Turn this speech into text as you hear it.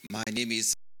My name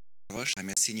is Vash. I'm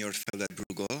a senior fellow at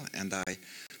Bruegel, and I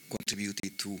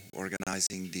contributed to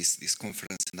organizing this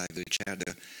conference, and I will chair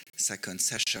the second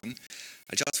session.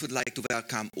 I just would like to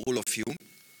welcome all of you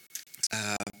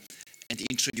and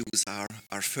introduce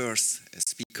our first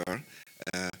speaker,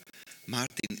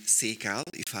 Martin Székely,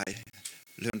 if I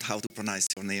learned how to pronounce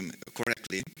your name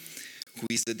correctly, who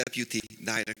is the Deputy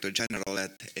Director General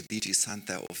at DG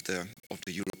Sante of the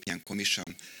European Commission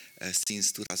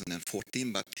since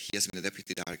 2014, but he has been the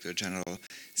Deputy Director General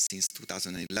since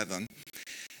 2011.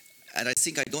 And I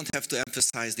think I don't have to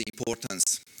emphasize the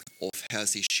importance of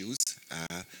health issues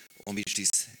on which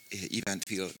this event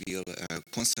will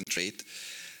concentrate.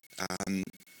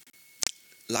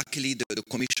 Luckily, the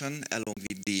Commission, along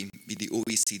with the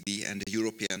OECD and the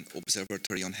European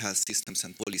Observatory on Health Systems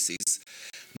and Policies,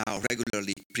 now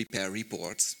regularly prepare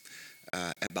reports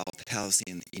about health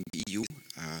in the EU.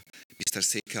 Mr.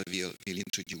 Székely will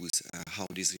introduce how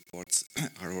these reports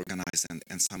are organized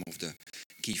and some of the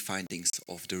key findings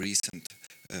of the recent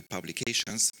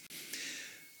publications.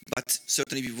 But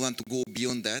certainly we want to go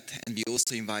beyond that, and we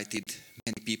also invited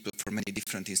many people from many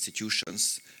different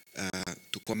institutions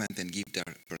to comment and give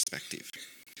their perspective.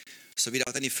 So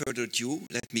without any further ado,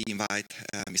 let me invite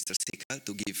Mr. Székely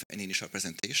to give an initial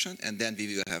presentation, and then we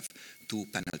will have two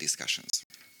panel discussions.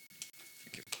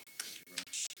 Thank you.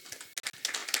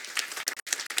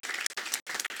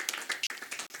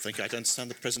 Thank you. I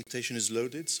understand the presentation is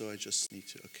loaded, so I just need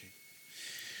to, okay.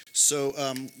 So,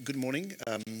 good morning.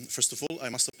 First of all, I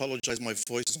must apologize, my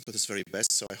voice is not at its very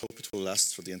best, so I hope it will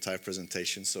last for the entire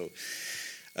presentation, so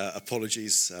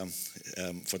apologies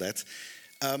for that.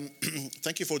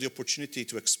 Thank you for the opportunity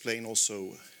to explain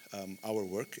also our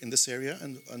work in this area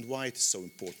and why it is so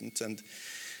important. And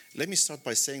let me start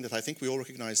by saying that I think we all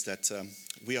recognize that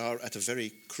we are at a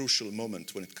very crucial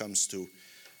moment when it comes to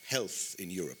health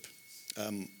in Europe.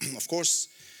 Of course,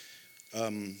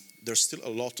 there's still a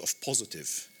lot of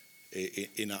positive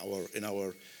in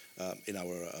our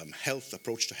health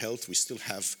approach to health. We still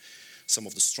have some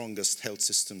of the strongest health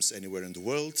systems anywhere in the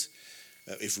world.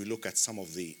 If we look at some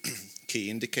of the key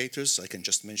indicators, I can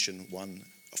just mention one,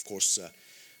 of course,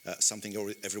 something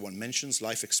everyone mentions,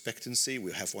 life expectancy.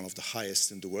 We have one of the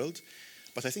highest in the world.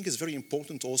 But I think it's very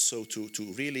important also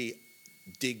to really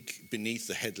dig beneath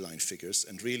the headline figures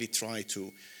and really try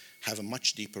to have a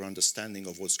much deeper understanding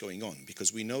of what's going on,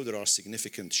 because we know there are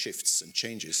significant shifts and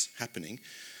changes happening,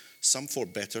 some for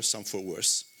better, some for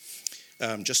worse.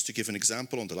 Just to give an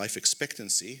example on the life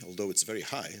expectancy, although it's very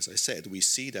high, as I said, we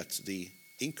see that the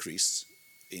increase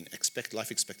in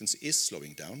life expectancy is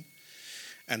slowing down,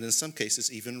 and in some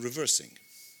cases even reversing,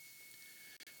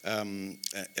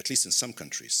 at least in some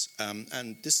countries.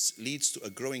 And this leads to a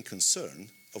growing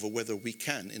concern over whether we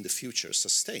can, in the future,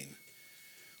 sustain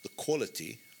the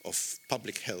quality of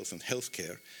public health and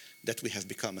healthcare that we have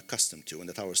become accustomed to and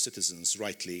that our citizens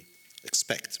rightly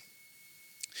expect.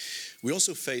 We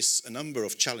also face a number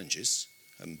of challenges,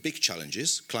 big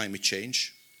challenges, climate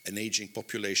change, an aging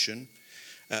population,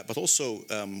 but also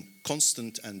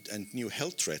constant and new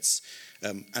health threats,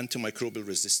 antimicrobial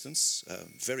resistance,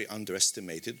 very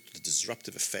underestimated, the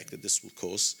disruptive effect that this will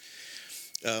cause.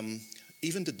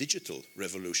 Even the digital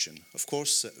revolution, of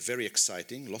course, very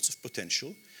exciting, lots of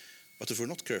potential, but if we're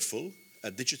not careful, a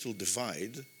digital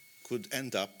divide could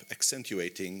end up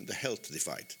accentuating the health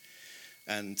divide.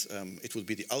 And it would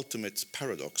be the ultimate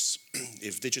paradox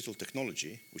if digital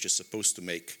technology, which is supposed to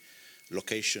make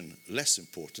location less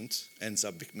important, ends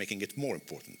up making it more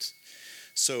important.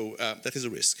 So that is a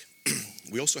risk.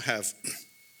 We also have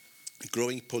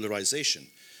growing polarization,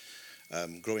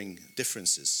 growing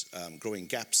differences, growing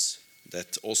gaps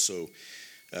that also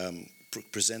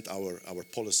present our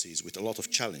policies with a lot of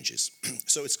challenges.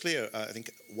 So it's clear, I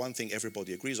think one thing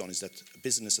everybody agrees on is that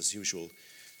business as usual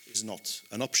is not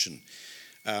an option.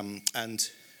 And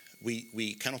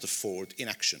we cannot afford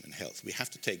inaction in health. We have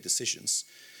to take decisions,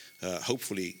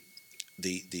 hopefully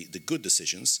the good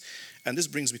decisions. And this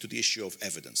brings me to the issue of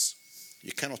evidence.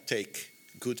 You cannot take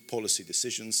good policy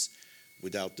decisions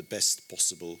without the best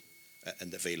possible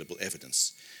and available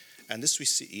evidence. And this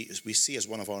we see as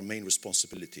one of our main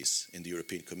responsibilities in the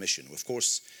European Commission. Of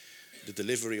course, the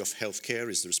delivery of healthcare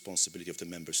is the responsibility of the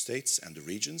member states and the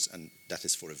regions, and that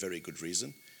is for a very good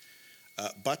reason.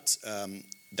 But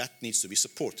that needs to be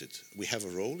supported. We have a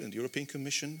role in the European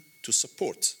Commission to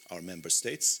support our member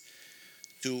states,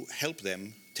 to help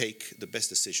them take the best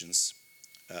decisions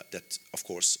that, of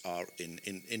course, are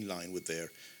in line with their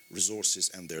resources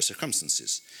and their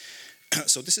circumstances.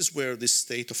 So this is where this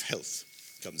state of health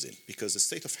comes in, because the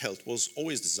state of health was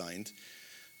always designed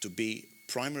to be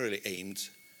primarily aimed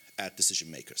at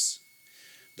decision makers.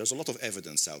 there's a lot of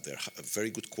evidence out there, very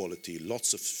good quality,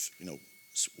 lots of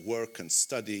work and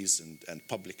studies and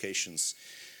publications.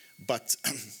 But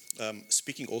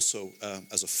speaking also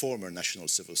as a former national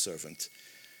civil servant,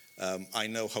 I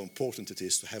know how important it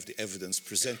is to have the evidence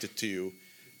presented to you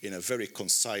in a very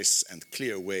concise and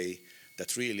clear way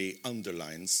that really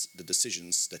underlines the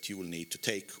decisions that you will need to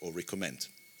take or recommend.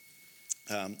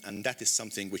 And that is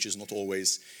something which is not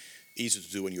always easy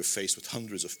to do when you're faced with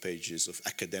hundreds of pages of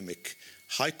academic,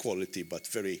 high quality, but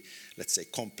very, let's say,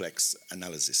 complex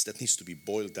analysis that needs to be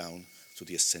boiled down to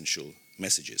the essential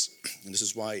messages. And this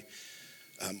is why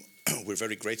we're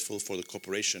very grateful for the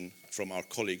cooperation from our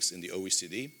colleagues in the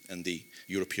OECD and the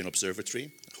European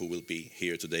Observatory, who will be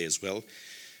here today as well.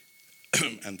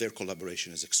 And their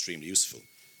collaboration is extremely useful.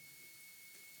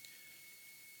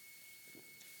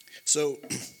 So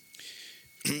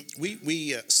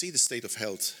we see the state of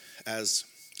health as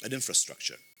an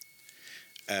infrastructure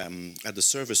at the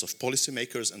service of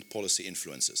policymakers and policy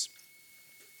influencers.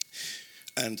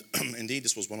 And indeed,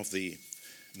 this was one of the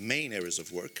main areas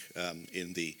of work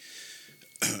in the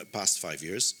past 5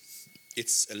 years.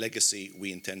 It's a legacy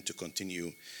we intend to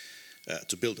continue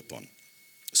to build upon.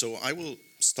 So I will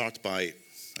start by,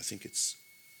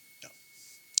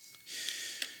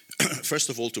 first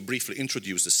of all, to briefly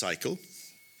introduce the cycle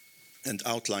and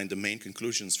outline the main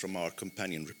conclusions from our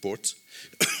companion report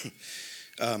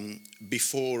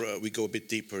before we go a bit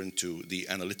deeper into the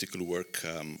analytical work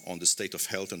on the state of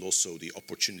health and also the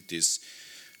opportunities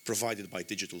provided by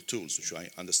digital tools, which I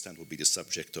understand will be the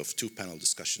subject of 2 panel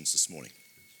discussions this morning.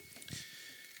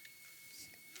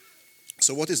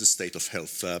 So what is the state of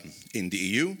health in the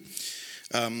EU?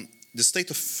 The state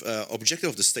of objective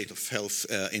of the state of health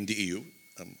in the EU,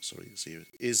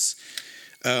 is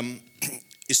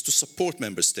to support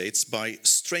member states by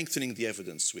strengthening the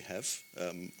evidence we have,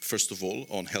 first of all,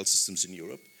 on health systems in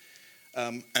Europe.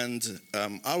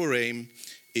 Our aim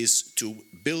is to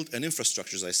build an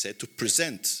infrastructure, as I said, to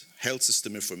present health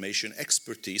system information,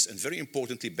 expertise, and very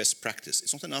importantly, best practice.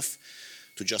 It's not enough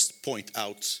to just point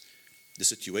out the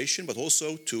situation, but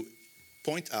also to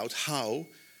point out how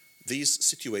these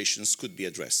situations could be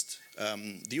addressed.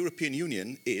 The European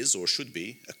Union is, or should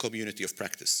be, a community of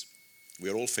practice. We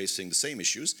are all facing the same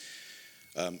issues,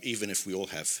 even if we all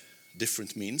have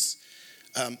different means.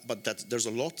 But there's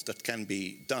a lot that can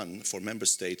be done for member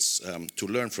states to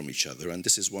learn from each other, and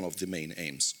this is one of the main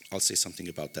aims. I'll say something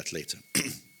about that later.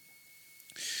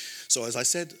 So as I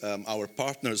said, our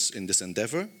partners in this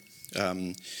endeavor,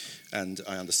 and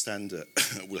I understand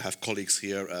we'll have colleagues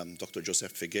here, Dr.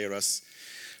 Josep Figueras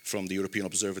from the European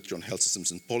Observatory on Health Systems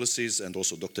and Policies, and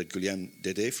also Dr. Guillaume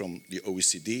Dédé from the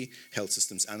OECD, Health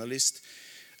Systems Analyst.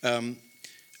 And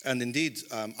indeed,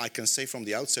 I can say from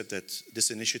the outset that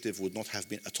this initiative would not have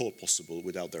been at all possible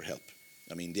without their help.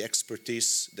 I mean, the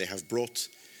expertise they have brought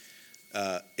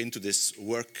into this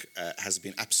work has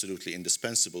been absolutely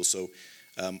indispensable. So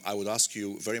I would ask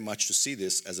you very much to see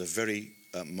this as a very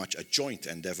much a joint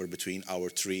endeavor between our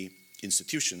 3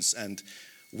 institutions. And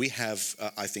we have,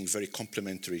 I think, very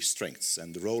complementary strengths.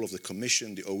 And the role of the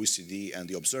Commission, the OECD, and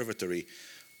the Observatory,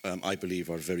 I believe,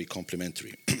 are very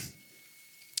complementary.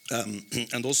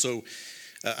 And also,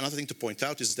 another thing to point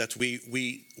out is that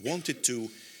we wanted to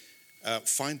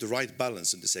find the right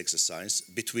balance in this exercise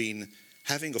between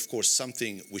having, of course,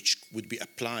 something which would be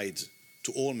applied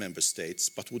to all member states,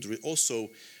 but would also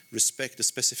respect the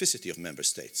specificity of member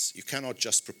states. You cannot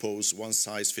just propose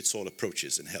one-size-fits-all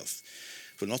approaches in health.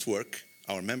 It will not work.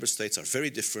 Our member states are very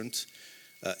different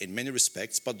in many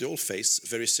respects, but they all face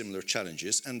very similar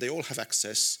challenges, and they all have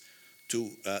access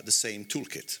to the same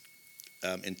toolkit.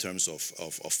 In terms of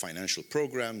financial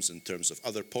programs, in terms of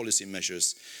other policy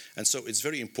measures. And so it's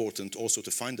very important also to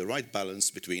find the right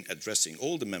balance between addressing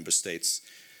all the member states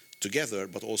together,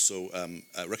 but also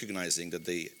recognizing that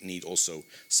they need also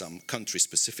some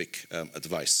country-specific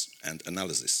advice and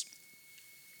analysis.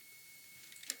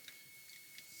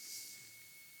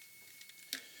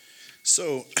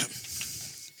 So,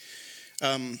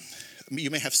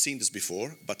 you may have seen this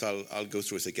before, but I'll go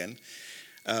through it again.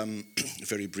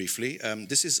 Very briefly.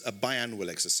 This is a biannual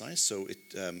exercise, so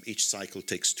each cycle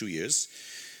takes 2 years.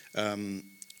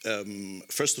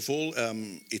 First of all,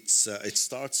 it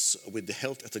starts with the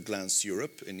Health at a Glance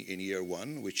Europe in year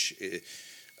 1, which this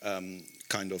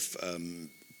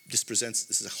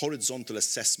is a horizontal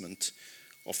assessment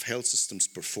of health systems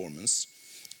performance.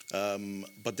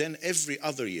 But then every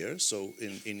other year, so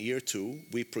in year 2,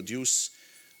 we produce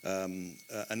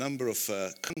a number of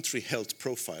country health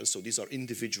profiles. So these are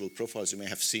individual profiles. You may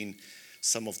have seen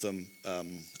some of them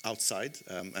outside,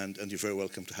 and you're very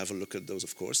welcome to have a look at those,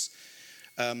 of course.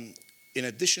 in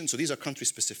addition, so these are country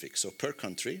specific, so per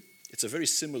country, it's a very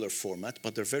similar format,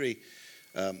 but they're very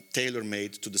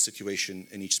tailor-made to the situation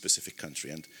in each specific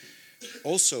country. And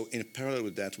also, in parallel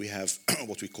with that, we have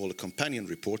what we call a companion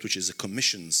report, which is the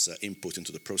Commission's input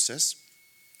into the process,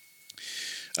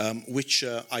 which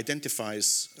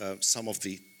identifies some of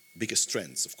the biggest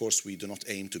trends. Of course, we do not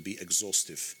aim to be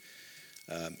exhaustive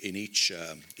in each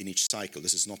cycle.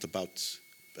 This is not about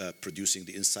producing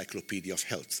the encyclopedia of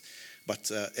health.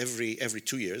 But every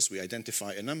 2 years, we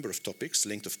identify a number of topics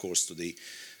linked, of course, to the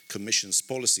Commission's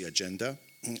policy agenda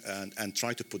and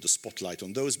try to put the spotlight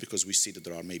on those because we see that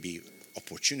there are maybe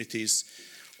opportunities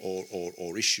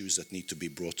or issues that need to be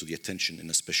brought to the attention in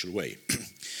a special way.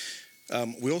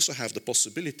 We also have the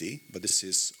possibility, but this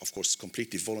is, of course,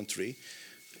 completely voluntary,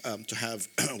 to have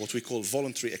what we call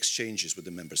voluntary exchanges with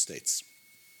the member states.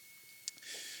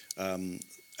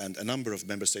 And a number of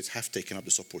member states have taken up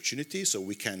this opportunity, so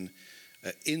we can,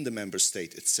 in the member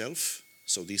state itself,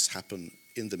 so these happen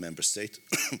in the member state,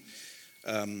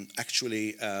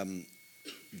 actually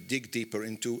dig deeper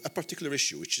into a particular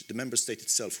issue, which the member state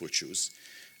itself will choose.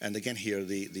 And again, here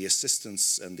the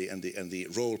assistance and the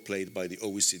role played by the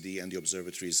OECD and the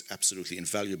observatory is absolutely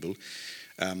invaluable.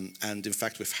 And in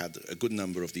fact, we've had a good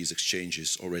number of these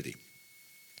exchanges already.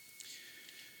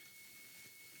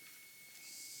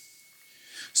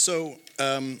 So,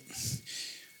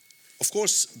 of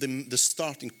course, the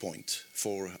starting point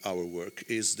for our work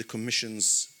is the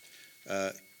Commission's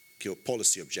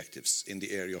policy objectives in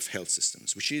the area of health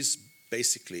systems, which is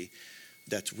basically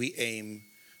that we aim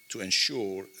to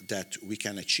ensure that we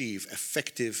can achieve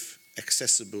effective,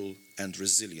 accessible, and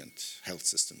resilient health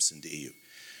systems in the EU.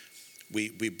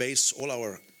 We base all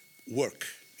our work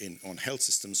on health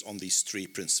systems on these three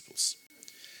principles.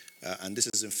 And this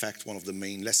is, in fact, one of the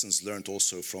main lessons learned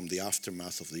also from the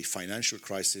aftermath of the financial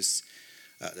crisis,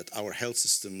 that our health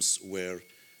systems were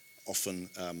often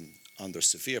under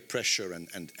severe pressure and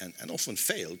often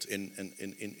failed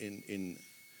in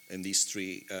these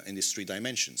three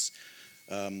dimensions.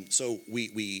 So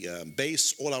we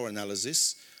base all our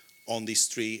analysis on these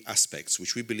three aspects,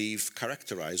 which we believe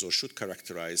characterize or should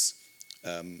characterize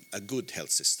a good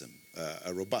health system,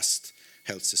 a robust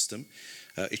health system.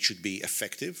 It should be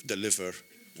effective, deliver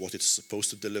what it's supposed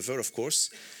to deliver, of course.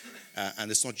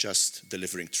 And it's not just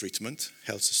delivering treatment.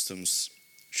 Health systems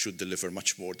should deliver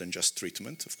much more than just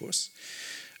treatment, of course.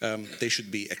 They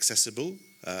should be accessible.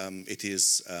 It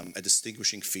is a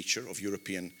distinguishing feature of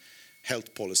European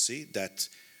health policy that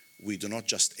we do not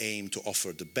just aim to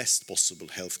offer the best possible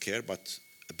healthcare, but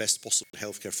the best possible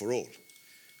healthcare for all.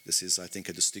 This is, I think,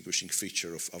 a distinguishing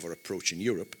feature of our approach in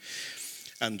Europe.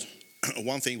 And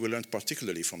one thing we learned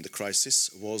particularly from the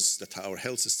crisis was that our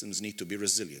health systems need to be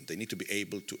resilient. They need to be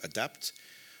able to adapt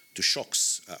to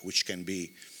shocks, which can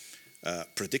be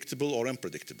predictable or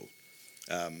unpredictable.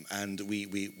 And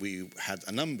we had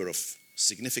a number of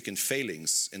significant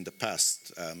failings in the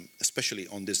past, especially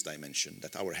on this dimension,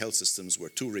 that our health systems were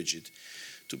too rigid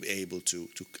to be able to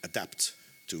adapt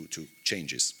to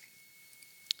changes.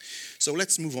 So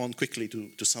let's move on quickly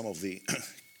to some of the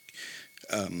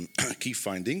key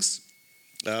findings.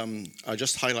 I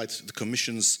just highlight the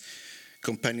Commission's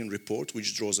companion report,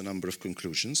 which draws a number of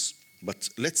conclusions. But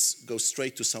let's go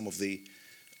straight to some of the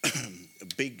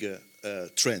big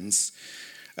trends.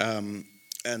 And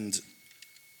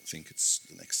I think it's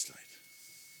the next slide.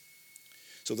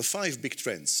 So the 5 big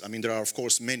trends, I mean, there are, of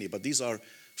course, many, but these are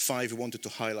 5 we wanted to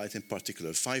highlight in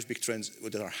particular. 5 big trends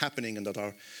that are happening and that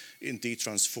are indeed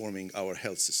transforming our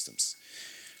health systems.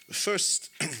 The first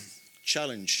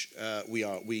challenge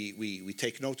we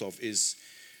take note of is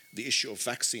the issue of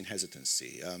vaccine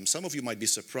hesitancy. Some of you might be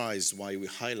surprised why we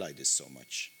highlight this so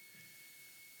much.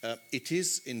 It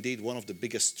is indeed one of the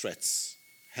biggest threats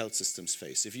health systems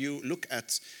face. If you look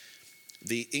at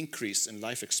the increase in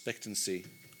life expectancy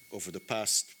over the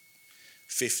past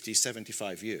 50,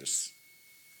 75 years,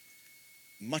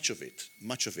 much of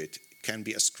it can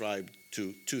be ascribed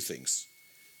to 2 things: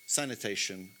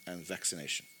 sanitation and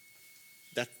vaccination.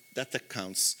 That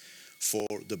accounts for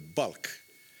the bulk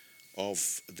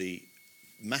of the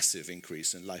massive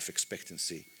increase in life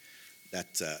expectancy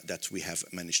that we have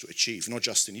managed to achieve, not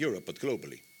just in Europe, but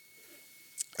globally.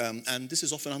 And this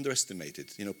is often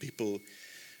underestimated. You know, people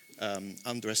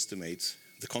underestimate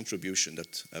the contribution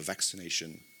that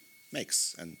vaccination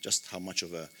makes and just how much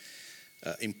of a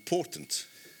important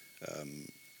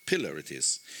pillar it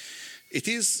is. It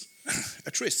is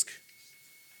at risk.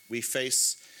 We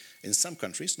face, in some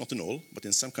countries, not in all, but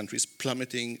in some countries,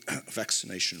 plummeting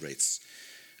vaccination rates.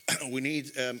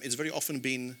 It's very often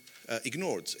been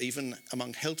ignored, even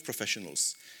among health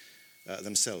professionals.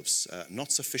 themselves,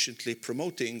 not sufficiently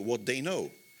promoting what they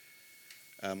know,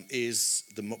 is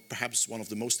perhaps one of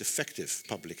the most effective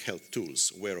public health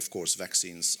tools where, of course,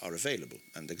 vaccines are available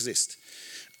and exist.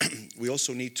 We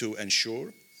also need to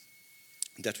ensure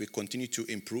that we continue to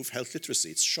improve health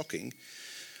literacy. It's shocking,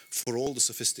 for all the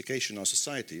sophistication in our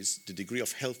societies, the degree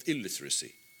of health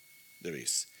illiteracy there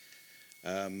is.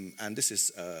 And this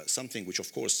is something which,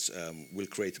 of course, will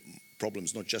create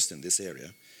problems not just in this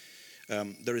area.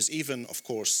 There is even, of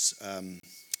course,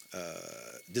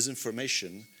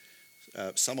 disinformation.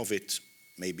 Some of it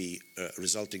may be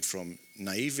resulting from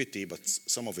naivety, but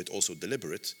some of it also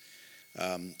deliberate.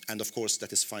 And of course,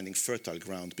 that is finding fertile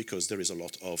ground because there is a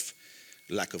lot of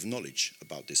lack of knowledge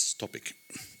about this topic.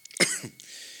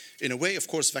 In a way, of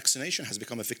course, vaccination has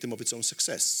become a victim of its own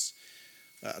success.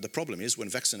 The problem is when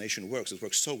vaccination works, it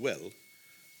works so well,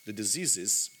 the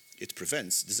diseases it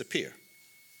prevents disappear.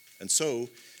 And so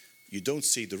you don't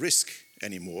see the risk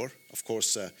anymore. Of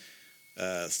course,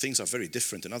 things are very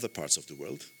different in other parts of the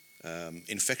world.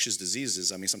 Infectious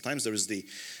diseases, I mean, sometimes there is the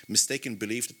mistaken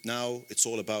belief that now it's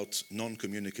all about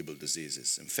non-communicable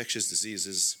diseases. Infectious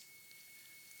diseases,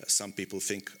 some people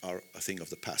think are a thing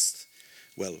of the past.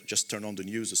 Well, just turn on the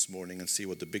news this morning and see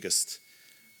what the biggest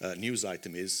news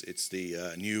item is. It's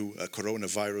the new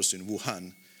coronavirus in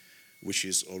Wuhan, which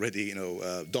is already,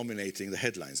 dominating the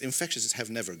headlines. Infectious have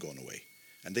never gone away,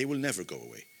 and they will never go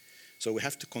away. So we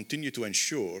have to continue to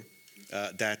ensure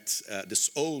that this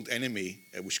old enemy,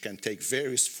 which can take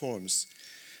various forms,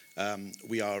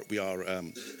 we are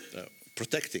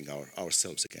protecting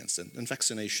ourselves against. And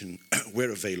vaccination,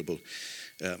 where available,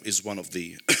 is one of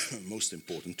the most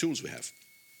important tools we have.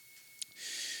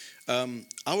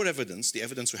 Our evidence, the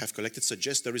evidence we have collected,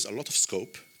 suggests there is a lot of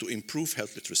scope to improve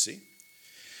health literacy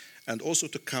and also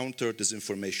to counter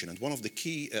disinformation. And one of the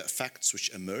key facts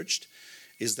which emerged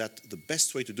is that the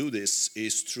best way to do this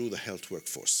is through the health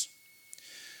workforce.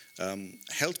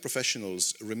 Health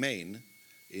professionals remain,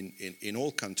 in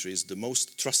all countries, the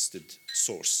most trusted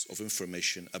source of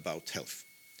information about health.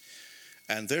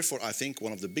 And therefore, I think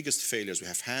one of the biggest failures we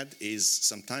have had is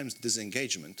sometimes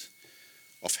disengagement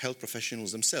of health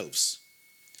professionals themselves.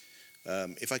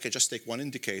 If I could just take one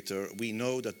indicator, we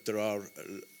know that there are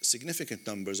significant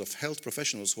numbers of health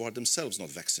professionals who are themselves not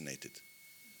vaccinated.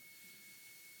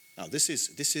 Now, this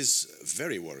is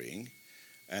very worrying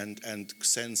and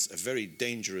sends a very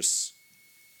dangerous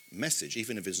message,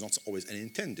 even if it's not always an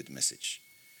intended message.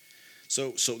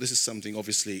 So this is something,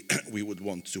 obviously, we would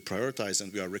want to prioritize,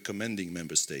 and we are recommending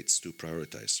member states to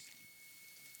prioritize.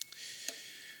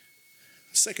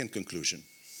 Second conclusion,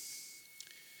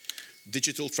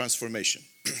 digital transformation,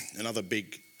 another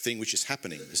big thing which is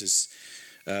happening. This is,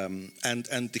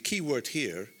 and the key word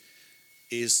here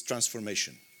is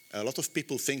transformation. A lot of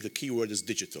people think the key word is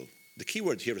digital. The key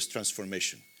word here is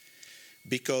transformation,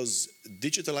 because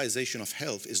digitalization of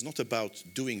health is not about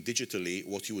doing digitally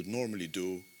what you would normally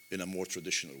do in a more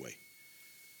traditional way.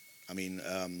 I mean,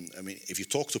 if you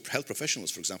talk to health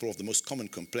professionals, for example, one of the most common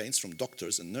complaints from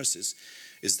doctors and nurses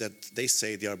is that they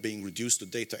say they are being reduced to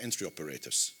data entry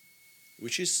operators,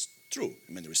 which is true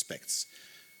in many respects.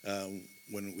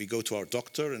 When we go to our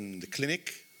doctor in the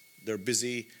clinic, they're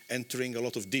busy entering a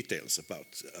lot of details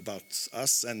about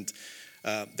us, and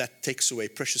that takes away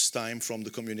precious time from the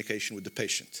communication with the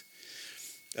patient.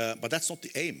 But that's not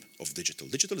the aim of digital.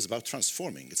 Digital is about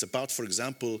transforming. It's about, for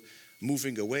example,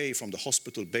 moving away from the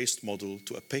hospital-based model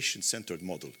to a patient-centered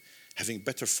model, having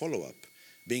better follow-up,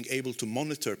 being able to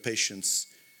monitor patients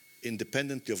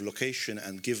independently of location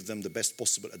and give them the best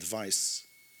possible advice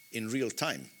in real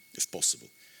time, if possible.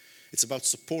 It's about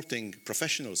supporting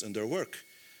professionals in their work,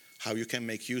 how you can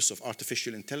make use of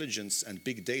artificial intelligence and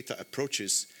big data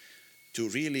approaches to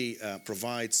really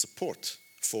provide support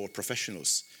for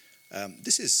professionals.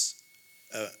 This is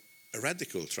a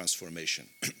radical transformation,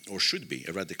 or should be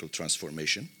a radical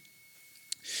transformation.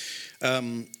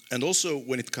 And also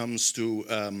when it comes to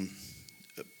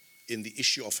in the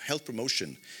issue of health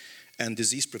promotion and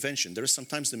disease prevention, there is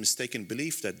sometimes the mistaken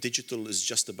belief that digital is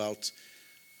just about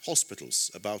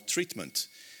hospitals, about treatment.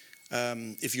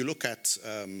 If you look at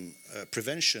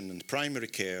prevention and primary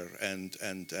care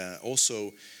and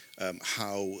also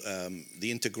how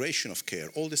the integration of care,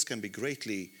 all this can be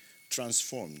greatly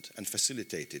transformed and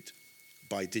facilitated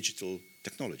by digital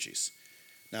technologies.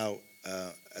 Now,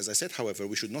 as I said, however,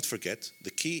 we should not forget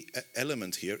the key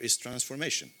element here is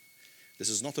transformation. This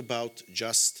is not about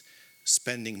just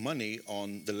spending money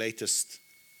on the latest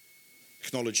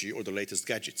technology or the latest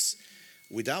gadgets.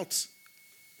 Without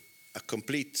a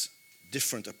complete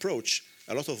different approach,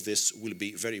 a lot of this will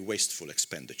be very wasteful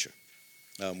expenditure.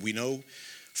 We know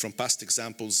from past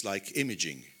examples like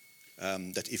imaging,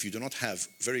 that if you do not have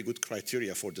very good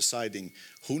criteria for deciding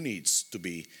who needs to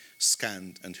be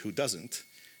scanned and who doesn't,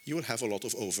 you will have a lot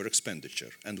of over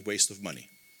expenditure and waste of money.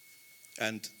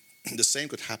 And the same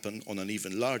could happen on an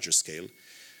even larger scale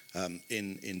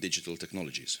in digital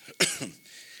technologies.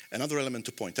 Another element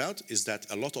to point out is that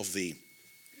a lot of the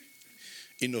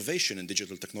innovation in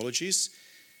digital technologies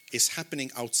is happening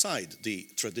outside the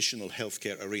traditional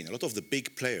healthcare arena. A lot of the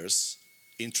big players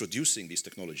introducing these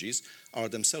technologies are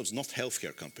themselves not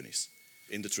healthcare companies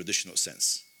in the traditional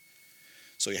sense.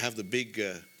 So you have the big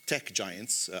tech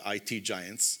giants, IT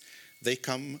giants, they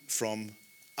come from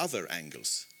other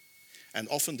angles. And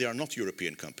often they are not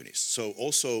European companies. So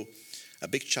also a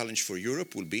big challenge for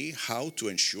Europe will be how to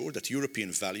ensure that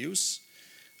European values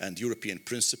and European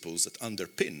principles that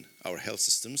underpin our health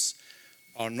systems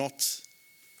are not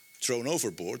thrown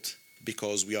overboard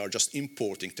because we are just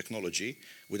importing technology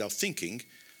without thinking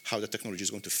how the technology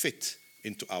is going to fit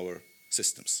into our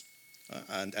systems.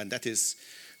 And that is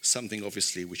something,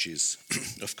 obviously, which is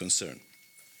of concern.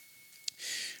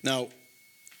 Now,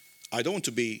 I don't want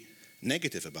to be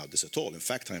negative about this at all. In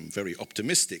fact, I'm very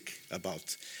optimistic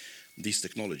about these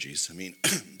technologies. I mean,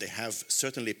 they have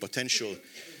certainly potential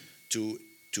to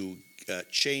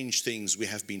change things we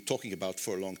have been talking about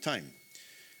for a long time.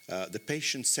 The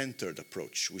patient-centered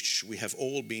approach, which we have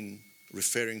all been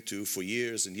referring to for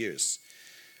years and years.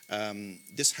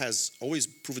 This has always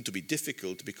proven to be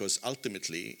difficult because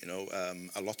ultimately,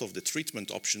 a lot of the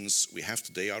treatment options we have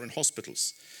today are in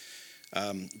hospitals.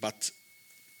 But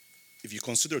if you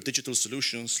consider digital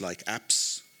solutions like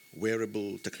apps,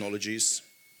 wearable technologies,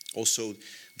 also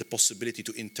the possibility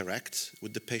to interact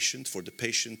with the patient, for the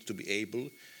patient to be able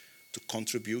to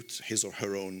contribute his or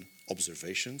her own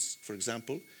observations, for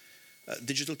example,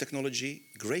 digital technology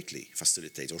greatly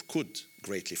facilitates or could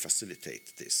greatly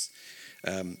facilitate this.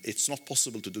 It's not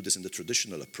possible to do this in the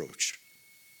traditional approach.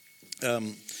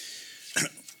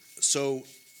 So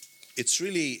it's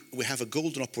really, we have a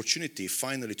golden opportunity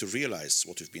finally to realize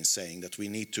what we've been saying, that we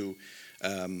need to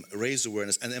raise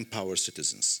awareness and empower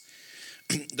citizens.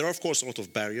 There are, of course, a lot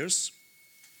of barriers.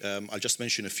 I'll just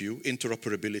mention a few: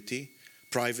 interoperability,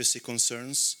 privacy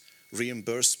concerns,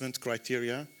 reimbursement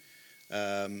criteria.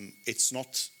 It's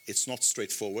not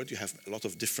straightforward. You have a lot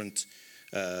of different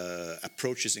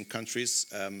approaches in countries.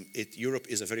 Europe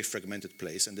is a very fragmented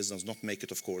place, and this does not make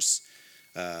it, of course,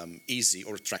 easy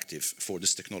or attractive for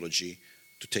this technology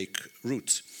to take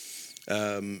root.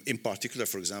 In particular,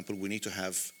 for example, we need to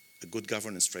have a good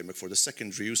governance framework for the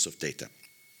secondary use of data.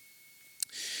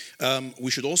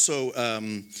 We should also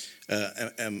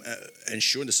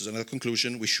ensure, this is another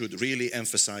conclusion, we should really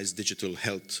emphasize digital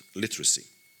health literacy.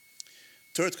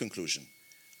 Third conclusion,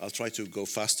 I'll try to go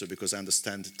faster because I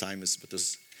understand time is, but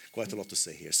there's quite a lot to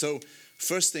say here. So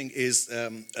first thing is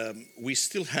we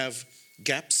still have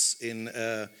gaps in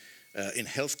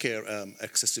healthcare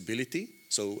accessibility.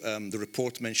 So the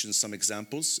report mentions some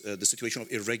examples, the situation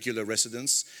of irregular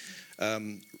residents,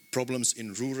 problems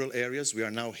in rural areas. We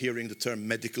are now hearing the term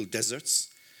medical deserts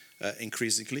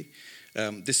increasingly.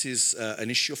 This is an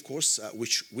issue, of course,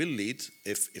 which will lead,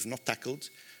 if not tackled,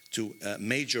 to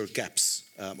major gaps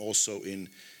also in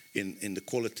the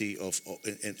quality of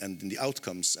and in the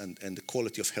outcomes and the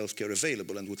quality of healthcare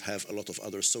available, and would have a lot of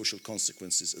other social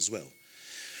consequences as well.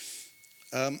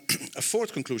 A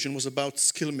fourth conclusion was about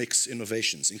skill mix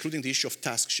innovations, including the issue of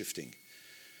task shifting.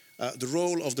 The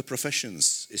role of the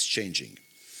professions is changing.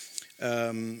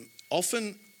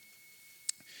 Often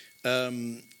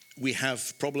we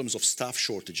have problems of staff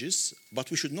shortages, but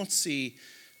we should not see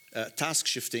task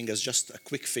shifting as just a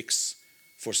quick fix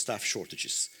for staff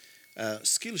shortages.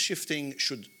 Skill shifting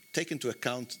should take into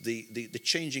account the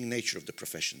changing nature of the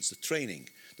professions, the training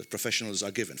that professionals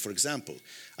are given. For example,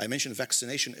 I mentioned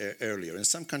vaccination earlier. In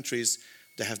some countries,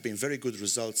 there have been very good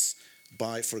results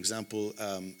by, for example,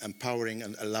 empowering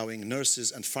and allowing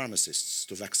nurses and pharmacists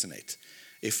to vaccinate.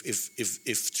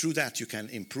 If through that you can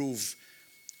improve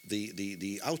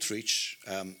the outreach,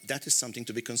 that is something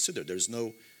to be considered. There is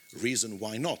no reason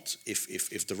why not,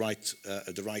 if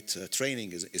the right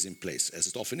training is in place, as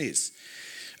it often is.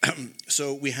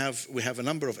 So we have a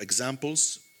number of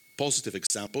examples, positive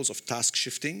examples of task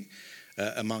shifting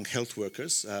among health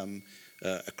workers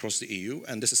across the EU,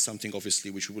 and this is something obviously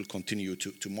which we will continue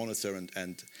to monitor,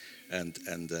 and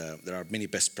there are many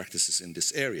best practices in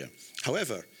this area.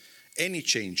 However, any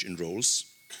change in roles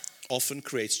often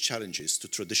creates challenges to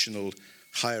traditional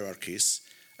hierarchies,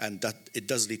 and that it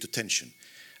does lead to tension.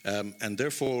 And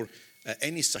therefore,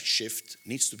 any such shift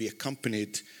needs to be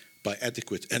accompanied by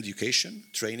adequate education,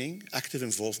 training, active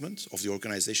involvement of the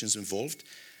organizations involved.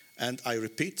 And I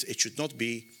repeat, it should not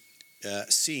be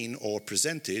seen or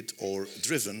presented or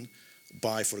driven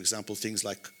by, for example, things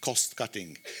like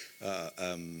cost-cutting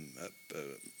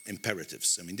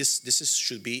imperatives. I mean, this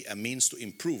should be a means to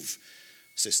improve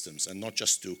systems and not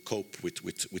just to cope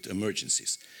with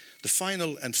emergencies. The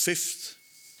final and fifth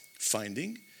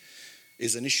finding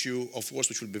is an issue, of course,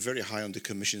 which will be very high on the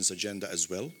Commission's agenda as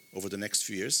well over the next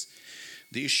few years.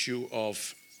 The issue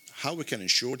of how we can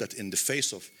ensure that in the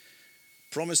face of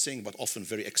promising but often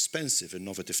very expensive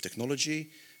innovative technology,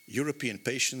 European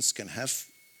patients can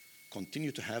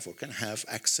continue to have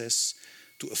access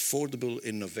to affordable,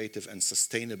 innovative and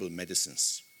sustainable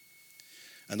medicines.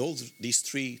 And all these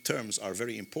three terms are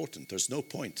very important. There's no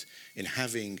point in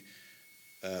having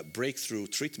breakthrough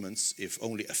treatments if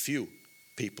only a few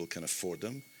people can afford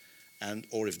them,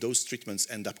 or if those treatments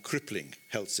end up crippling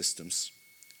health systems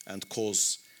and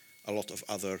cause a lot of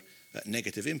other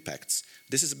negative impacts.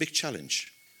 This is a big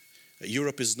challenge.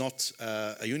 Europe is not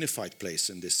a unified place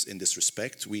in this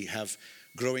respect. We have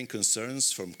growing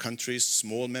concerns from countries,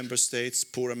 small member states,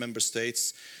 poorer member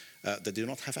states, that do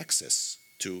not have access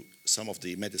to some of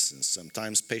the medicines.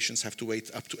 Sometimes patients have to wait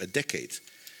up to a decade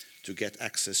to get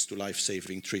access to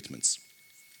life-saving treatments.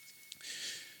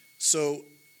 So,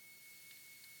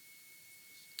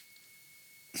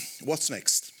 what's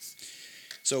next?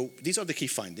 So these are the key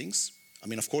findings. I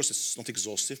mean, of course, it's not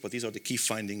exhaustive, but these are the key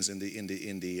findings in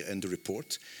the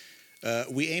report.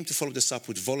 We aim to follow this up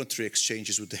with voluntary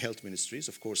exchanges with the health ministries,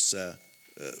 of course,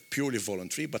 purely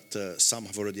voluntary, but some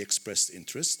have already expressed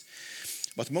interest.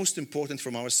 But most important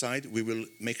from our side, we will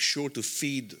make sure to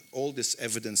feed all this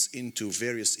evidence into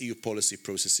various EU policy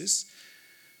processes.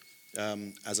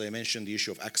 As I mentioned, the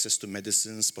issue of access to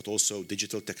medicines, but also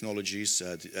digital technologies,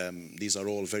 these are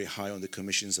all very high on the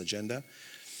Commission's agenda.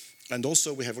 And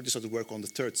also we have already started work on the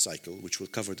third cycle, which will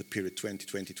cover the period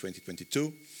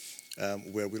 2020-2022,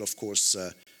 where we'll of course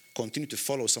continue to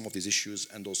follow some of these issues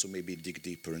and also maybe dig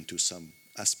deeper into some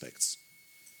aspects.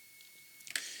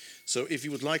 So if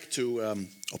you would like to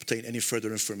obtain any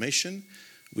further information,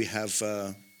 we have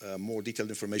more detailed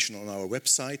information on our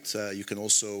website. You can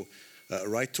also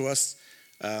write to us.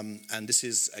 And this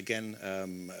is, again,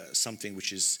 something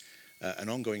which is an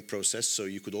ongoing process. So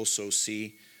you could also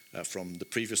see from the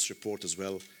previous report as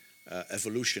well,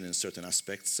 evolution in certain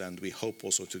aspects. And we hope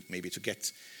also to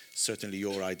get certainly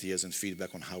your ideas and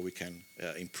feedback on how we can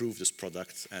improve this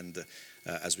product. And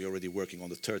as we're already working on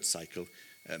the third cycle,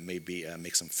 maybe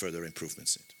make some further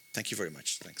improvements in it. Thank you very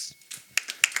much. Thanks.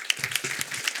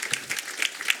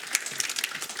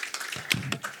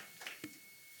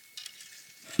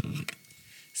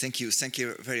 Thank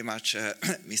you very much,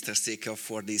 Mr. Seeker,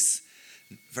 for this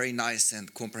very nice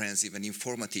and comprehensive and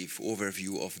informative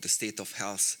overview of the state of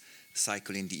health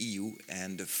cycle in the EU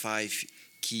and the 5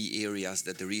 key areas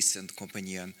that the recent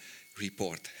Companion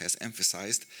report has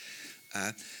emphasized.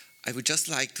 I would just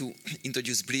like to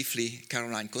introduce briefly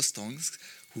Caroline Costons,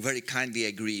 who very kindly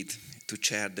agreed to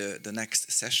chair the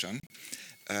next session.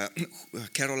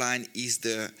 Caroline is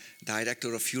the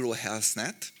director of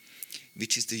EuroHealthNet,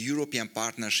 which is the European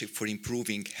Partnership for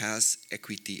Improving Health,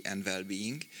 Equity and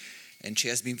Well-being. And she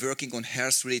has been working on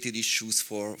health-related issues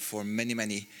for many,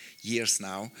 many years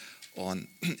now on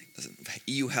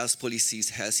EU health policies,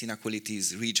 health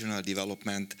inequalities, regional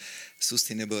development,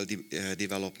 sustainable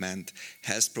development,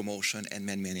 health promotion, and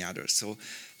many, many others. So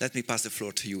let me pass the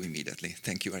floor to you immediately.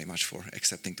 Thank you very much for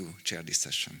accepting to chair this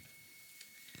session.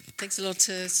 Thanks a lot,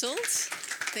 Solt.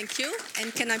 Thank you.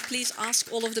 And can I please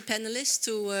ask all of the panelists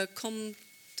to come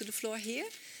to the floor here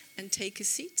and take a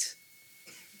seat?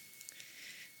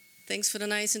 Thanks for the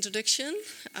nice introduction.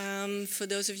 For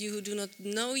those of you who do not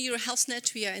know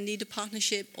EuroHealthNet, we are indeed a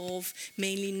partnership of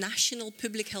mainly national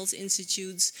public health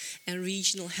institutes and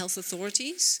regional health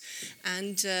authorities.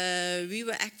 And we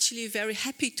were actually very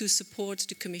happy to support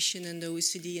the Commission and the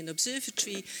OECD and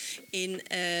Observatory in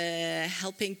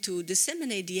helping to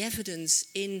disseminate the evidence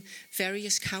in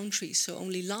various countries. So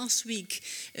only last week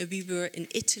we were in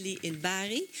Italy, in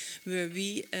Bari, where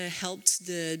we helped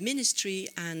the ministry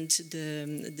and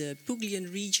the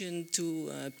Puglian region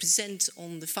to present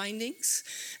on the findings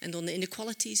and on the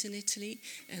inequalities in Italy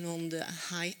and on the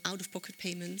high out-of-pocket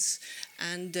payments.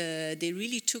 And they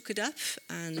really took it up,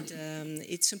 and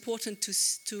it's important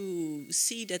to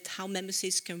see that how member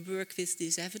states can work with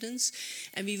this evidence.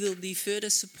 And we will be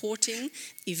further supporting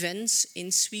events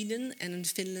in Sweden and in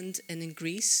Finland and in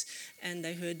Greece. And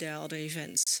I heard there are other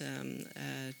events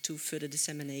to further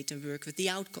disseminate and work with the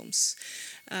outcomes.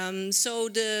 So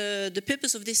the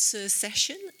purpose of this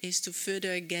session is to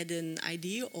further get an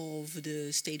idea of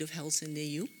the state of health in the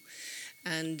EU.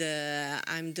 And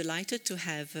I'm delighted to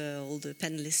have all the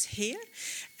panelists here.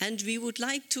 And we would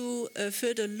like to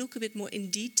further look a bit more in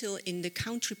detail in the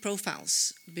country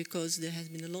profiles, because there has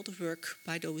been a lot of work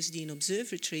by the OECD and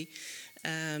Observatory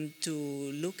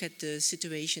to look at the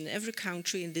situation in every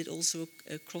country, and did also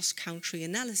a cross-country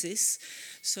analysis.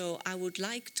 So I would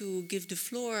like to give the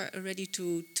floor already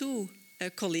to two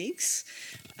colleagues.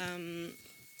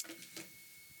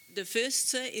 The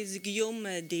first is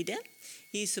Guillaume Dédé.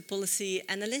 He's a policy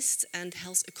analyst and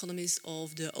health economist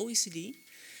of the OECD.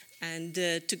 And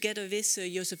together with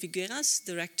Josep Figueras,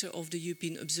 director of the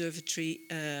European Observatory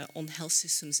on Health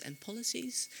Systems and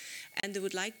Policies. And I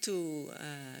would like to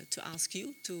ask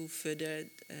you to further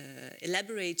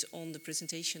elaborate on the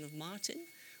presentation of Martin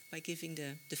by giving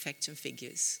the facts and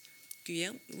figures.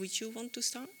 Guillaume, would you want to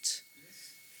start?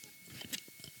 Yes.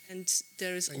 And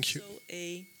there is also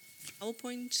a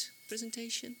PowerPoint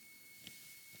presentation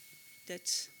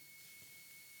that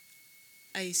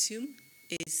I assume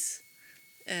is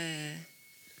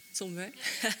somewhere.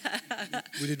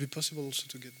 Would it be possible also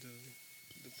to get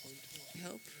the point? I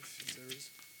hope. If there is.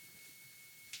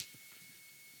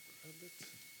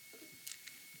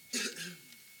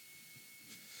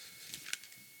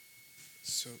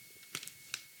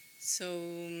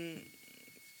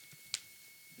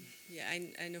 Yeah,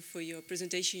 I know for your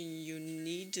presentation you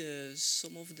need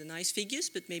some of the nice figures,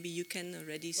 but maybe you can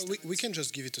already start. Well, we can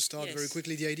just give it a start very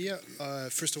quickly. The idea,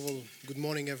 first of all, good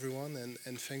morning everyone,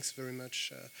 and thanks very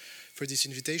much for this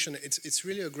invitation. It's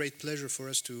really a great pleasure for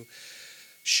us to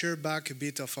share back a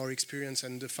bit of our experience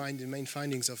and define the main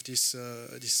findings of this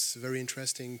very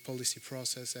interesting policy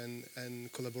process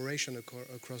and collaboration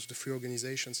across the three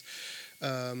organizations.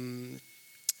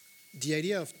 The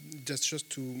idea of that's just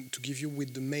to give you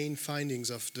with the main findings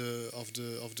of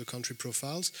the country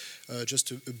profiles,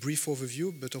 just a brief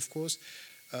overview. But of course,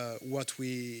 what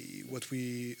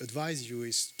we advise you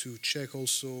is to check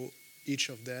also each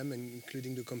of them,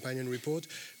 including the companion report,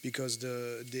 because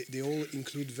they all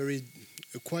include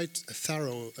quite a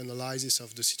thorough analysis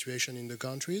of the situation in the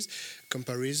countries,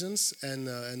 comparisons, and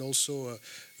also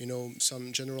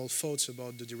some general thoughts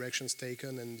about the directions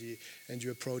taken and the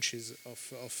approaches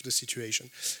of the situation.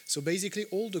 So basically,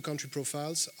 all the country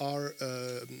profiles are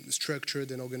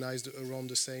structured and organized around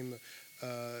the same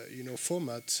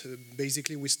format.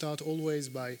 Basically, we start always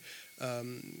by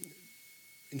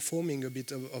informing a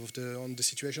bit on the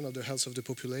situation of the health of the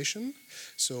population.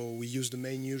 So we use the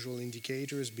main usual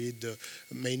indicators, be it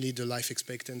mainly the life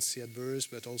expectancy at birth,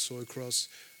 but also across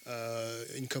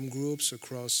income groups,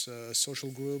 across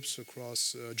social groups,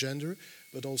 across gender.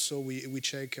 But also we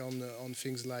check on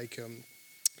things like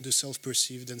the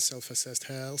self-perceived and self-assessed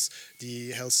health,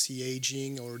 the healthy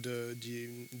aging, or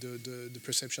the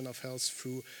perception of health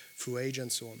through age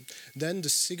and so on. Then the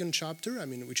second chapter,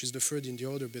 which is the third in the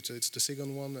order, but it's the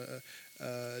second one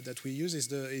that we use, is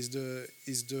to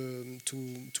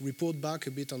report back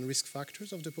a bit on risk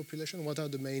factors of the population. What are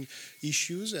the main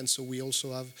issues? And so we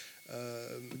also have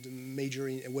the major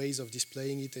ways of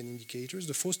displaying it and indicators.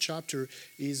 The fourth chapter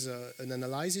is an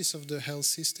analysis of the health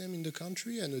system in the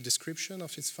country and a description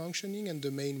of its functioning and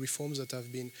the main reforms that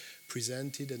have been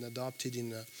presented and adopted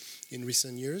in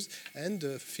recent years. And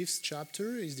the fifth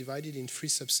chapter is divided in three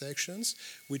subsections,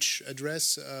 which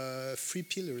address three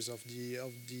pillars of the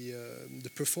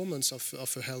performance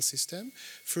of a health system.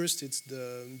 First, it's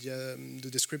the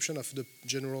description of the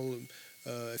general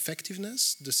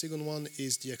effectiveness. The second one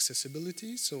is the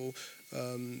accessibility, so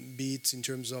be it in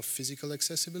terms of physical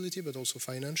accessibility, but also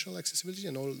financial accessibility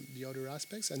and all the other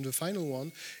aspects. And the final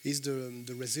one is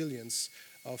the resilience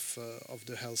of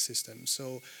the health system.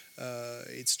 So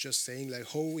it's just saying like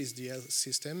how is the health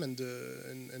system and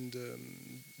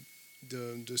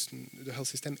the health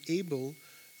system able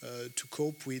to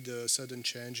cope with sudden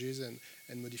changes and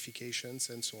modifications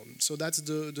and so on. So that's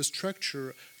the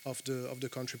structure of the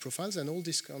country profiles, and all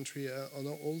this country,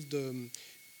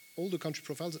 all the country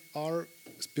profiles are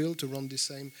built around the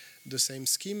same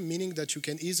scheme, meaning that you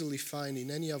can easily find in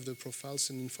any of the profiles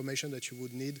and information that you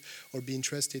would need or be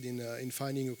interested in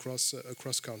finding across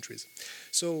countries.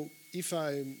 So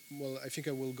I think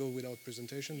I will go without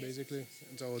presentation, basically.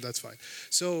 So that's fine.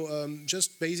 So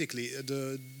just basically,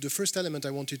 the first element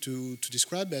I wanted to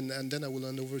describe, and then I will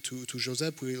hand over to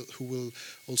Josep, who will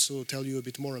also tell you a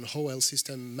bit more on how health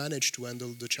system managed to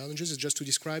handle the challenges, is just to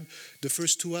describe the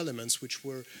first two elements, which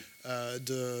were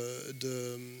the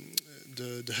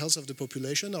health of the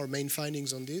population, our main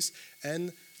findings on this,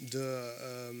 and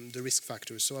the risk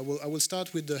factors. So I will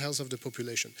start with the health of the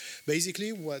population. Basically,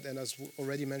 and as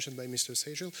already mentioned by Mr.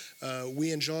 Seychelles,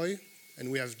 we enjoy,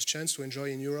 and we have the chance to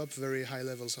enjoy in Europe, very high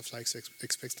levels of life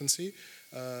expectancy.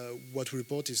 what we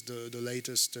report is the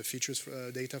latest features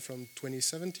data from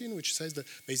 2017, which says that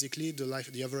basically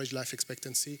the average life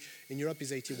expectancy in Europe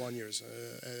is 81 years.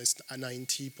 It's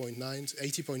 90.9,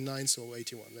 80.9, so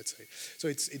 81, let's say. So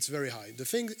it's very high. The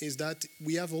thing is that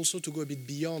we have also to go a bit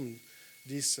beyond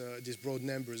these broad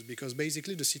numbers, because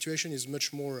basically the situation is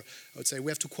much more, I would say, we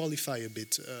have to qualify a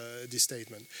bit this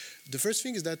statement. The first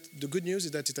thing is that the good news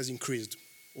is that it has increased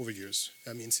over years.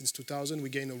 I mean, since 2000, we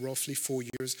gained roughly 4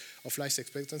 years of life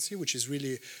expectancy, which is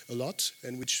really a lot,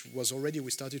 and which was already,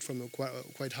 we started from a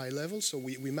quite high level, so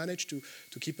we managed to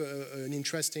keep an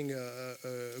interesting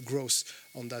growth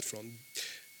on that front.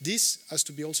 This has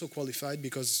to be also qualified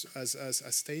because, as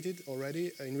stated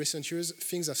already, in recent years,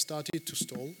 things have started to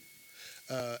stall.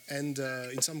 And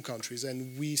in some countries,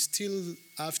 and we still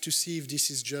have to see if this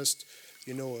is just,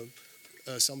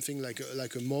 something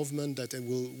like a movement that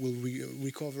will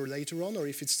recover later on, or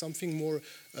if it's something more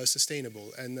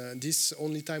sustainable. And this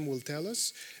only time will tell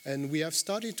us. And we have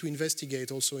started to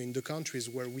investigate also in the countries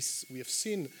where we have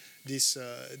seen this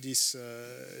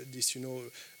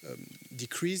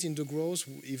decrease in the growth,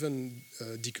 even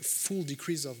full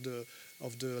decrease of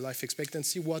the life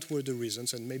expectancy. What were the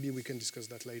reasons? And maybe we can discuss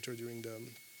that later during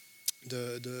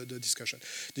the discussion.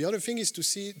 The other thing is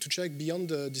to check beyond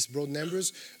these broad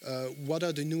numbers, what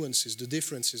are the nuances, the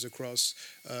differences across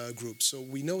groups. So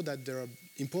we know that there are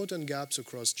important gaps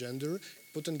across gender,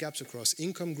 important gaps across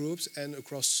income groups, and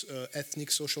across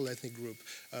social ethnic group.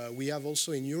 We have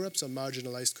also in Europe some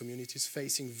marginalized communities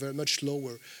facing very much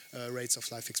lower rates of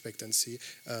life expectancy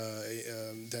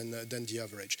than the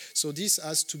average. So this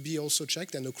has to be also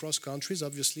checked, and across countries,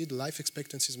 obviously, the life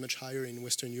expectancy is much higher in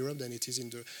Western Europe than it is in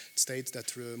the states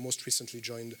that most recently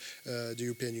joined the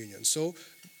European Union. So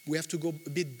we have to go a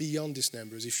bit beyond these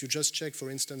numbers. If you just check,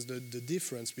 for instance, the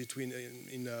difference between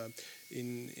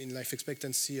in life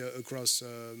expectancy across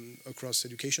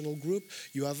educational group,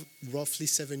 you have roughly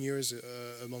 7 years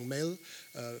among male,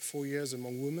 4 years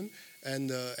among women,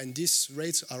 and these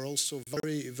rates are also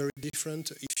very, very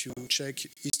different if you check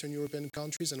Eastern European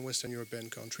countries and Western European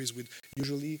countries, with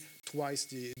usually twice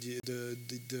the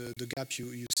gap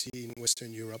you see in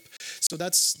Western Europe. So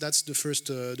that's the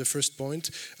first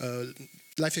point.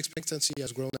 Life expectancy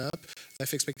has grown up.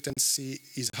 Life expectancy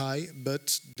is high,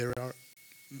 but there are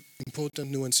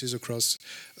important nuances across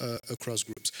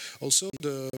groups. Also,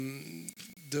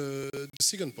 the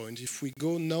second point, if we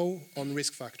go now on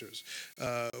risk factors,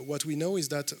 what we know is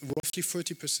that roughly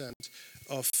 30%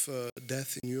 of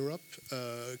death in Europe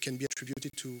can be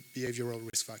attributed to behavioral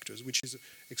risk factors, which is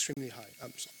extremely high.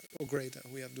 Oh, great,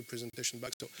 we have the presentation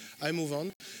back. So I move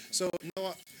on. So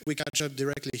now we catch up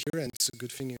directly here, and it's a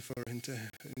good thing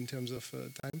in terms of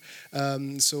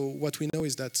time. So what we know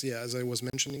is that, as I was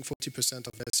mentioning, 40%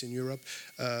 of deaths in Europe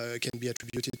can be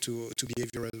attributed to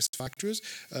behavioral risk factors.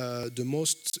 The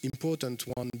most important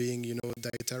one being,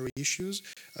 dietary issues,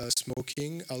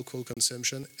 smoking, alcohol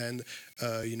consumption, and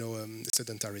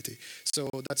sedentarity. So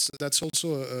that's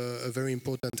also a very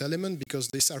important element, because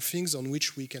these are things on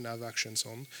which we can have actions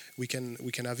on, we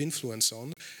can have influence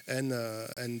on, and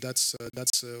that's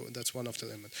one of the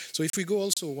elements. So if we go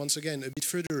also once again a bit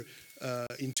further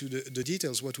into the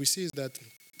details, what we see is that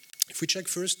if we check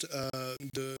first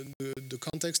the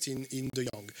context in the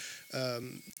young,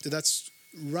 that's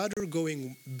rather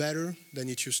going better than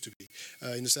it used to be,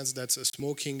 in the sense that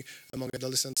smoking among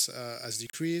adolescents has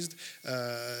decreased.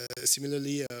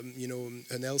 Similarly,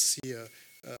 an healthy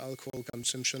alcohol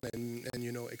consumption and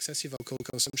excessive alcohol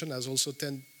consumption has also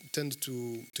tend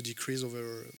to decrease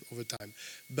over time.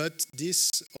 But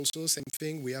this also, same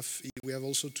thing, we have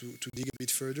also to dig a bit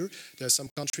further. There are some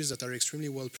countries that are extremely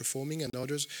well performing, and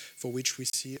others for which we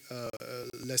see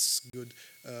less good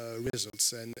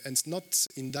results. And it's not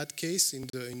in that case, in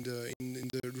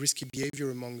the risky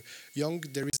behavior among young,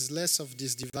 there is less of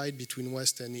this divide between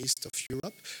West and East of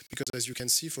Europe, because as you can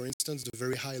see, for instance,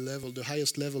 the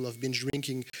highest level of binge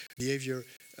drinking behavior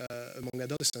among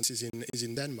adolescents is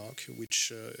in Denmark,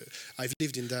 which I've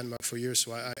lived in Denmark for years,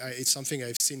 so it's something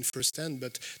I've seen firsthand,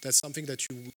 but that's something that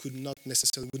you would not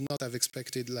have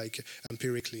expected, like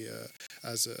empirically,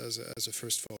 as a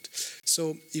first thought.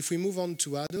 So if we move on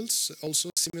to adults, also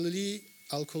similarly,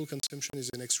 alcohol consumption is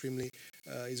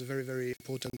is a very, very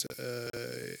important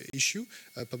issue,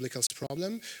 a public health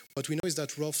problem. What we know is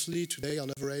that roughly today,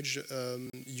 on average,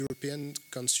 Europeans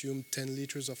consume 10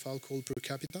 liters of alcohol per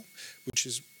capita, which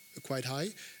is quite high.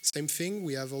 Same thing,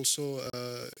 we have also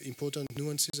important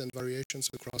nuances and variations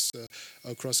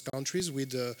across countries,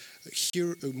 with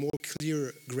here a more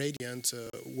clear gradient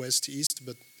west-east,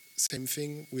 but same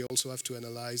thing, we also have to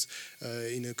analyze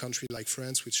in a country like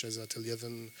France, which is at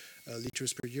 11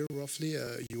 liters per year roughly,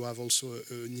 you have also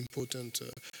an important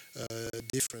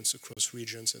difference across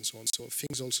regions and so on. So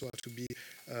things also have to be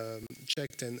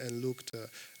checked and looked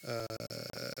a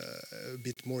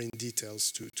bit more in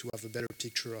details to have a better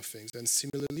picture of things. And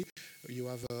similarly, you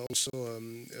have also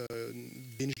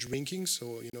binge drinking,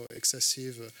 so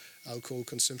excessive alcohol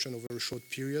consumption over a short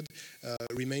period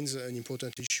remains an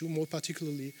important issue, more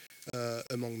particularly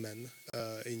among men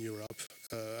in Europe,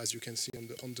 as you can see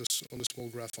on the small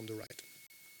graph on the right.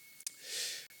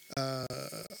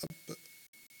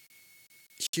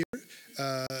 Here,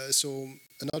 so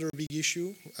another big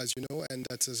issue, as you know, and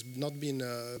that has not been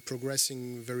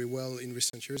progressing very well in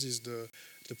recent years, is the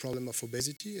problem of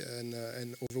obesity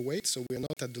and overweight. So we are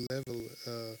not at the level,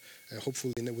 and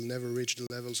hopefully we'll never reach the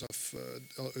levels of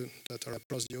that are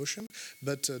across the ocean,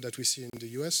 but that we see in the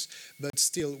US. But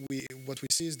still, what we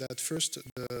see is that first,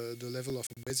 the level of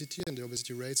obesity and the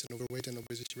obesity rates and overweight and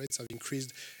obesity rates have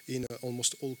increased in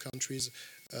almost all countries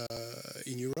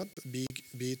in Europe, be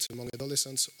it among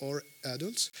adolescents or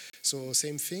adults. So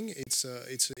same thing. It's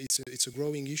a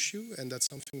growing issue, and that's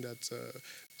something that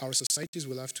our societies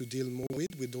will have to deal more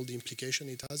with all the implication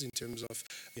it has in terms of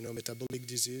metabolic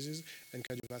diseases and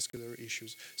cardiovascular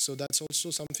issues. So that's also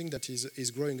something that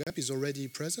is growing up, is already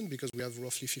present, because we have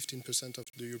roughly 15% of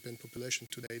the European population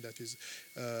today that is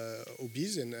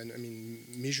obese and I mean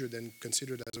measured and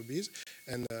considered as obese,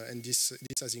 and this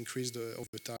has increased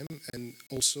over time. And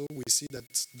also we see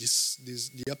that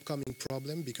the upcoming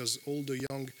problem, because all the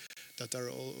young that are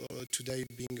today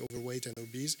being overweight and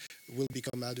obese will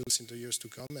become adults in the years to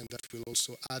come, and that will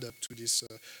also add up to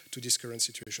this current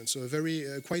situation. So a very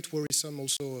quite worrisome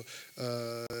also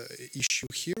issue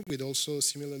here, with also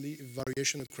similarly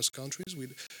variation across countries.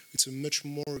 It's a much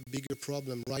more bigger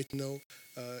problem right now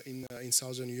in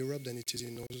Southern Europe than it is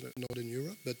in Northern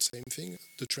Europe, but same thing,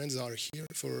 the trends are here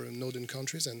for northern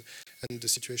countries, and the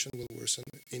situation will worsen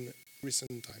in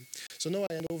recent time. So now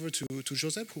I hand over to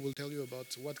Josep, who will tell you about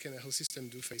what can a health system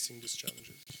do facing these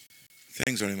challenges.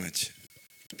 Thanks very much.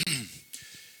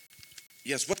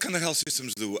 Yes, what can the health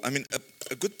systems do? I mean,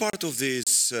 a good part of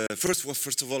this,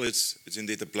 first of all, it's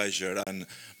indeed a pleasure. And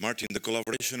Martin, the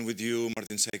collaboration with you,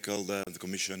 Martin Seikel, the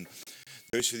Commission,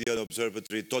 the OECD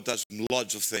Observatory, taught us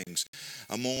lots of things.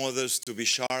 Among others, to be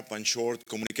sharp and short,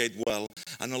 communicate well.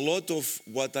 And a lot of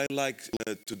what I like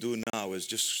to do now is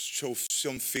just show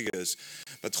some figures,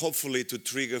 but hopefully to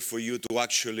trigger for you to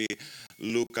actually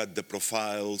look at the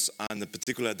profiles and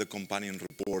particularly the companion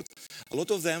report. A lot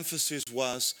of the emphasis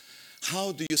was,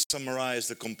 how do you summarize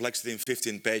the complexity in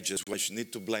 15 pages, which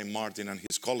need to blame Martin and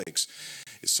his colleagues?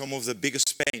 It's some of the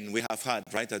biggest pain we have had,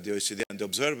 right, at the OECD and the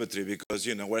Observatory, because,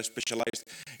 we're specialized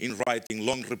in writing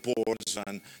long reports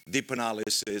and deep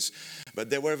analysis,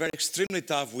 but they were very extremely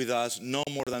tough with us, no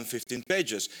more than 15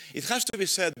 pages. It has to be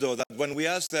said, though, that when we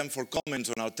asked them for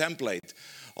comments on our template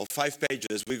of 5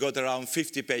 pages, we got around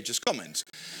 50 pages comments,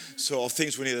 so of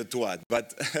things we needed to add.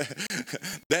 But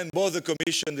then both the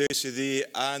Commission, the OECD,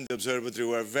 and the Observatory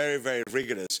were very, very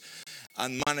rigorous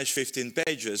and managed 15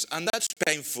 pages. And that's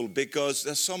painful because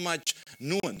there's so much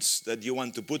nuance that you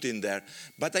want to put in there.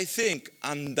 But I think,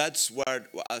 and that's where,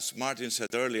 as Martin said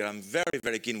earlier, I'm very,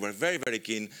 very keen, we're very, very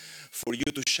keen for you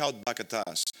to shout back at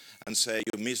us and say,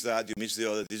 you missed that, you missed the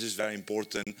other, this is very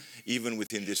important, even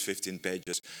within these 15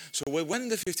 pages. So we went in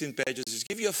the 15 pages is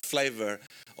give you a flavor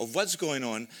of what's going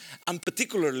on. And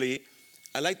particularly,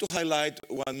 I like to highlight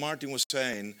what Martin was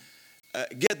saying,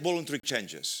 get voluntary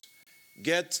changes.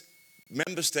 Get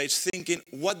member states thinking,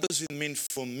 what does it mean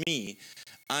for me?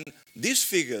 And these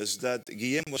figures that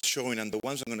Guillaume was showing and the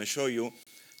ones I'm going to show you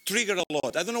trigger a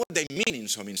lot. I don't know what they mean in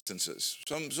some instances.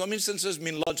 Some instances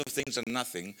mean lots of things and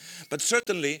nothing, but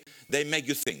certainly they make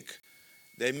you think.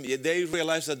 They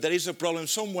realize that there is a problem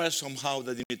somewhere, somehow,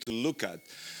 that you need to look at.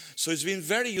 So it's been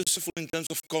very useful in terms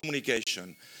of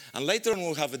communication. And later on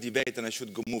we'll have a debate, and I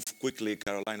should move quickly,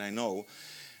 Caroline, I know.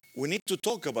 We need to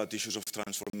talk about issues of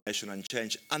transformation and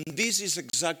change. And this is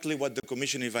exactly what the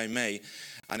Commission, if I may,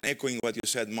 and echoing what you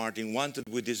said, Martin, wanted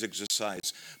with this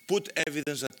exercise. Put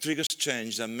evidence that triggers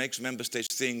change, that makes member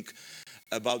states think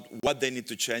about what they need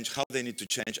to change, how they need to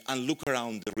change, and look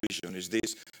around the region. Is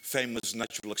this famous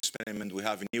natural experiment we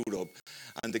have in Europe?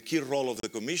 And the key role of the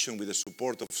Commission, with the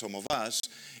support of some of us,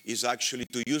 is actually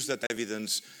to use that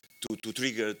evidence to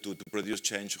trigger, to produce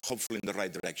change, hopefully in the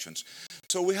right directions.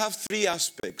 So we have 3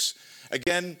 aspects.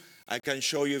 Again, I can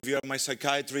show you, if you're my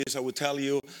psychiatrist, I would tell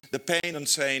you the pain on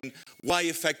saying why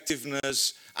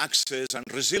effectiveness, access, and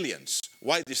resilience.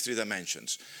 Why these three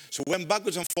dimensions? So we went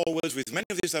backwards and forwards with many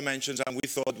of these dimensions, and we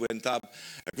thought we ended up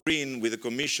agreeing with the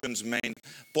Commission's main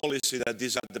policy that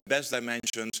these are the best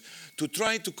dimensions to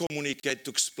try to communicate,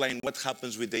 to explain what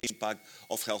happens with the impact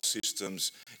of health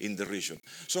systems in the region.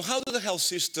 So how do the health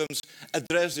systems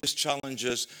address these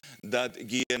challenges that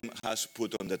Guillaume has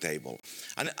put on the table?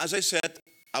 And as I said,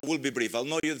 I will be brief. I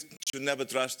know you should never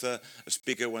trust a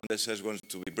speaker when they say going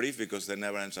to be brief, because they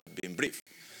never ends up being brief.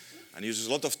 And uses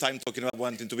a lot of time talking about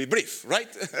wanting to be brief, right?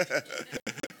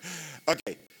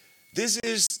 Okay. This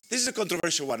is a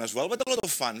controversial one as well, but a lot of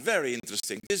fun, very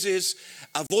interesting. This is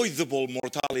avoidable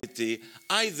mortality,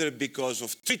 either because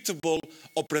of treatable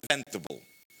or preventable.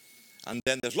 And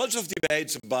then there's lots of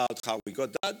debates about how we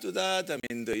got that to that. I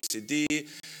mean, the ECD,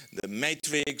 the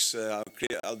matrix, our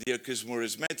dear Chris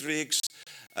Moore's matrix,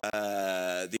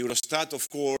 the Eurostat, of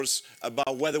course,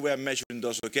 about whether we are measuring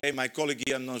those. Okay, my colleague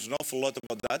Ian knows an awful lot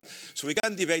about that. So we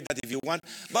can debate that if you want.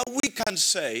 But we can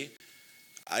say,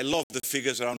 I love the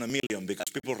figures around 1 million because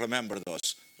people remember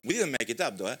those. We didn't make it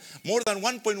up, though. More than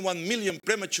 1.1 million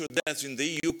premature deaths in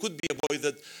the EU could be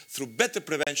avoided through better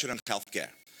prevention and healthcare.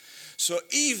 So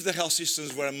if the health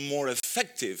systems were more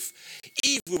effective,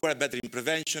 if we were better in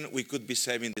prevention, we could be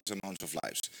saving these amounts of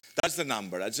lives. That's the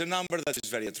number. That's a number that is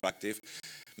very attractive.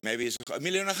 Maybe it's 1.5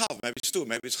 million, maybe it's 2,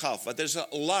 maybe it's half. But there's a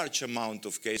large amount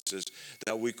of cases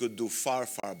that we could do far,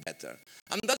 far better.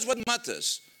 And that's what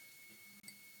matters.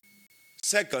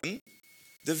 Second,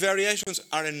 the variations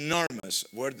are enormous.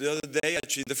 Where the other day,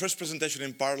 actually, the first presentation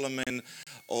in Parliament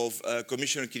of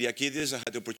Commissioner Kyriakides, I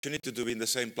had the opportunity to be in the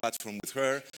same platform with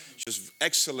her. She was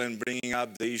excellent bringing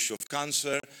up the issue of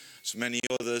cancer, as many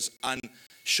others, and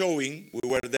showing, we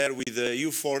were there with the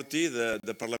U40,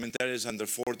 the parliamentarians under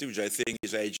 40, which I think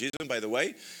is ageism, by the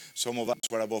way. Some of us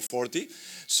were above 40.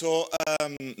 So,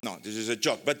 no, this is a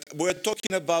joke. But we're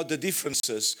talking about the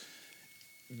differences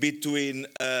between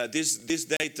this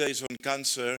data is on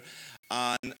cancer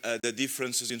and the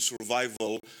differences in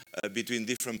survival between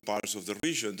different parts of the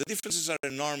region. The differences are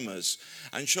enormous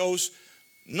and shows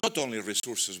not only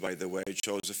resources, by the way, it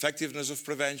shows effectiveness of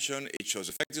prevention, it shows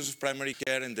effectiveness of primary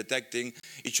care and detecting,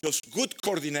 it shows good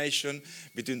coordination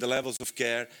between the levels of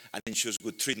care, and it shows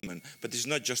good treatment. But it's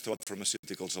not just about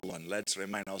pharmaceuticals alone. Let's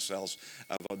remind ourselves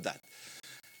about that.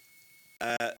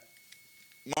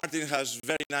 Martin has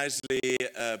very nicely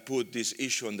put this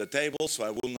issue on the table, so I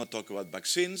will not talk about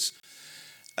vaccines.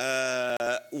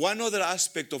 One other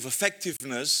aspect of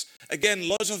effectiveness, again,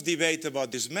 lots of debate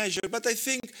about this measure, but I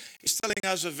think it's telling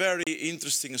us a very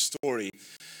interesting story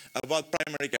about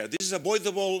primary care. This is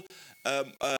avoidable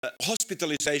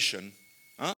hospitalization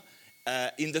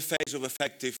in the face of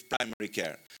effective primary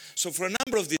care. So for a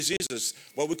number of diseases,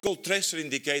 what we call tracer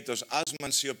indicators, asthma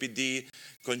and COPD,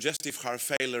 congestive heart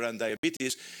failure and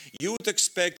diabetes, you would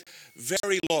expect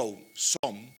very low,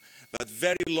 but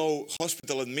very low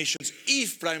hospital admissions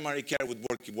if primary care would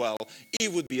work well,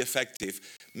 it would be effective.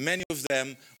 Many of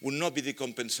them would not be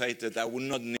decompensated, and would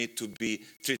not need to be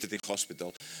treated in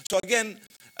hospital. So again,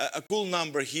 a cool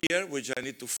number here, which I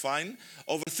need to find.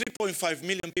 Over 3.5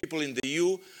 million people in the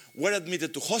EU were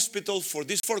admitted to hospital for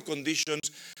these 4 conditions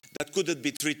that couldn't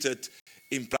be treated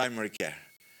in primary care.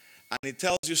 And it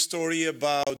tells you a story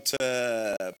about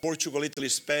Portugal, Italy,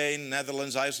 Spain,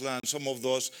 Netherlands, Iceland, some of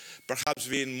those perhaps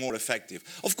being more effective.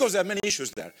 Of course, there are many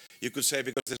issues there. You could say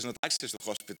because there's not access to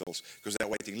hospitals, because there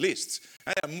are waiting lists.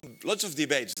 Lots of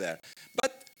debates there.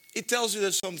 But it tells you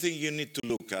there's something you need to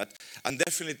look at, and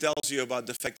definitely tells you about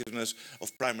the effectiveness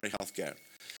of primary health care.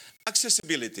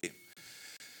 Accessibility.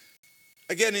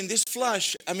 Again, in this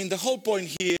flash, I mean, the whole point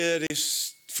here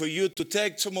is for you to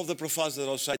take some of the profiles that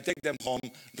are outside, take them home,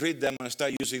 read them, and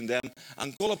start using them,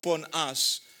 and call upon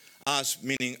us,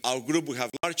 meaning our group, we have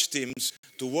large teams,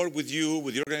 to work with you,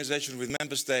 with the organization, with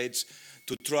member states,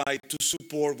 to try to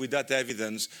support with that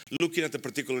evidence, looking at a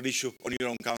particular issue on your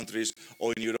own countries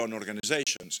or in your own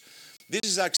organizations. This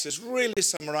is access, really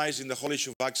summarizing the whole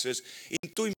issue of access in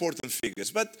 2 important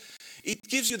figures. But it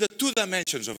gives you the 2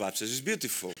 dimensions of access. It's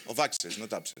beautiful, of access,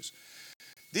 not access.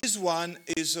 This one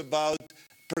is about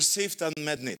perceived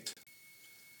unmet need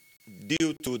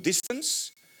due to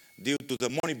distance, due to the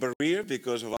money barrier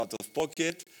because of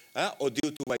out-of-pocket, or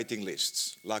due to waiting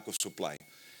lists, lack of supply.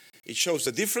 It shows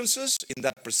the differences in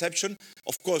that perception.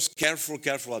 Of course, careful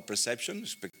about perception,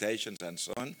 expectations, and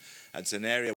so on. That's an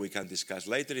area we can discuss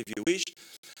later if you wish.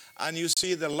 and you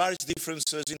see the large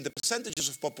differences in the percentages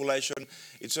of population.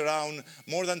 It's around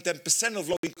more than 10% of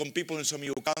low-income people in some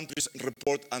EU countries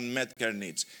report unmet care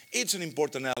needs. It's an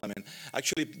important element.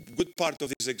 Actually, a good part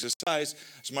of this exercise,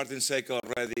 as Martin Sekel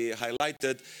already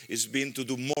highlighted, is been to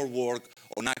do more work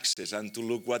on access and to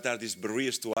look what are these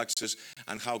barriers to access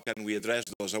and how can we address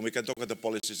those. And we can talk about the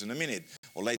policies in a minute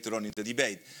or later on in the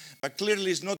debate. But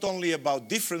clearly it's not only about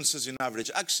differences in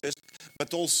average access,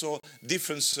 but also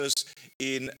differences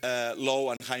in low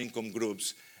and high income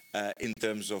groups in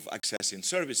terms of accessing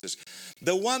services.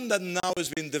 The one that now has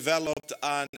been developed,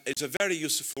 and it's a very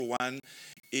useful one,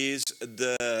 is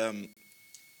the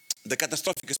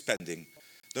catastrophic spending.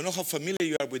 Don't know how familiar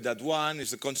you are with that one,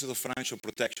 is the concept of financial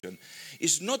protection.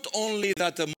 It's not only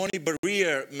that a money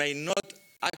barrier may not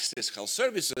access health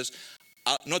services,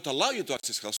 not allow you to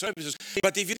access health services,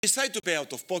 but if you decide to pay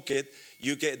out of pocket,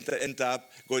 you can end up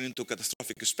going into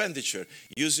catastrophic expenditure,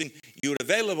 using your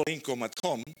available income at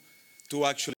home to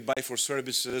actually buy for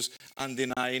services and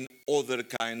denying other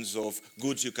kinds of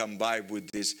goods you can buy with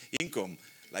this income,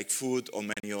 like food or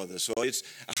many others. So it's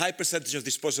a high percentage of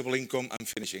disposable income, I'm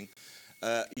finishing,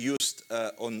 used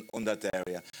on that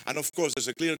area. And of course, there's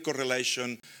a clear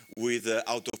correlation with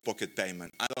out-of-pocket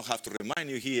payment. I don't have to remind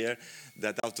you here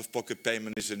that out-of-pocket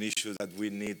payment is an issue that we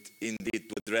need indeed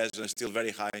to address and is still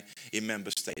very high in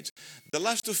member states. The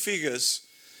last two figures,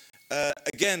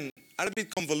 again, are a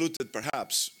bit convoluted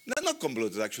perhaps. No, not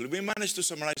convoluted actually. We managed to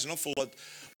summarize an awful lot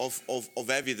of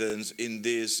evidence in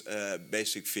these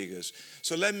basic figures.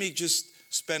 So let me just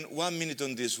spend 1 minute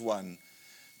on this one.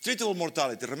 Treatable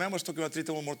mortality. Remember I was talking about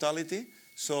treatable mortality?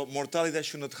 So mortality that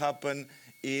should not happen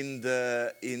in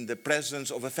the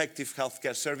presence of effective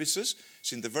healthcare services.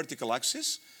 It's in the vertical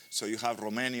axis. So you have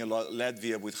Romania,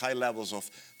 Latvia with high levels of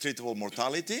treatable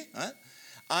mortality.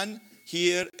 And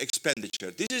here,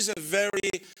 expenditure. This is a very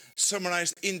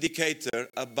summarized indicator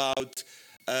about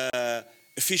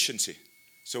efficiency.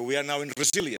 So we are now in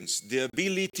resilience, the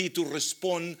ability to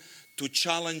respond to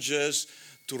challenges,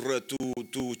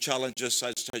 to challenges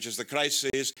such as the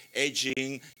crisis,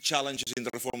 aging, challenges in the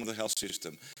reform of the health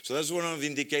system. So that's one of the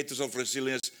indicators of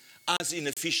resilience as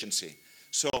inefficiency.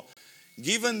 So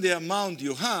given the amount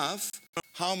you have,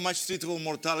 how much treatable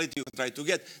mortality you try to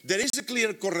get. There is a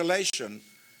clear correlation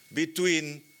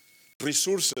between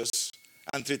resources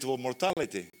and treatable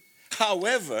mortality.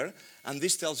 However, and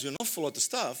this tells you an awful lot of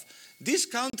stuff, these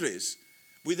countries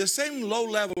with the same low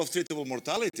level of treatable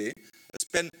mortality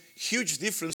spend huge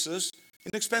differences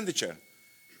in expenditure.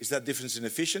 Is that difference in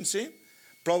efficiency?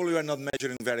 Probably we are not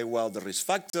measuring very well the risk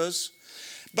factors.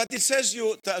 But it says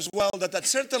you as well that at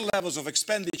certain levels of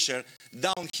expenditure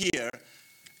down here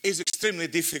is extremely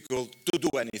difficult to do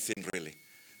anything really.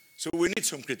 So we need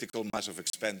some critical mass of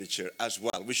expenditure as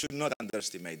well. We should not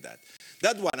underestimate that.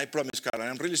 That one, I promise, Karen,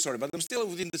 I'm really sorry, but I'm still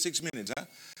within the 6 minutes.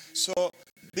 So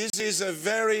this is a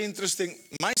very interesting,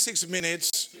 my 6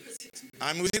 minutes,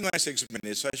 I'm within my 6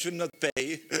 minutes, so I should not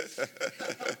pay.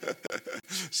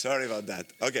 Sorry about that.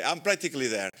 Okay, I'm practically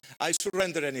there. I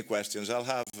surrender any questions. I'll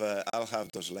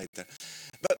have those later.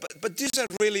 But these are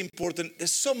really important.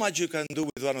 There's so much you can do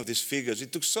with one of these figures.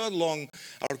 It took so long,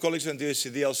 our colleagues in the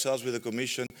OECD, ourselves with the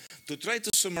Commission, to try to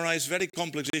summarize very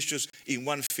complex issues in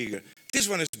one figure. This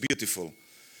one is beautiful.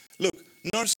 Look,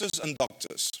 nurses and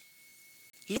doctors.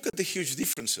 Look at the huge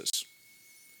differences.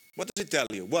 What does it tell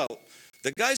you? Well,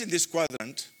 the guys in this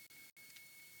quadrant,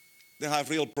 they have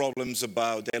real problems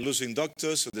about they're losing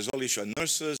doctors, so there's all issue on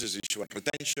nurses, there's issue at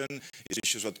retention, there's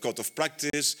issues with code of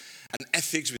practice, and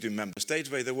ethics between member states,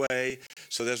 by the way.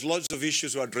 So there's lots of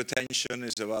issues about retention,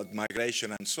 it's about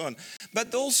migration and so on.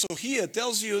 But also here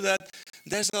tells you that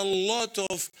there's a lot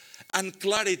of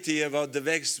unclarity about the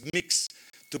best mix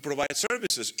to provide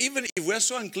services. Even if we're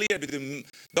so unclear between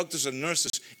doctors and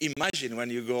nurses, imagine when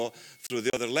you go through the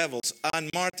other levels. And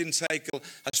Martin Sekel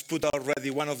has put already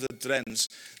one of the trends,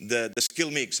 the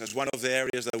skill mix, as one of the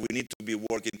areas that we need to be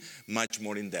working much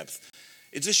more in depth.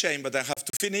 It's a shame, but I have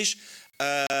to finish.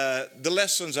 The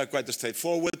lessons are quite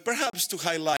straightforward. Perhaps to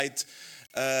highlight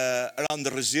around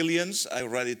the resilience, I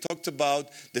already talked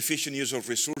about, the efficient use of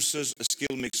resources,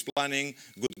 skill mix planning,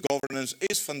 good governance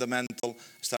is fundamental.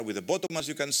 Start with the bottom, as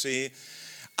you can see.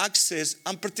 Access,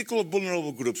 and particular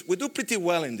vulnerable groups. We do pretty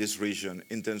well in this region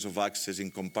in terms of access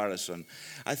in comparison.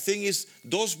 I think it's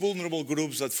those vulnerable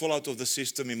groups that fall out of the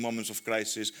system in moments of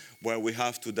crisis where we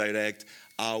have to direct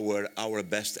our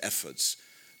best efforts.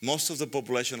 Most of the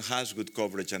population has good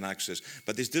coverage and access,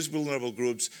 but it's these vulnerable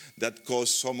groups that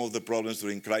cause some of the problems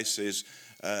during crisis,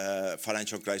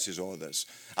 financial crisis or others.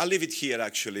 I'll leave it here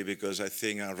actually because I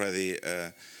think I already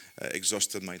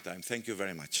exhausted my time. Thank you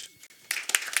very much.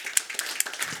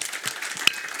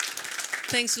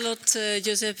 Thanks a lot,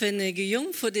 Josep and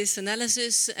Guillaume, for this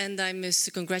analysis. And I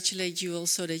must congratulate you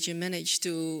also that you managed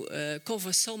to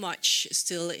cover so much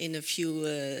still in a few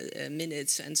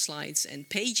minutes and slides and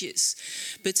pages.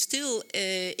 But still,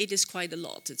 it is quite a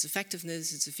lot. It's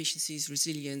effectiveness, it's efficiency, it's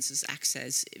resilience, it's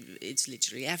access, it's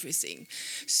literally everything.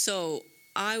 So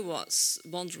I was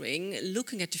wondering,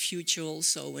 looking at the future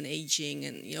also and aging,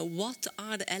 and what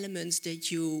are the elements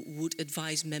that you would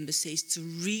advise member states to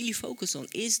really focus on?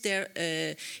 Is there,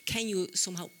 can you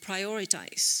somehow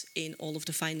prioritize in all of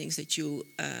the findings that you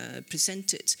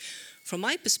presented? From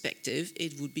my perspective,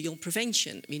 it would be on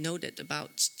prevention. We know that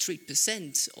about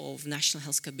 3% of national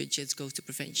healthcare budgets go to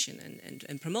prevention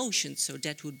and promotion, so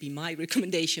that would be my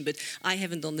recommendation, but I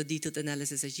haven't done the detailed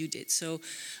analysis as you did. So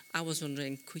I was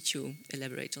wondering, could you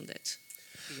elaborate on that?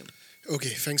 Okay,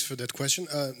 thanks for that question.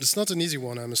 It's not an easy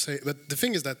one, I must say, but the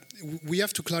thing is that we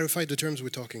have to clarify the terms we're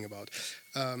talking about.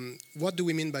 What do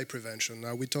we mean by prevention?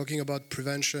 Are we talking about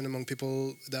prevention among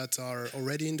people that are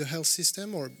already in the health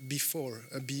system, or before?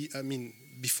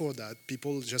 Before that,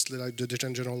 people just like the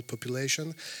general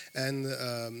population, and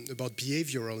about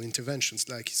behavioral interventions,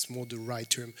 like it's more the right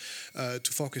term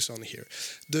to focus on here.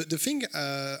 The thing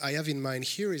I have in mind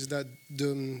here is that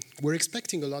we're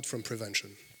expecting a lot from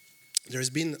prevention.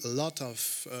 There's been a lot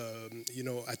of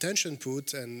attention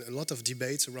put and a lot of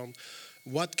debates around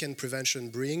what can prevention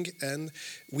bring, and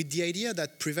with the idea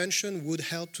that prevention would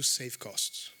help to save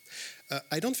costs.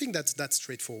 I don't think that's that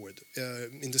straightforward,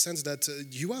 in the sense that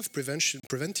you have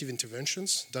preventive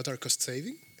interventions that are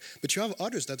cost-saving, but you have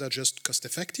others that are just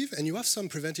cost-effective, and you have some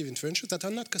preventive interventions that are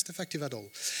not cost-effective at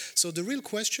all. So the real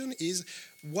question is,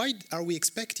 why are we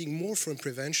expecting more from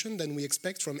prevention than we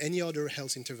expect from any other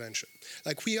health intervention?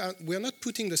 Like we are not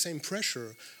putting the same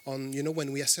pressure on,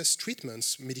 when we assess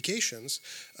treatments, medications,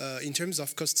 in terms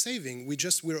of cost saving.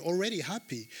 We're already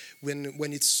happy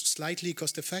when it's slightly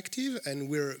cost effective, and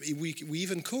we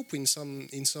even cope in some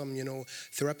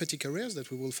therapeutic areas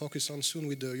that we will focus on soon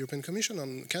with the European Commission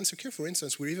on cancer care, for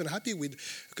instance. We're even happy with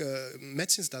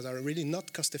medicines that are really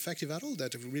not cost effective at all,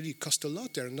 that really cost a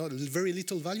lot. They're not very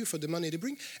little value for the money they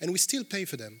bring, and we still pay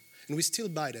for them, and we still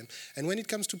buy them. And when it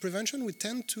comes to prevention, we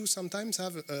tend to sometimes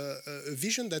have a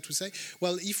vision that we say,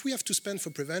 well, if we have to spend for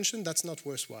prevention, that's not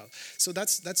worthwhile. So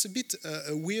that's a bit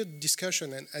a weird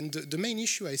discussion, and the main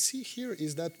issue I see here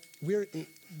is that we're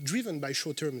driven by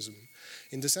short-termism,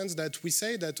 in the sense that we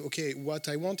say that, okay, what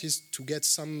I want is to get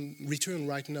some return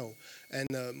right now. And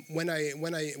when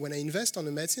I invest on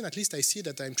a medicine, at least I see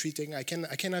that I'm treating. I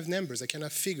can have numbers. I can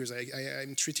have figures.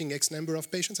 I'm treating X number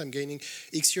of patients. I'm gaining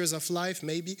X years of life,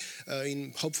 maybe,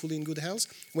 hopefully in good health.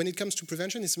 When it comes to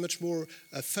prevention, it's much more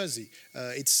fuzzy.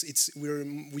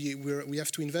 We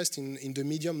have to invest in the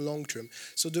medium long term.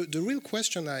 So the real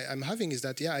question I'm having is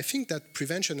that, I think that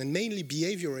prevention, and mainly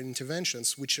behavioral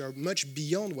interventions, which are much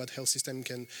beyond what health system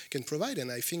can provide, and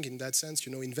I think in that sense,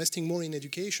 investing more in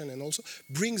education and also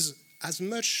brings as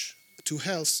much to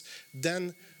health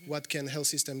than what health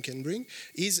system can bring,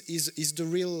 is the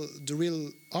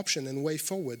real option and way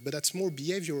forward. But that's more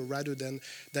behavioral rather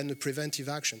than a preventive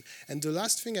action. And the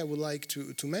last thing I would like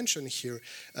to mention here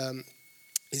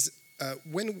is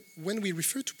when we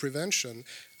refer to prevention,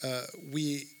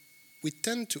 we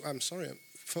tend to. I'm sorry,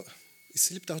 it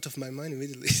slipped out of my mind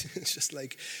immediately. It's just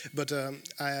like, but.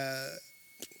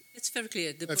 It's very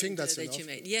clear, the point that you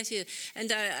made. Yes, yeah. And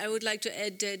I would like to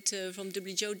add that from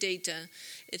WHO data,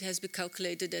 it has been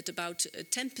calculated that about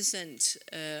 10%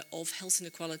 of health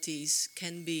inequalities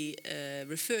can be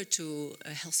referred to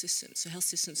health systems. So health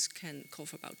systems can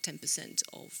cover about 10%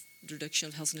 of the reduction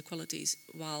of health inequalities,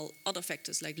 while other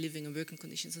factors like living and working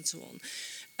conditions and so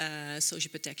on,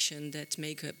 social protection, that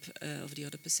make up of the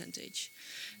other percentage.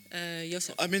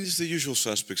 Joseph? I mean, it's the usual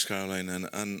suspects, Caroline,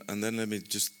 and then let me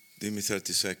just give me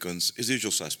 30 seconds. It's the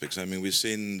usual suspects. I mean, we've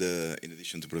seen, in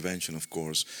addition to prevention, of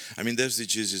course, I mean, the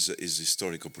SDGs is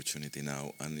historic opportunity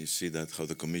now, and you see that how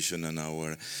the Commission and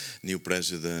our new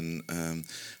President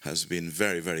has been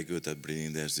very, very good at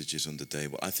bringing the SDGs on the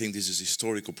table. I think this is a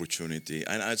historic opportunity,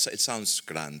 and it sounds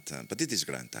grand, but it is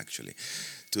grand, actually,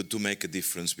 to make a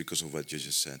difference because of what you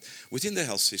just said. Within the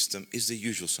health system is the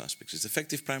usual suspects. It's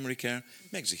effective primary care,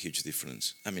 makes a huge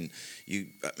difference. I mean,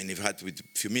 if you had with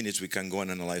a few minutes, we can go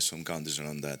and analyze some countries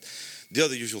around that. The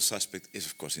other usual suspect is,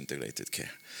 of course, integrated care.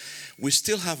 We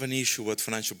still have an issue with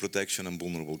financial protection and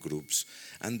vulnerable groups,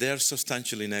 and there are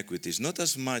substantial inequities, not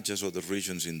as much as other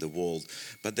regions in the world,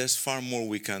 but there's far more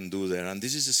we can do there, and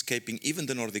this is escaping even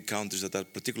the Nordic countries that are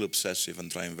particularly obsessive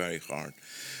and trying very hard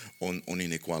on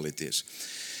inequalities.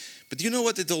 But you know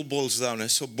what it all boils down?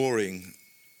 It's so boring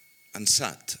and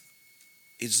sad.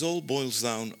 It all boils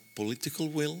down political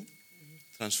will,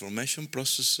 transformation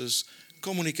processes,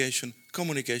 communication,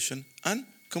 communication, and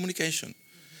communication.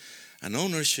 And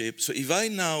ownership. So if I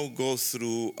now go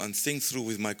through and think through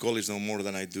with my colleagues no more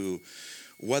than I do,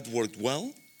 what worked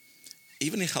well,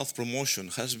 even in health promotion,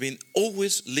 has been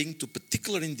always linked to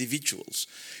particular individuals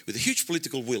with a huge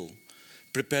political will,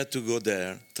 prepared to go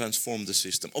there, transform the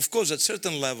system. Of course, at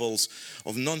certain levels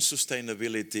of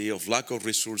non-sustainability, of lack of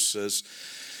resources,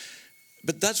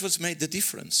 but that's what's made the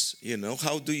difference. You know,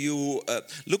 how do you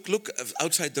look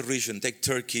outside the region? Take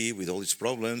Turkey with all its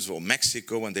problems, or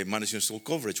Mexico when they managed to install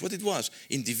coverage. What it was,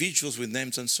 individuals with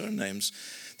names and surnames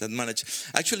that managed.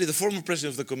 Actually, the former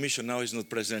president of the Commission, now he's not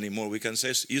president anymore. We can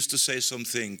say, used to say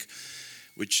something,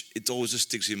 which it always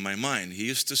sticks in my mind. He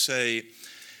used to say,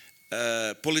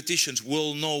 politicians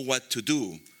will know what to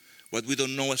do. What we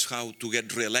don't know is how to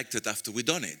get re-elected after we've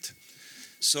done it.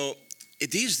 So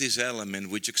it is this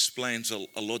element which explains a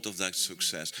lot of that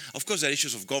success. Of course, there are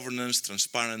issues of governance,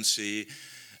 transparency.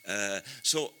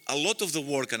 So a lot of the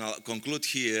work, and I'll conclude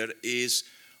here, is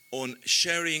on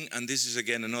sharing, and this is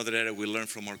again another area we learned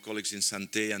from our colleagues in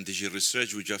Santé and DG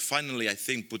Research, which are finally, I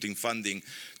think, putting funding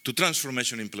to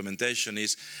transformation implementation,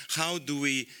 is how do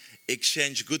we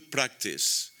exchange good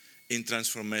practice in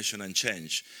transformation and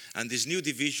change. And this new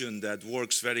division that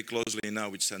works very closely now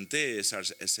with Santé,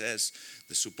 SRSS,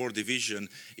 the support division,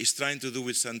 is trying to do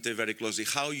with Santé very closely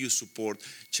how you support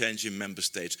change in member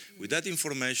states. With that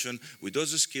information, with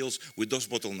those skills, with those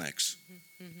bottlenecks.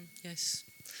 Yes.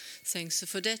 Thanks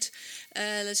for that.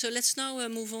 So let's now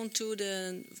move on to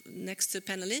the next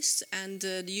panelist and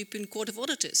the European Court of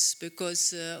Auditors,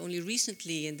 because only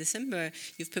recently in December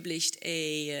you've published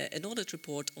an audit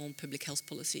report on public health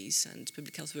policies and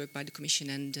public health work by the Commission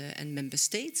and Member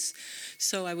States.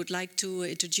 So I would like to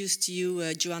introduce to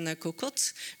you Joanna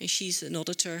Cocotte, and she's an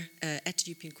auditor at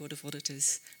the European Court of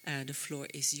Auditors. The floor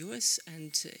is yours,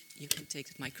 and you can take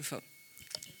the microphone.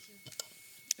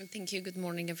 Thank you. Good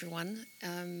morning, everyone.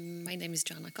 My name is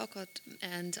Joanna Cocotte,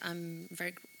 and I'm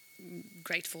very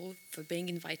grateful for being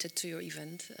invited to your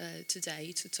event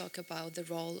today to talk about the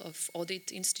role of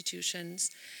audit institutions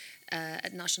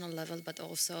at national level, but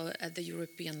also at the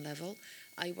European level.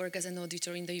 I work as an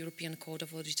auditor in the European Court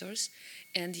of Auditors,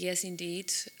 and yes,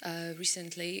 indeed,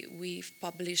 recently we've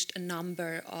published a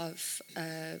number of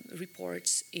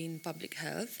reports in public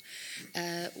health.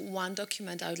 One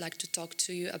document I would like to talk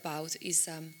to you about is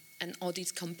an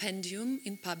audit compendium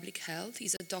in public health.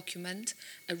 Is a document,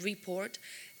 a report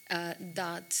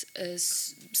that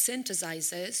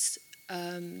synthesizes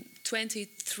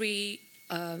 23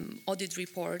 audit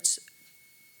reports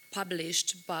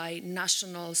published by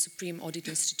national supreme audit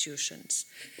institutions.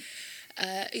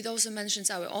 It also mentions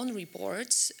our own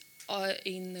reports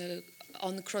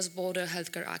on cross-border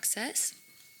healthcare access.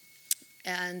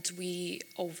 And we,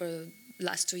 over the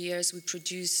last 2 years, we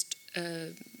produced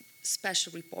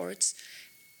special reports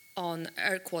on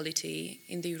air quality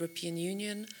in the European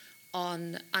Union,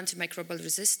 on antimicrobial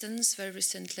resistance very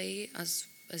recently as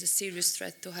a serious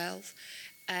threat to health,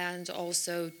 and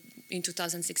also in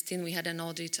 2016 we had an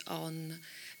audit on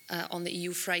the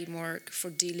EU framework for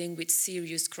dealing with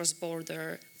serious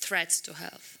cross-border threats to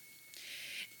health.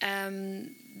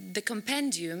 The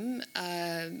compendium,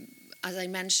 as I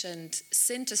mentioned,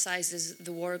 synthesizes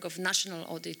the work of national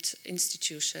audit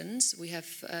institutions. We have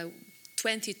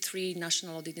 23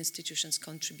 national audit institutions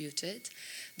contributed.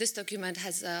 This document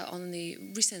has only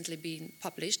recently been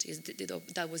published.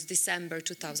 That was December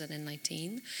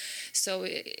 2019. So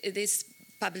it is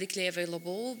publicly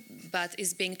available, but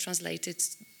is being translated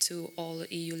to all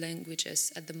EU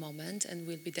languages at the moment and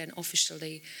will be then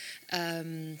officially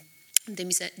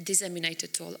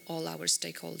disseminated to all our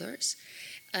stakeholders.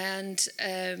 And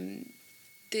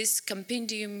this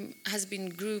compendium has been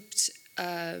grouped,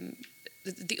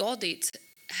 the audits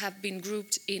have been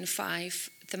grouped in 5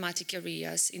 thematic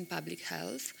areas in public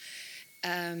health.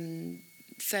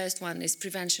 First one is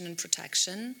prevention and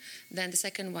protection. Then the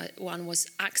second one was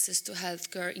access to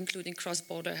healthcare, including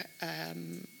cross-border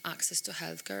access to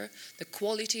healthcare, the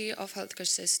quality of healthcare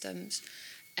systems.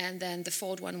 And then the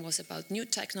fourth one was about new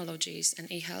technologies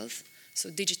and e-health, so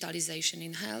digitalisation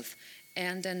in health.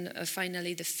 And then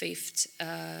finally, the 5th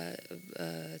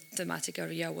thematic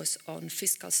area was on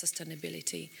fiscal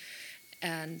sustainability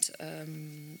and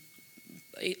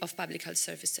of public health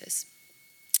services.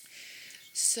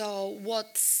 So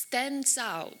what stands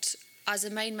out as a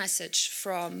main message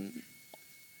from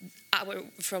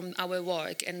our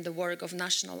work and the work of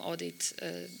national audit,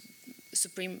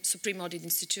 supreme audit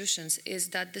institutions is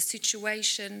that the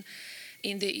situation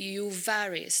in the EU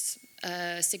varies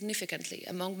significantly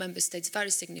among member states,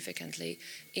 very significantly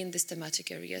in these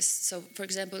thematic areas. So, for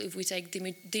example, if we take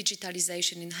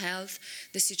digitalisation in health,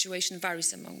 the situation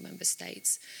varies among member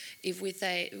states. If we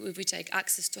take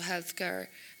access to healthcare,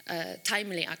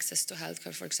 timely access to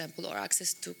healthcare, for example, or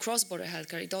access to cross-border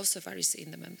healthcare, it also varies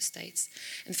in the member states.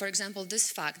 And for example,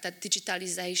 this fact that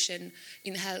digitalisation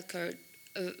in healthcare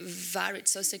varied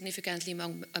so significantly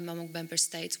among member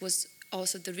states was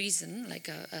also the reason,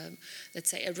 let's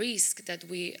say, a risk that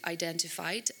we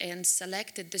identified and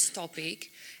selected this topic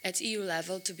at EU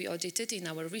level to be audited in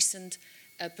our recent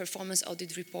performance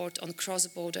audit report on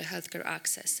cross-border healthcare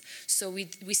access. So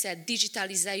we said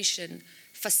digitalization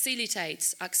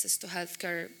facilitates access to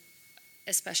healthcare,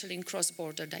 especially in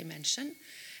cross-border dimension.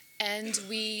 And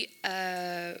we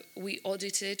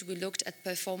looked at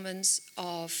performance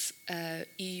of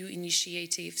EU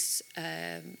initiatives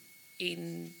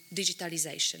in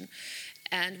digitalization.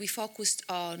 And we focused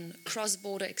on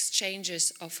cross-border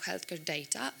exchanges of healthcare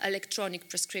data, electronic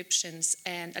prescriptions,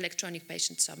 and electronic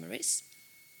patient summaries.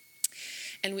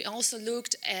 And we also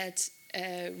looked at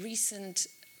recent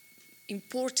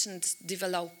important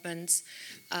developments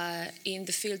in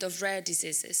the field of rare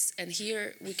diseases. And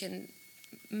here we can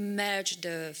merge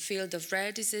the field of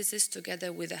rare diseases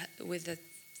together with the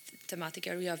thematic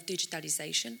area of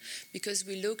digitalization, because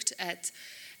we looked at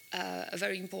a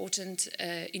very important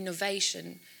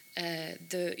innovation,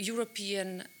 the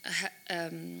European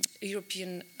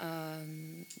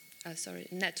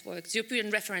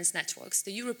reference networks.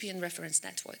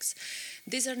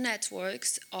 These are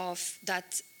networks of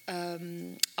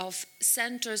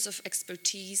centers of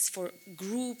expertise for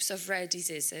groups of rare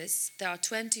diseases. There are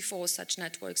 24 such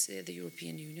networks in the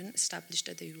European Union, established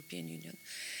at the European Union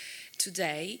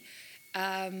today.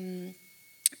 And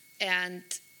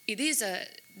it is a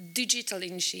digital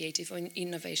initiative or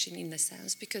innovation in a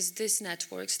sense, because these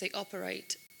networks, they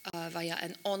operate via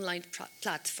an online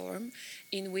platform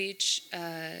in which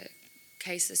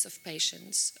cases of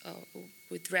patients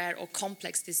with rare or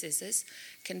complex diseases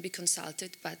can be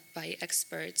consulted by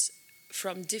experts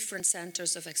from different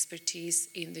centers of expertise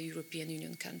in the European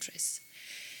Union countries.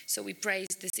 So we praise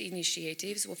these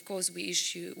initiatives. Of course,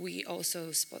 we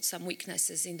also spot some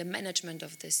weaknesses in the management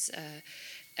of these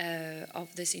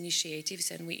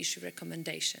initiatives, and we issue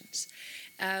recommendations.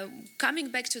 Coming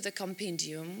back to the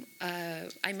compendium,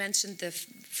 I mentioned the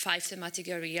 5 thematic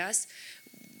areas.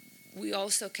 We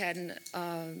also can,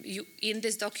 in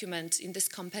this document, in this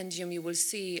compendium, you will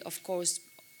see, of course,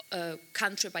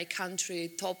 country by country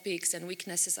topics and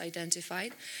weaknesses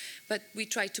identified, but we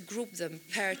try to group them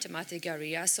per thematic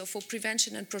area. So for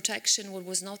prevention and protection, what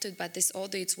was noted by this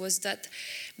audit was that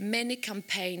many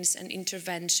campaigns and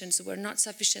interventions were not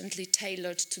sufficiently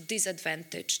tailored to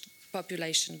disadvantaged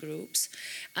population groups.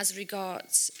 As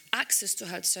regards access to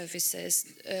health services,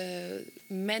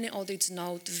 many audits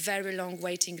note very long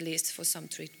waiting lists for some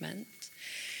treatment.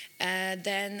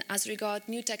 Then as regards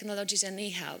new technologies and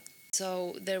e-health,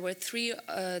 so there were 3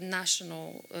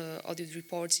 national audit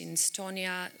reports in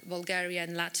Estonia, Bulgaria,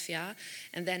 and Latvia,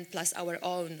 and then plus our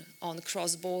own on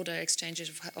cross-border exchanges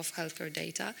of healthcare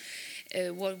data.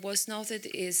 What was noted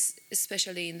is,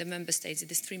 especially in the member states,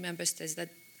 these 3 member states, that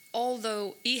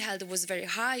although e-health was very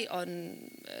high on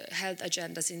health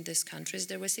agendas in these countries,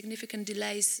 there were significant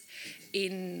delays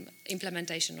in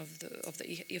implementation of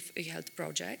the e-health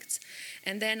projects.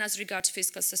 And then as regards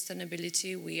fiscal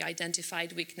sustainability, we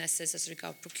identified weaknesses as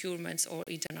regards procurements or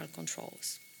internal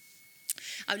controls.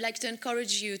 I would like to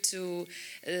encourage you to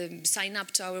sign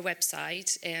up to our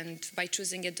website, and by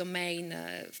choosing a domain,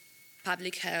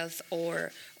 public health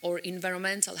or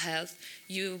environmental health,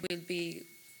 you will be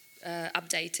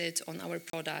updated on our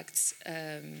products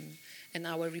and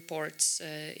our reports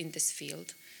in this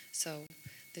field. So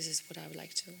this is what I would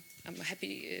like to. I'm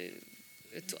happy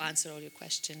to answer all your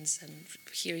questions and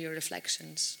hear your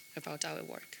reflections about our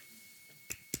work.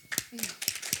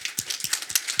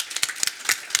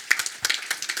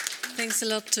 Thanks a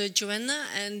lot, Joanna,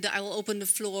 and I will open the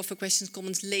floor for questions,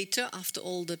 comments later after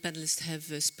all the panelists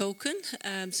have spoken.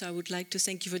 So I would like to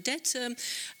thank you for that.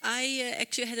 I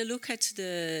actually had a look at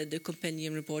the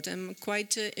compendium report. I'm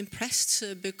quite impressed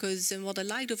because what I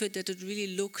liked of it, that it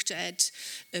really looked at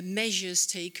measures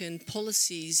taken,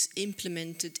 policies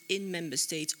implemented in member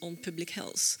states on public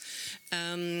health.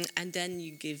 And then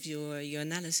you give your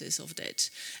analysis of that.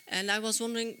 And I was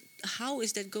wondering, how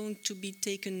is that going to be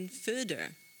taken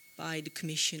further by the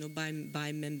Commission or by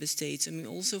member states? I mean,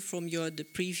 also from the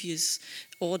previous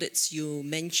audits you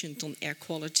mentioned on air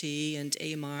quality and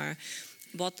AMR,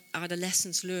 what are the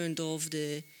lessons learned of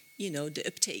the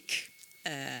uptake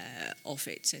of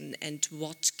it, and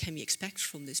what can we expect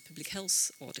from this public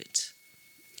health audit?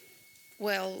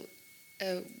 Well,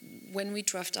 when we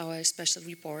draft our special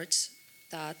reports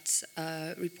that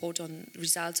report on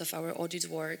results of our audit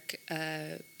work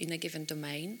in a given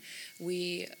domain,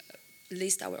 we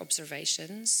list our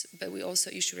observations, but we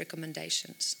also issue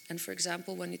recommendations. And for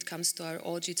example, when it comes to our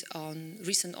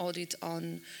recent audit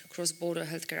on cross-border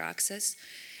healthcare access,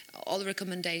 all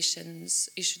recommendations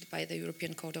issued by the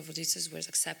European Court of Auditors were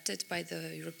accepted by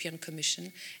the European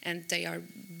Commission, and they are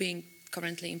being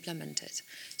currently implemented.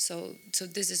 So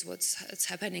this is what's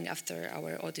happening after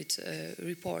our audit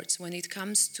reports. When it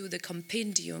comes to the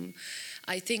compendium,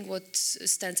 I think what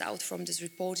stands out from this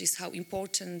report is how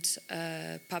important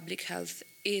public health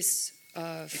is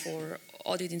for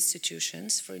audit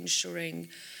institutions, for ensuring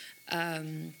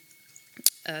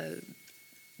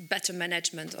better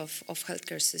management of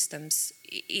healthcare systems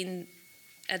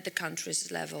at the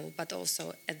country's level, but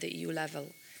also at the EU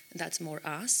level. That's more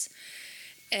us.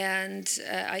 And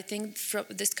I think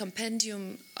this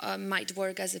compendium might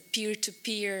work as a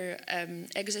peer-to-peer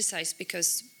exercise,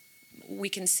 because we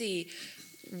can see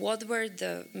what were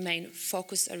the main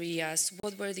focus areas,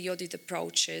 what were the audit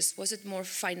approaches, was it more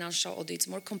financial audits,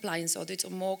 more compliance audits,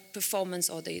 or more performance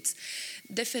audits.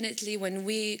 Definitely when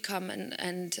we come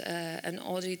and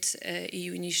audit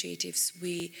EU initiatives,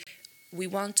 we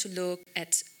want to look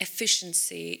at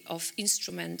efficiency of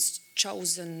instruments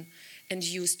chosen and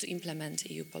used to implement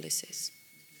EU policies.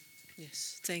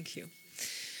 Yes, thank you.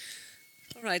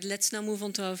 All right, let's now move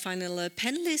on to our final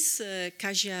panelist,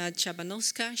 Kasia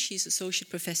Czabanowska. She's Associate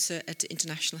Professor at the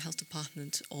International Health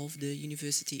Department of the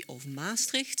University of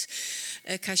Maastricht.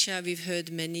 Kasia, we've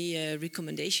heard many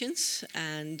recommendations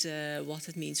and what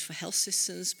it means for health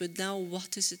systems, but now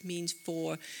what does it mean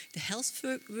for the health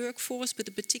workforce, but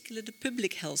in particular the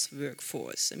public health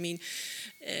workforce? I mean,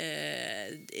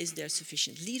 is there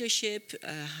sufficient leadership?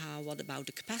 What about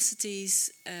the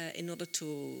capacities in order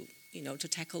to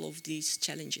tackle all of these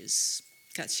challenges?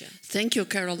 Kasia. Thank you,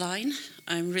 Caroline.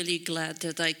 I'm really glad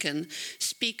that I can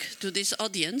speak to this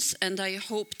audience, and I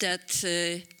hope that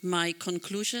my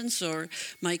conclusions or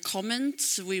my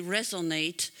comments will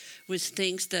resonate with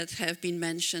things that have been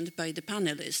mentioned by the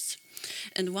panelists.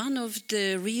 And one of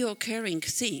the reoccurring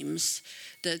themes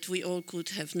that we all could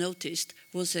have noticed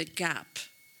was a gap,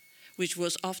 which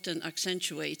was often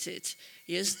accentuated.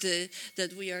 Yes,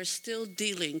 that we are still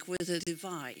dealing with a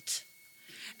divide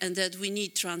and that we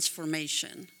need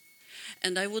transformation.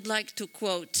 And I would like to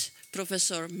quote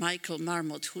Professor Michael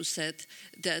Marmot, who said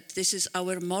that this is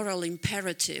our moral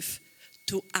imperative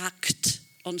to act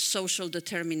on social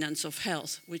determinants of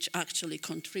health, which actually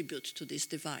contribute to this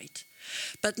divide.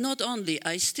 But not only,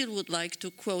 I still would like to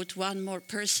quote one more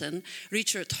person,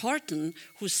 Richard Horton,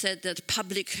 who said that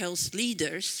public health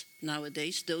leaders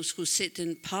nowadays, those who sit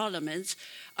in parliaments,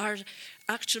 are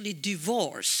actually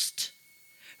divorced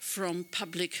from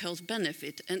public health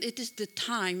benefit. And it is the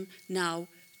time now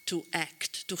to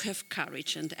act, to have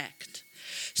courage and act.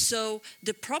 So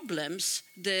the problems,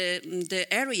 the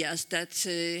areas that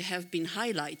have been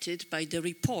highlighted by the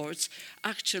reports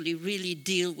actually really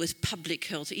deal with public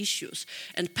health issues,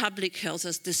 and public health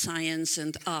as the science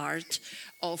and art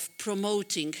of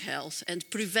promoting health and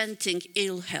preventing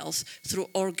ill health through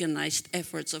organized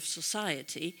efforts of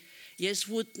society, yes,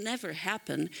 would never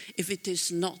happen if it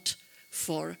is not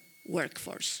for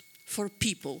workforce, for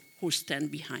people who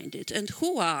stand behind it. And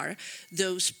who are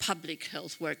those public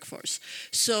health workforce?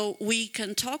 So we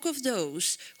can talk of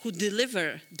those who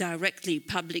deliver directly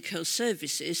public health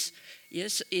services,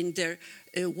 yes, in their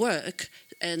work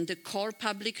and the core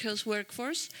public health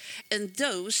workforce, and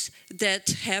those that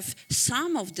have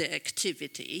some of the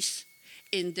activities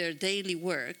in their daily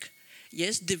work,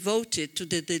 yes, devoted to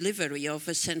the delivery of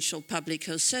essential public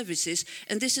health services,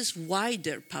 and this is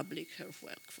wider public health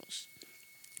workforce.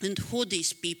 And who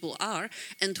these people are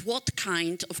and what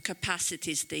kind of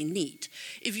capacities they need.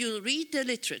 If you read the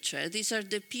literature, these are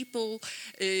the people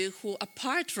who,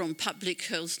 apart from public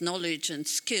health knowledge and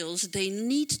skills, they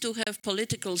need to have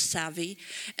political savvy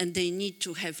and they need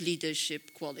to have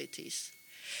leadership qualities.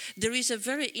 There is a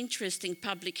very interesting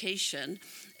publication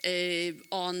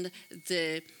on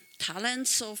the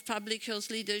talents of public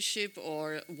health leadership,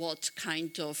 or what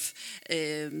kind of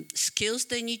skills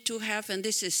they need to have, and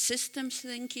this is systems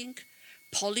thinking,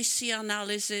 policy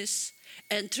analysis,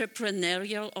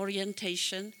 entrepreneurial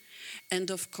orientation,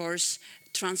 and of course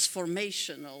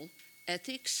transformational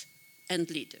ethics and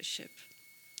leadership.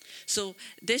 So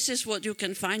this is what you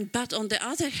can find, but on the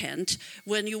other hand,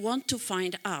 when you want to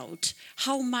find out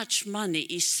how much money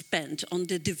is spent on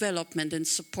the development and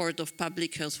support of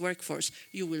public health workforce,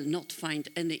 you will not find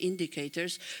any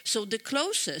indicators. So the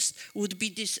closest would be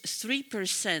this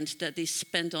 3% that is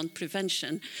spent on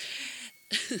prevention.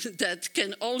 that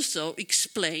can also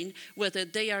explain whether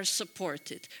they are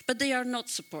supported. But they are not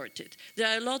supported. There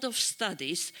are a lot of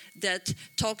studies that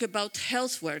talk about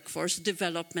health workforce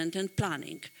development and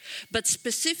planning. But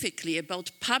specifically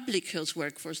about public health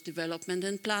workforce development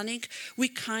and planning, we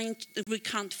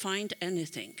can't find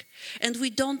anything. And we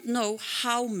don't know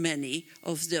how many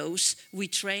of those we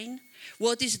train.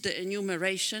 What is the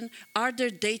enumeration? Are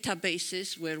there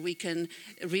databases where we can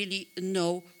really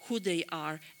know who they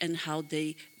are and how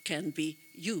they can be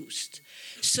used?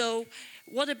 So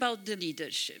what about the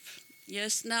leadership?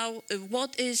 Yes, now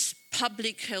what is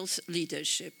public health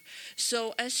leadership?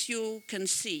 So as you can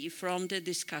see from the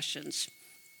discussions,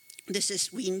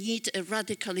 we need a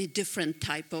radically different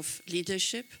type of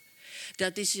leadership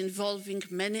that is involving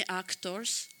many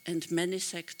actors and many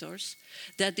sectors,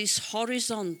 that is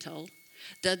horizontal,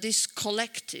 that is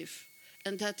collective,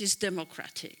 and that is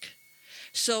democratic.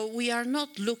 So we are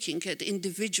not looking at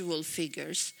individual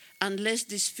figures unless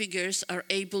these figures are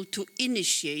able to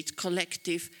initiate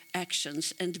collective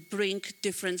actions and bring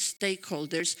different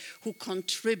stakeholders who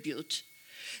contribute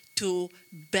to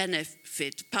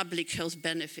benefit, public health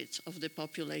benefits of the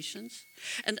populations.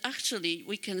 And actually,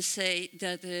 we can say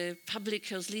that a public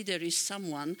health leader is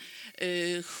someone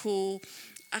who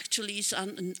actually is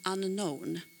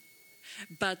unknown.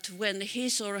 But when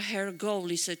his or her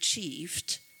goal is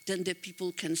achieved, then the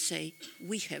people can say,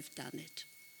 we have done it.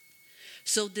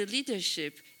 So the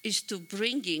leadership is to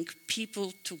bringing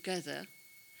people together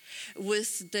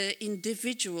with the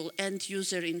individual end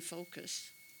user in focus,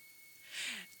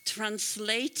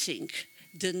 translating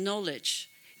the knowledge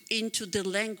into the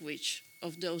language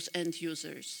of those end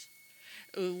users,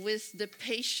 with the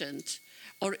patient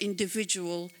or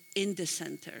individual in the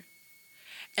center.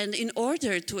 And in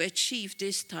order to achieve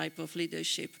this type of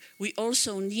leadership, we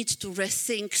also need to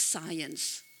rethink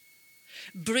science,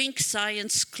 bring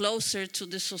science closer to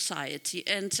the society.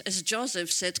 And as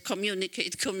Joseph said,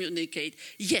 communicate.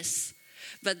 Yes,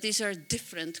 but these are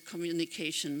different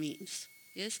communication means.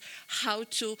 Yes, how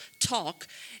to talk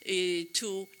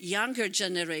to younger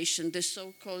generation, the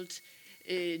so-called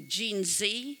Gen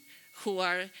Z, who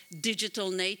are digital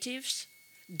natives.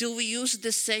 Do we use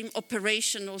the same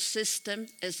operational system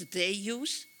as they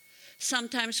use?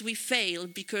 Sometimes we fail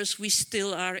because we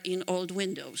still are in old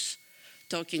Windows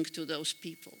talking to those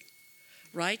people,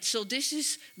 right? So this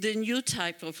is the new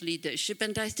type of leadership,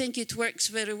 and I think it works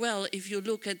very well if you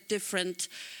look at different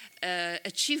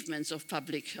achievements of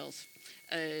public health.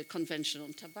 Convention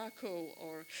on tobacco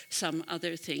or some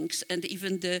other things, and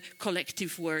even the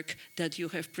collective work that you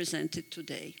have presented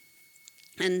today.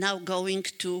 And now going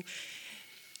to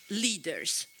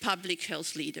leaders, public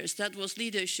health leaders. That was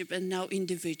leadership, and now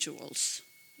individuals.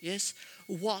 Yes,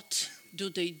 what do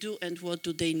they do and what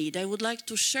do they need? I would like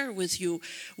to share with you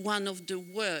one of the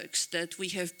works that we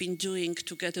have been doing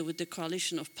together with the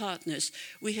Coalition of Partners.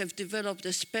 We have developed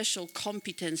a special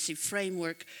competency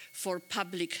framework for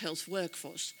public health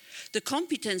workforce. The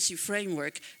competency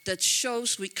framework that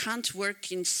shows we can't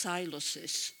work in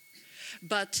silos,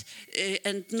 but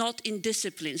and not in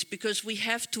disciplines, because we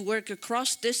have to work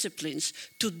across disciplines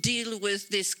to deal with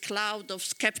this cloud of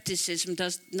skepticism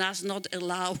that does not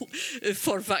allow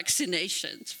for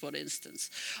vaccinations, for instance,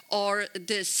 or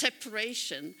the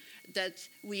separation that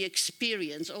we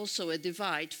experience, also a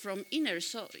divide from inner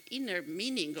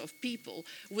meaning of people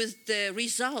with the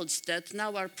results that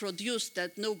now are produced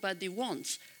that nobody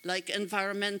wants, like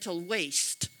environmental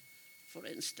waste, for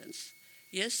instance.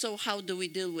 Yes, so how do we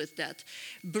deal with that?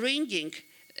 Bringing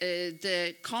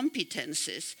the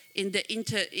competences in the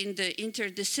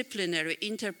interdisciplinary,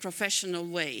 interprofessional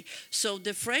way. So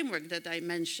the framework that I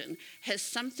mentioned has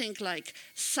something like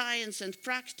science and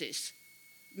practice,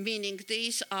 meaning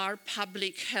these are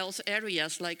public health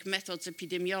areas like methods,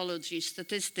 epidemiology,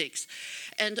 statistics,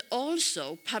 and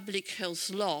also public health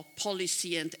law,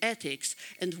 policy and ethics,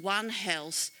 and One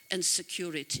Health and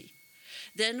security.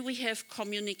 Then we have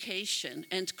communication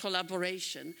and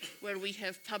collaboration, where we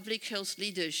have public health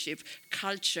leadership,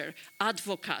 culture,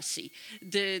 advocacy,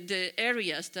 the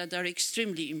areas that are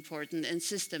extremely important, and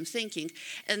system thinking.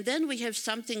 And then we have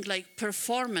something like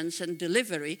performance and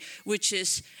delivery, which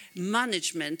is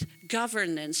management,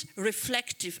 governance,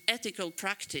 reflective, ethical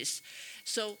practice.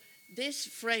 So this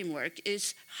framework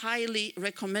is highly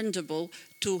recommendable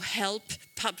to help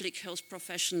public health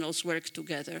professionals work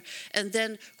together. And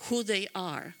then who they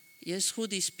are, yes, who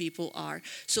these people are.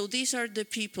 So these are the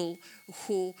people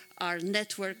who are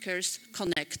networkers,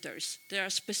 connectors. There are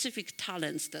specific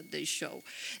talents that they show.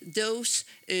 Those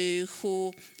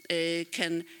who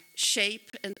can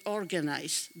shape and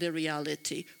organize the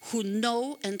reality, who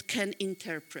know and can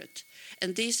interpret.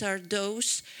 And these are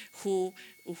those who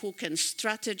can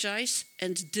strategize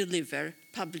and deliver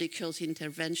public health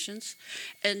interventions,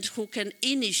 and who can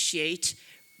initiate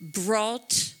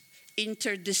broad,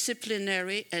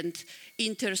 interdisciplinary and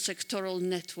intersectoral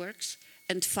networks,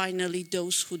 and finally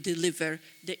those who deliver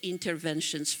the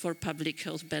interventions for public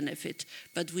health benefit.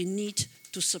 But we need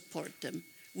to support them.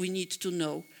 We need to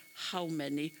know how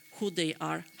many, who they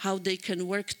are, how they can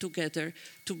work together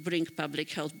to bring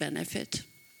public health benefit.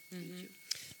 Mm-hmm.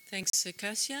 Thanks,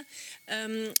 Kasia.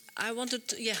 I wanted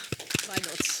to, why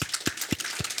not?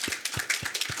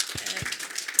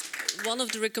 One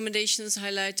of the recommendations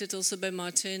highlighted also by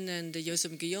Martin and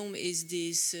Joseph Guillaume is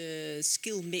this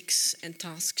skill mix and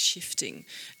task shifting,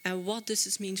 and what does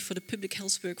this mean for the public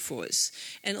health workforce.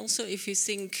 And also if you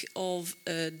think of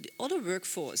the other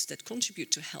workforce that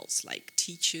contribute to health, like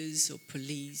teachers or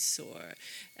police or,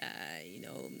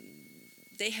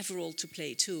 they have a role to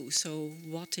play too. So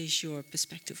what is your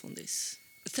perspective on this?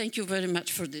 Thank you very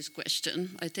much for this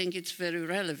question. I think it's very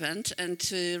relevant, and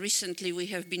recently we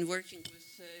have been working with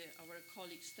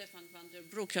colleague Stefan van der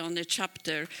Broeke on a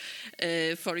chapter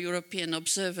for European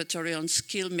Observatory on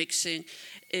skill mixing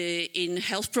in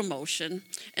health promotion,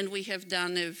 and we have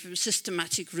done a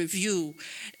systematic review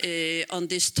on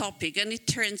this topic, and it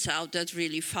turns out that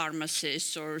really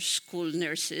pharmacists or school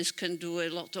nurses can do a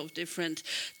lot of different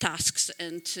tasks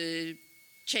and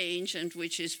change, and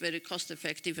which is very cost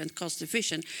effective and cost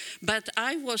efficient. But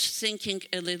I was thinking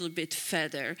a little bit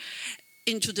further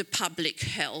into the public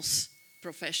health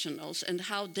professionals and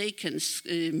how they can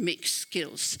mix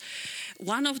skills.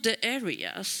 One of the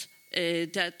areas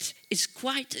that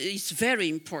is very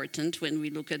important when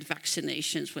we look at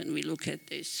vaccinations, when we look at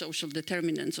the social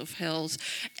determinants of health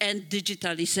and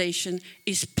digitalisation,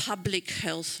 is public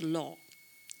health law.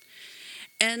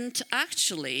 And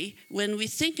actually, when we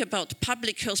think about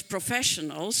public health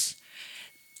professionals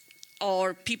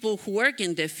or people who work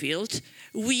in the field,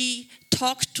 we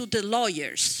talk to the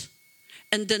lawyers.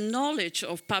 And the knowledge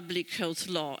of public health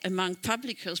law among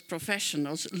public health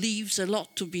professionals leaves a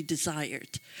lot to be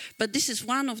desired. But this is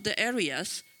one of the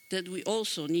areas that we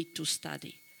also need to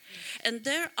study. And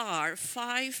there are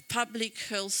 5 public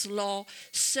health law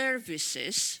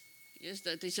services, yes,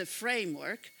 that is a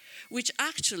framework, which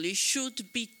actually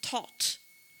should be taught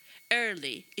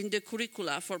early in the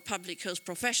curricula for public health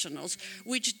professionals,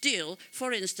 which deal,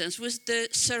 for instance, with the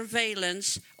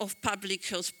surveillance of public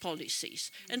health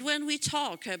policies. And when we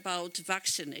talk about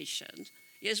vaccination,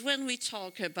 yes, when we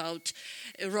talk about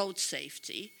road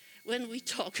safety, when we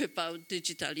talk about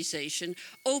digitalization,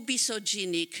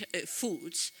 obesogenic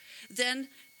foods, then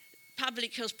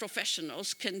public health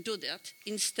professionals can do that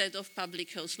instead of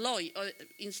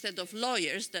instead of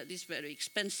lawyers. That is very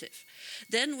expensive.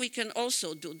 Then we can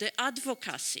also do the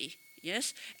advocacy,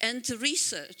 yes, and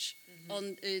research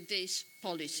on these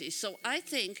policies. So I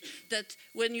think that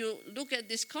when you look at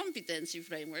this competency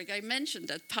framework, I mentioned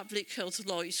that public health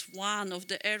law is one of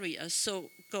the areas. So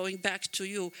going back to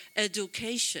you,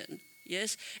 education.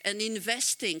 Yes, and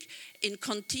investing in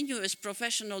continuous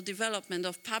professional development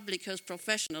of public health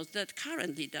professionals that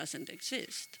currently doesn't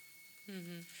exist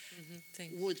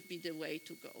would be the way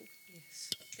to go. Yes,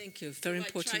 thank you. Very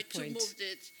important point. I tried to move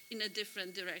it in a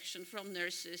different direction from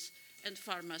nurses and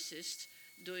pharmacists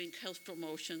doing health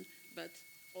promotion, but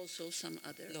also some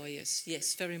other lawyers.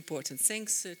 Yes, very important.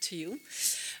 Thanks to you.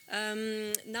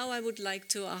 Now I would like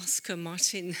to ask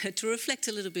Martin to reflect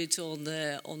a little bit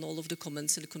on all of the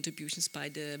comments and the contributions by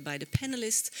the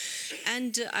panelists.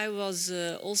 And I was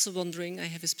also wondering, I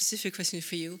have a specific question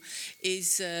for you,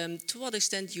 is to what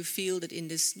extent you feel that in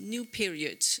this new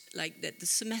period, like that the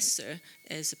semester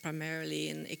as primarily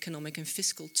an economic and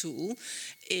fiscal tool,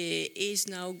 is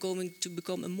now going to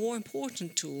become a more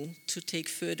important tool to take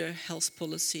further health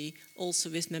policy also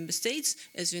with member states.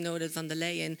 As we know that van der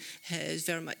Leyen has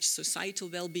very much societal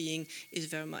well-being is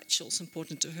very much also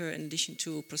important to her in addition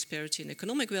to prosperity and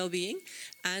economic well-being.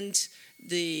 And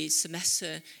the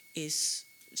semester is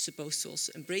supposed to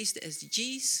also embrace the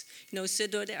SDGs, so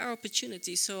there are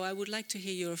opportunities. So I would like to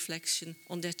hear your reflection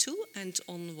on that too and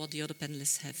on what the other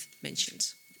panelists have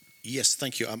mentioned. Yes,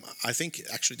 thank you. I think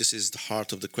actually this is the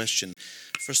heart of the question.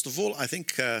 First of all, I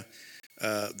think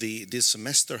this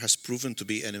semester has proven to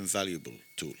be an invaluable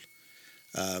tool.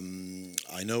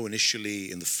 I know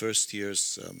initially in the first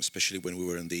years, especially when we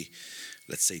were in the,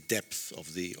 let's say, depth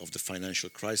of the financial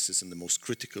crisis and the most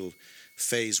critical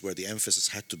phase where the emphasis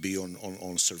had to be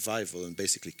on survival and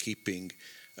basically keeping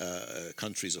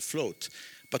countries afloat.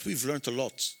 But we've learned a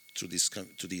lot through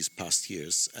these past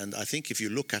years. And I think if you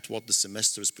look at what the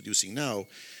semester is producing now,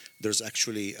 there's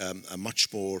actually a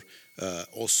much more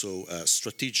also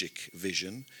strategic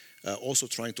vision, also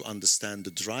trying to understand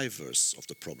the drivers of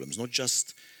the problems, not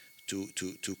just to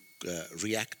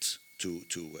react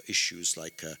to issues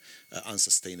like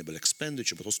unsustainable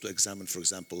expenditure, but also to examine, for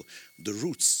example, the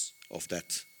roots of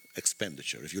that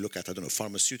expenditure. If you look at, I don't know,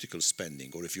 pharmaceutical spending,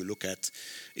 or if you look at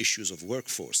issues of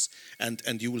workforce.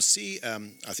 And you will see,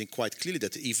 I think quite clearly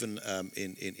that even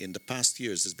in the past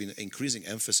years, there's been increasing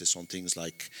emphasis on things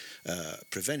like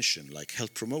prevention, like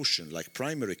health promotion, like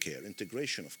primary care,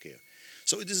 integration of care.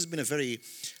 So this has been a very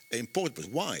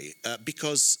important. Why?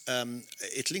 Because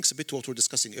it links a bit to what we were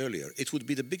discussing earlier. It would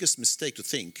be the biggest mistake to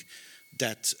think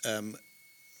that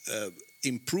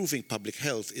improving public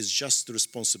health is just the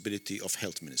responsibility of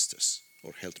health ministers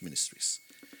or health ministries.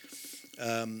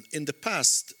 In the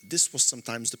past, this was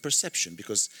sometimes the perception,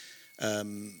 because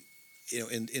in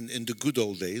the good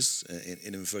old days,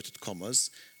 in inverted commas,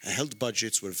 health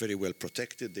budgets were very well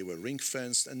protected, they were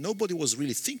ring-fenced, and nobody was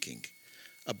really thinking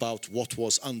about what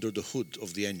was under the hood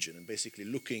of the engine and basically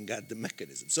looking at the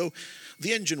mechanism. So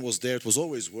the engine was there, it was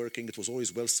always working, it was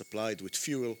always well supplied with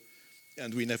fuel,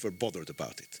 and we never bothered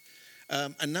about it.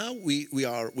 And now we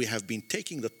have been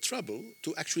taking the trouble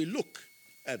to actually look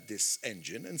at this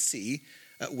engine and see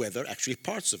whether actually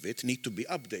parts of it need to be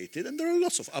updated, and there are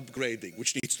lots of upgrading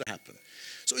which needs to happen.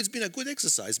 So it's been a good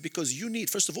exercise, because you need,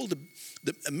 first of all, the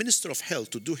Minister of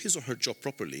Health, to do his or her job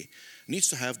properly, needs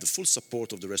to have the full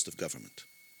support of the rest of government.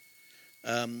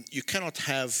 You cannot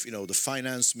have, the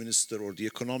finance minister or the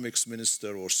economics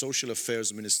minister or social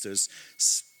affairs ministers,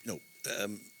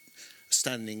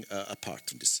 standing apart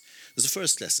from this. That's the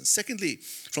first lesson. Secondly,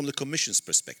 from the Commission's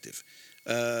perspective,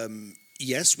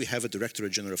 yes, we have a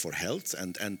Directorate General for Health,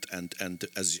 and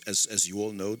as you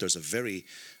all know, there's a very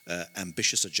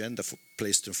ambitious agenda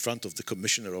placed in front of the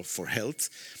Commissioner for Health,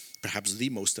 perhaps the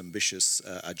most ambitious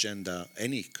agenda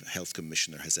any health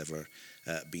commissioner has ever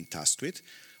been tasked with.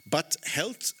 But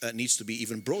health needs to be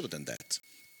even broader than that.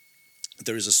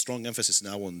 There is a strong emphasis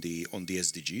now on the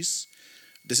SDGs.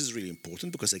 This is really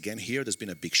important because, again, here there's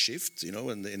been a big shift.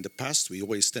 In the past, we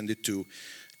always tended to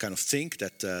kind of think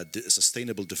that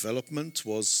sustainable development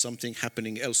was something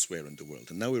happening elsewhere in the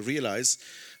world. And now we realize,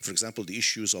 for example, the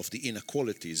issues of the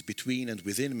inequalities between and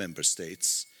within member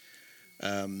states.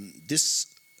 This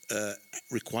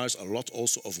requires a lot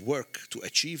also of work to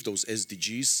achieve those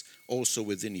SDGs also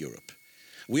within Europe.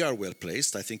 We are well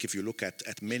placed. I think if you look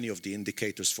at many of the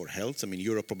indicators for health,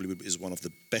 Europe probably is one of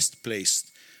the best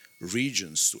placed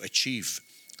regions to achieve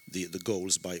the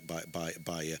goals by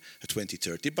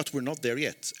 2030, but we're not there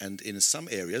yet. And in some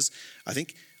areas, I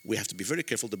think we have to be very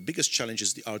careful. The biggest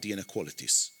challenges are the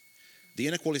inequalities. The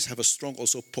inequalities have a strong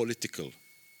also political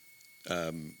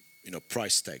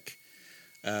price tag.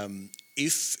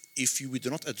 If we do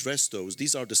not address those,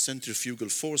 these are the centrifugal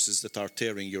forces that are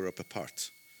tearing Europe apart.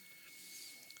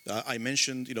 I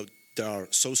mentioned, there are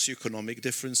socioeconomic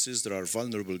differences, there are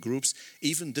vulnerable groups,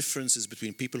 even differences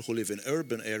between people who live in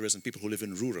urban areas and people who live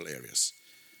in rural areas.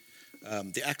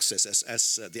 The access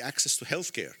to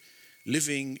healthcare,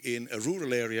 living in a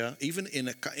rural area, even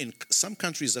in some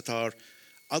countries that are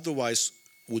otherwise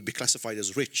would be classified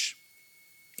as rich,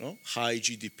 high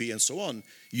GDP and so on,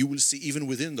 you will see even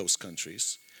within those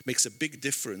countries, makes a big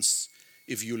difference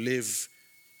if you live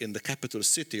in the capital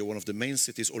city or one of the main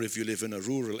cities, or if you live in a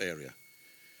rural area.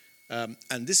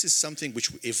 And this is something which,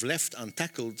 if left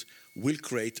untackled, will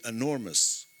create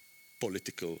enormous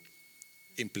political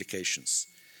implications.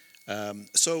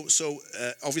 So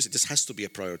obviously this has to be a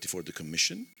priority for the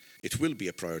Commission. It will be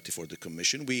a priority for the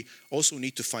Commission. We also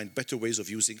need to find better ways of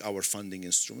using our funding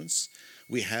instruments.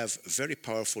 We have very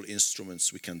powerful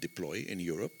instruments we can deploy in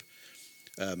Europe.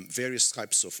 Various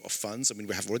types of funds.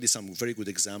 We have already some very good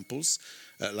examples.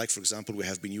 Like, for example, we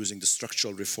have been using the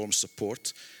structural reform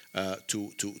support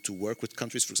to work with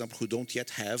countries, for example, who don't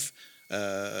yet have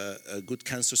a good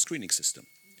cancer screening system,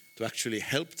 to actually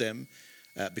help them,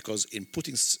 because in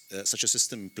putting such a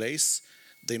system in place,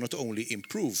 they not only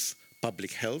improve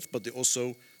public health, but they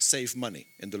also save money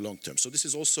in the long term. So this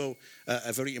is also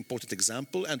a very important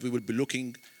example, and we will be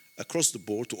looking across the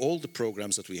board to all the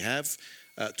programs that we have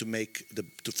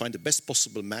to find the best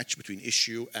possible match between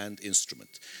issue and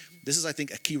instrument. This is, I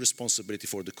think, a key responsibility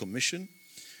for the Commission.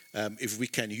 If we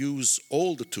can use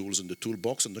all the tools in the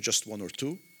toolbox and not just one or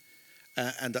two.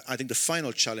 And I think the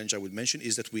final challenge I would mention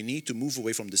is that we need to move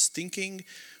away from this thinking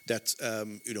that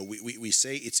we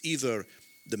say it's either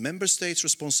the member states'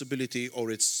 responsibility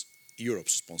or it's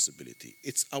Europe's responsibility.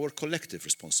 It's our collective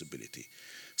responsibility.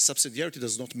 Subsidiarity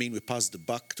does not mean we pass the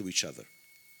buck to each other.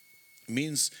 It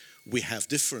means we have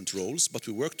different roles, but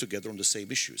we work together on the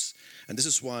same issues. And this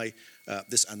is why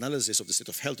this analysis of the state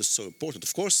of health is so important.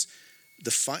 Of course,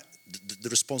 the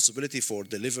responsibility for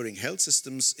delivering health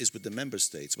systems is with the member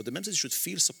states, but the member states should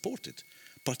feel supported,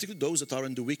 particularly those that are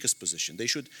in the weakest position. They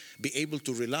should be able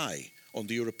to rely on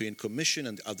the European Commission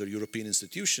and other European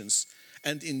institutions,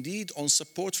 and indeed on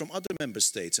support from other member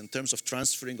states in terms of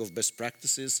transferring of best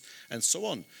practices and so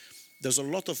on. There's a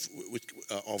lot of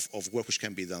work which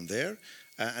can be done there,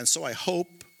 and so I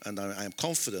hope and I am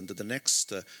confident that the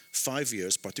next 5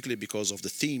 years, particularly because of the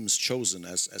themes chosen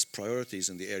as priorities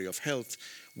in the area of health,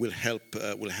 will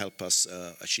help us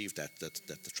achieve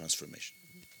that transformation.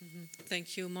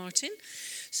 Thank you, Martin.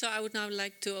 So I would now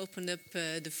like to open up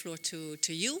the floor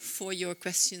to you for your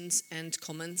questions and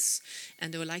comments.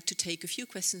 And I would like to take a few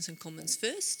questions and comments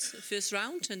first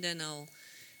round, and then I'll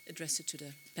address it to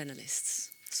the panelists.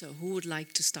 So who would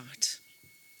like to start?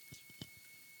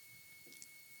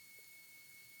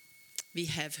 We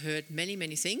have heard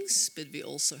many things, but we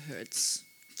also heard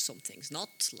some things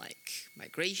not, like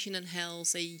migration and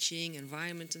health, aging,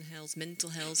 environment and health, mental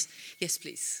health. Yes,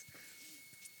 please.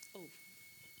 Oh,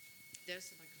 there's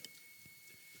the microphone.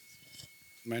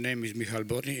 My name is Michal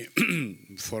Boni,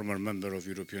 former member of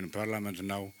European Parliament,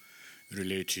 now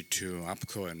related to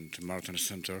APCO and Martin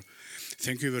Center.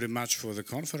 Thank you very much for the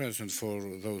conference and for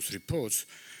those reports.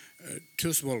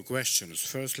 Two small questions.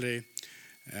 Firstly,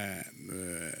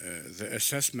 the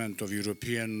assessment of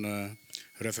European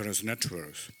reference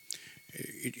networks.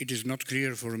 It is not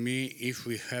clear for me if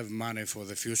we have money for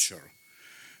the future.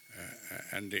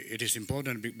 And it is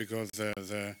important because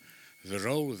the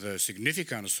role, the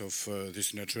significance of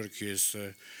this network is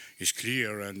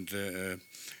clear, and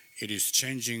it is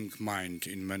changing mind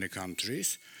in many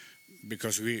countries,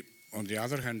 because we, on the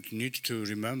other hand, need to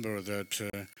remember that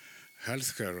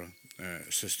healthcare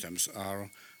systems are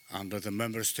under the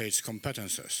member states'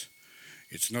 competences.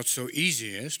 It's not so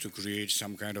easy as to create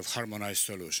some kind of harmonized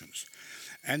solutions.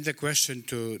 And the question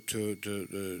to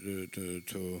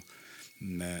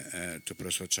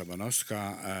Professor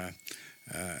Czabanowska,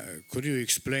 could you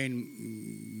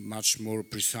explain much more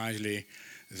precisely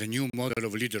the new model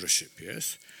of leadership,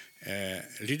 yes?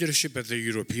 Leadership at the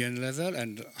European level,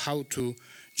 and how to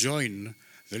join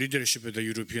the leadership at the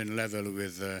European level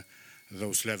with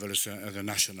those levels at the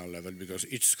national level, because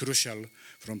it's crucial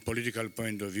from political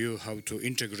point of view how to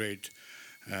integrate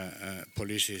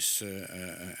policies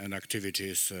and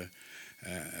activities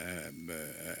at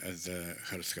the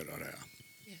healthcare area.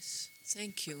 Yes,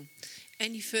 thank you.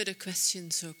 Any further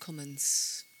questions or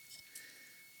comments?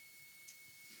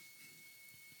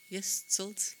 Yes,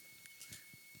 Zsolt?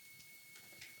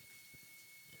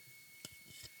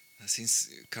 Since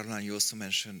Caroline, you also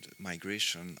mentioned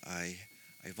migration, I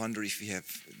wonder if we have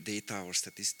data or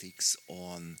statistics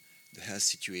on the health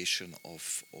situation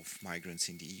of migrants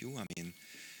in the EU. I mean,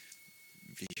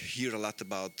 we hear a lot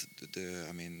about that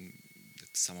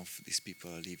some of these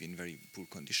people live in very poor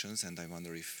conditions, and I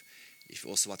wonder if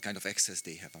also what kind of access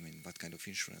they have, what kind of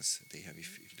insurance they have,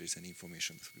 if there's any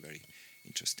information. That would be very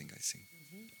interesting, I think.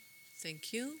 Mm-hmm.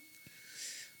 Thank you.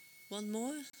 One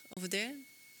more over there.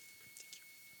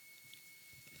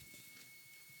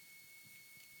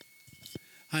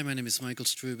 Hi, my name is Michael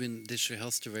Strubin, Digital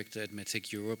Health Director at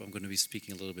MedTech Europe. I'm going to be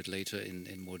speaking a little bit later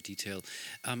in more detail.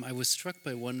 I was struck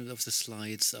by one of the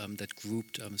slides that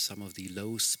grouped some of the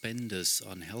low spenders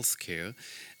on healthcare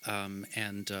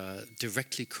and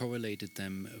directly correlated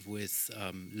them with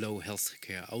low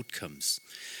healthcare outcomes.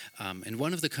 And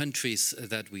one of the countries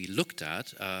that we looked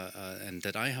at and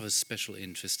that I have a special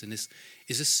interest in is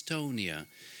Estonia,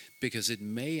 because it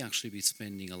may actually be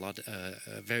spending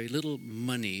very little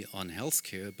money on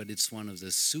healthcare, but it's one of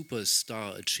the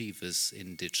superstar achievers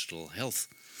in digital health.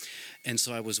 And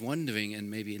so I was wondering, and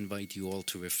maybe invite you all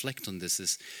to reflect on this,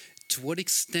 is to what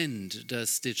extent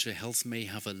does digital health may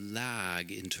have a lag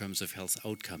in terms of health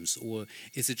outcomes? Or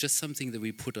is it just something that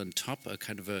we put on top, a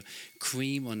kind of a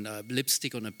cream on a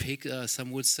lipstick on a pig,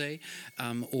 some would say?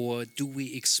 Or do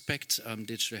we expect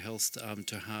digital health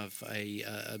to have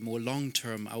a more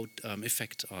long-term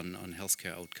effect on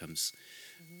healthcare outcomes?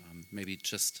 Maybe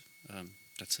just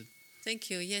that's it.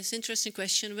 Thank you. Yes, interesting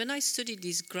question. When I studied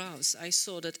these graphs, I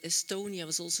saw that Estonia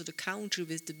was also the country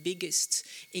with the biggest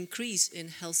increase in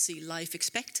healthy life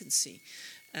expectancy.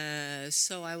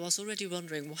 So I was already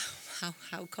wondering,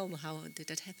 how come? How did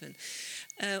that happen?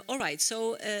 All right,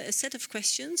 so a set of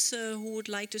questions. Who would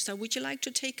like to start? Would you like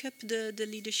to take up the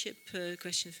leadership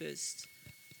question first?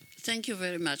 Thank you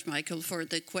very much, Michael, for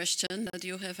the question that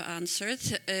you have answered.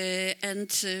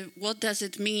 What does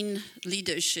it mean,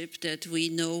 leadership, that we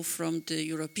know from the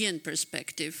European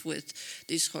perspective with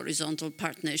these horizontal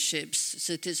partnerships,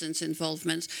 citizens'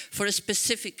 involvement for a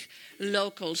specific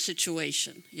local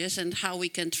situation? Yes, and how we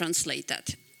can translate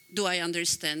that. Do I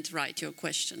understand right your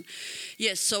question?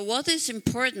 Yes, so what is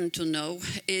important to know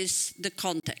is the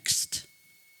context,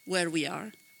 where we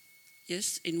are,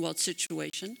 yes, in what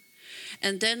situation.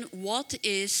 And then what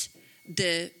is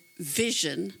the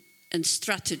vision and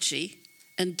strategy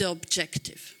and the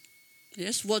objective?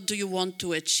 Yes, what do you want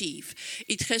to achieve?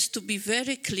 It has to be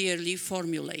very clearly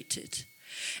formulated.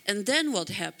 And then what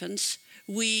happens?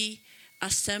 We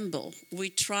assemble, we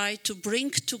try to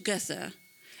bring together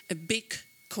a big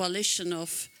coalition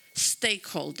of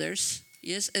stakeholders,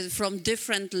 yes, from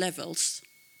different levels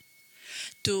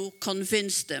to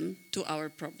convince them to our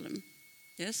problem.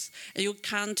 Yes, you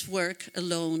can't work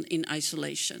alone in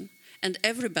isolation, and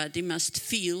everybody must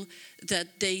feel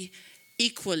that they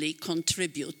equally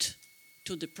contribute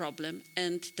to the problem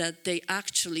and that they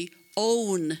actually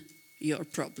own your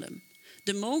problem.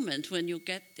 The moment when you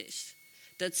get this,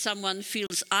 that someone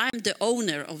feels I'm the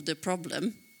owner of the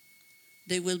problem,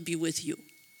 they will be with you.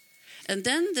 And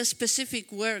then the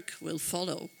specific work will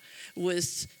follow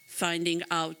with finding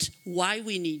out why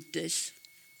we need this,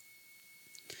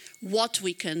 what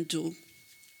we can do,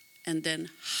 and then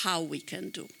how we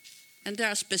can do. And there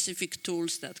are specific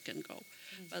tools that can go.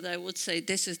 But I would say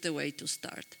this is the way to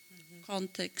start.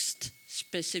 Context,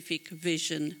 specific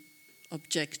vision,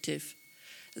 objective,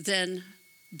 then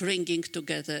bringing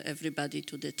together everybody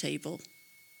to the table.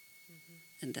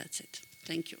 And that's it.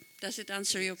 Thank you. Does it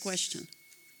answer your question?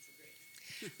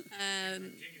 So I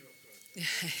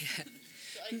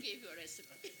gave you a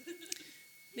recipe.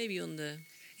 Maybe on the...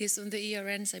 Yes, on the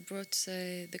ERNs, I brought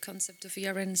the concept of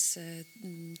ERNs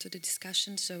to the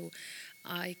discussion, so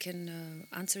I can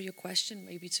answer your question,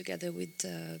 maybe together with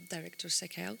Director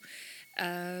Sekel.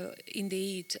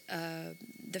 Indeed,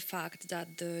 the fact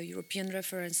that the European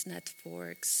reference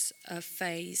networks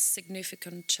face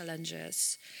significant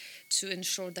challenges to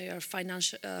ensure they are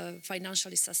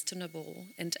financially sustainable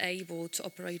and able to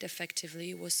operate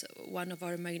effectively was one of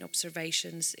our main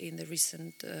observations in the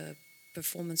recent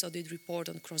performance audit report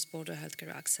on cross-border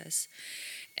healthcare access.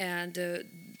 And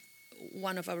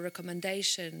one of our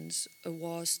recommendations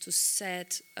was to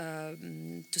set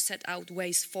out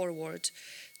ways forward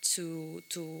to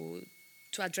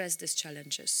address these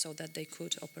challenges so that they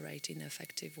could operate in an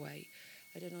effective way.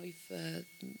 I don't know if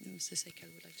Mr.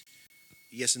 Sekel would like to...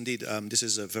 Yes, indeed. This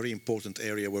is a very important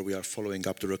area where we are following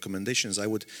up the recommendations. I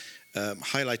would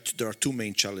highlight there are two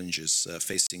main challenges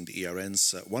facing the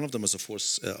ERNs. One of them is, of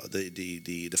course,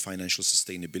 the financial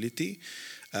sustainability,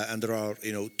 and there are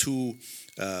two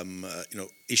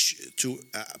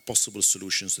possible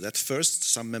solutions to that. First,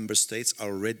 some member states are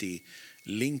already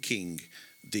linking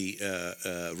the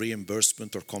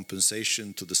reimbursement or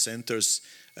compensation to the centers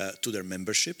to their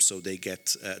membership, so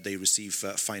they receive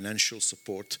financial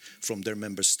support from their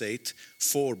member state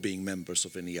for being members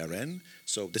of an ERN.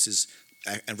 So this is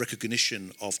a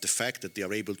recognition of the fact that they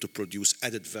are able to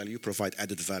provide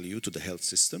added value to the health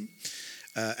system.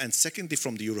 And secondly,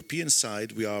 from the European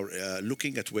side, we are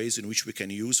looking at ways in which we can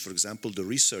use, for example, the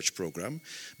research program,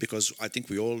 because I think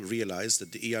we all realize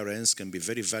that the ERNs can be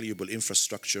very valuable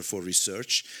infrastructure for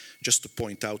research. Just to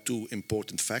point out two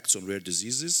important facts on rare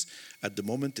diseases. At the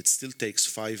moment, it still takes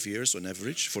 5 years on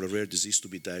average for a rare disease to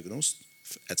be diagnosed.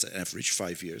 At an average,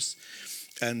 5 years.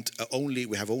 And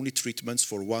we have only treatments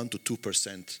for 1 to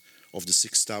 2% of the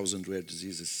 6,000 rare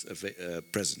diseases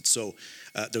present. So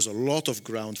there's a lot of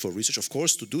ground for research. Of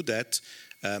course, to do that,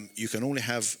 you can only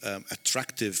have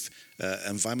attractive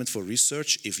environment for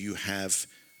research if you have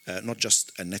not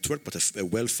just a network, but a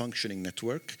well-functioning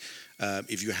network.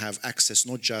 If you have access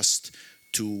not just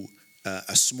to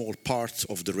a small part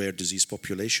of the rare disease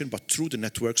population, but through the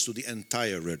networks to the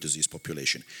entire rare disease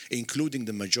population, including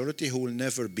the majority who will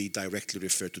never be directly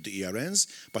referred to the ERNs,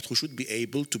 but who should be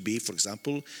able to be, for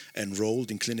example,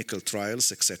 enrolled in clinical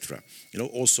trials, etc.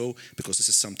 Also because this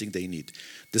is something they need.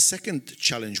 The second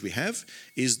challenge we have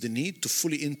is the need to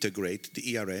fully integrate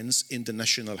the ERNs in the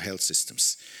national health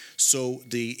systems. So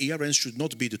the ERNs should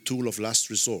not be the tool of last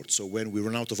resort. So when we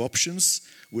run out of options,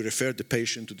 we refer the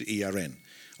patient to the ERN.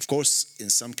 Of course,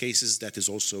 in some cases, that is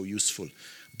also useful.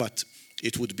 But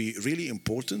it would be really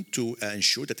important to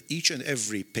ensure that each and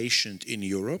every patient in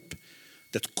Europe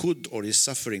that could or is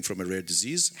suffering from a rare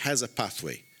disease has a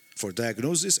pathway for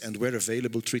diagnosis and where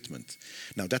available treatment.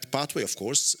 Now, that pathway, of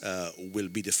course, will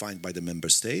be defined by the member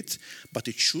state, but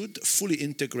it should fully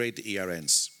integrate the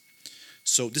ERNs.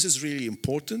 So this is really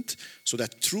important, so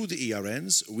that through the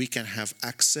ERNs we can have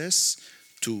access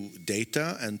to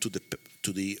data and to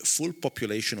the full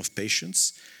population of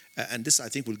patients. And this, I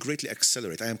think, will greatly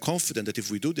accelerate. I am confident that if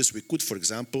we do this, we could, for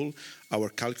example, our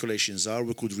calculations are,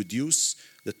 we could reduce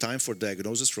the time for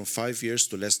diagnosis from 5 years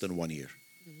to less than 1 year,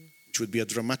 which would be a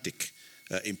dramatic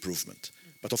improvement.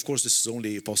 But of course, this is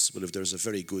only possible if there's a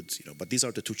very good, but these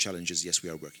are the two challenges, yes, we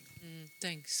are working on.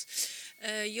 Thanks.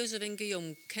 Joseph and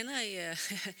Guillaume, can I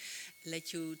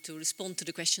let you to respond to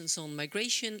the questions on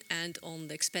migration and on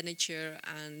the expenditure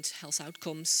and health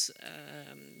outcomes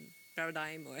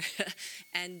paradigm,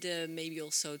 and maybe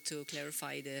also to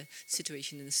clarify the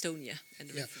situation in Estonia and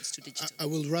the reference to digital? I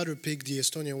will rather pick the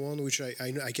Estonia one, which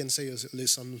I can say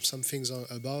some things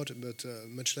about, but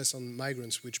much less on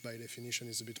migrants, which by definition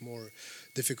is a bit more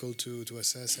difficult to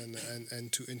assess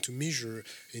and to measure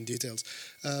in details.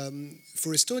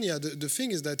 For Estonia, the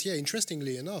thing is that,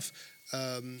 interestingly enough,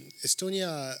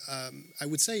 Estonia, I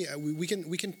would say we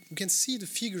can see the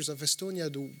figures of Estonia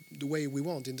the way we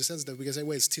want, in the sense that we can say,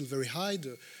 well, it's still very high.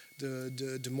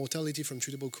 The mortality from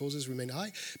treatable causes remain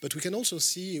high, but we can also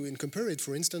see and compare it,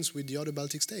 for instance, with the other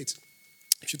Baltic states.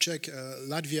 If you check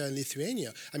Latvia and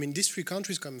Lithuania, I mean, these three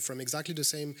countries come from exactly the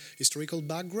same historical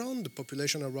background. The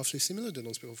population are roughly similar. They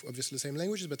don't speak obviously the same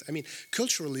languages, but I mean,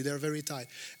 culturally, they're very tight.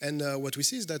 And what we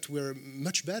see is that we're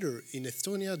much better in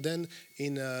Estonia than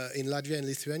in Latvia and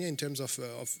Lithuania in terms of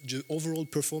the overall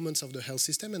performance of the health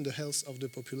system and the health of the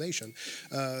population.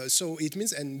 So it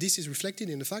means, and this is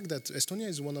reflected in the fact that Estonia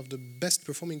is one of the best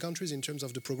performing countries in terms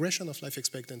of the progression of life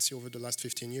expectancy over the last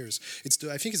 15 years.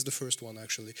 I think it's the first one,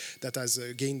 actually, that has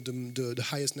gained the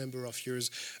highest number of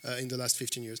years in the last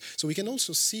 15 years. So we can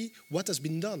also see what has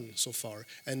been done so far,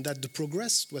 and that the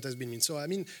progress, what has been made. So I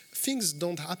mean, things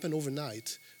don't happen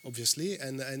overnight, obviously,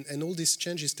 and all these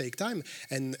changes take time,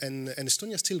 and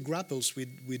Estonia still grapples with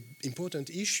important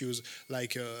issues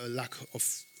like lack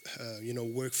of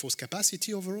workforce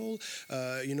capacity overall,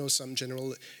 some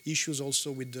general issues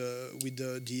also with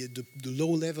the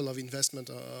low level of investment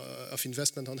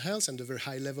on health and the very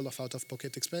high level of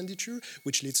out-of-pocket expenditure,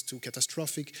 which leads to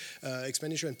catastrophic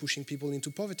expenditure and pushing people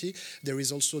into poverty. There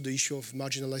is also the issue of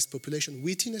marginalized population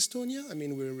within Estonia. I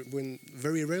mean, we're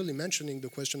very rarely mentioning the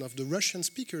question of the Russian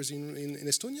speakers in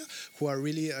Estonia, who are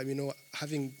really,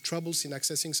 having troubles in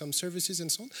accessing some services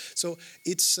and so on. So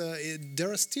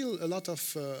there are still a lot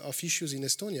of issues in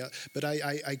Estonia, but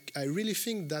I really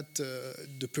think that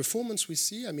the performance we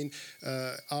see,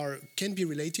 can be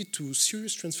related to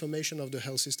serious transformation of the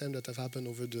health system that have happened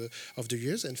over the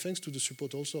years, and thanks to the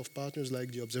support also of partners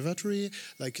like the Observatory,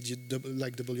 like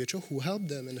WHO, who helped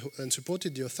them and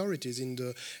supported the authorities in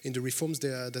the reforms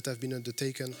that have been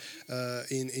undertaken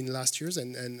in last years,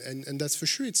 and that's for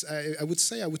sure. I would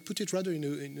say I would put it rather in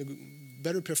a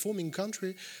better performing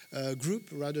country group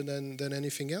rather than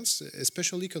anything else,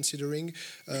 especially considering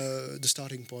the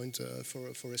starting point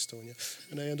for Estonia.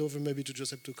 And I hand over maybe to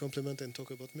Joseph to complement and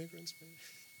talk about migrants.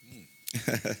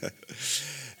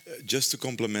 Just to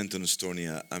complement on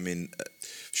Estonia,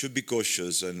 should be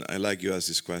cautious, and I like you asked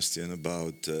this question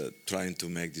about trying to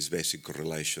make these basic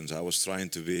correlations. I was trying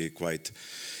to be quite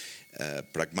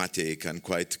pragmatic and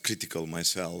quite critical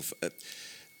myself.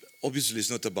 Obviously, it's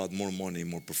not about more money,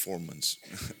 more performance.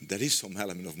 There is some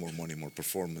element of more money, more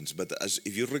performance. But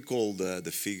if you recall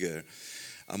the figure,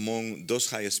 among those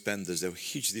highest spenders, there were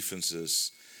huge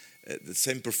differences. The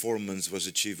same performance was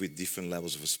achieved with different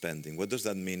levels of spending. What does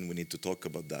that mean? We need to talk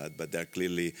about that, but there are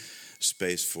clearly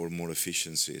space for more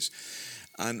efficiencies.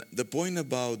 And the point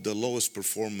about the lowest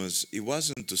performance, it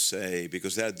wasn't to say,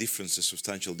 because there are differences,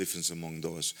 substantial differences among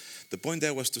those. The point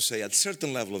there was to say at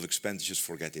certain level of expenditures,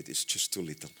 forget it, it's just too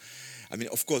little.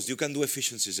 Of course, you can do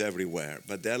efficiencies everywhere,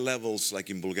 but there are levels like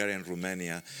in Bulgaria and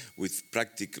Romania with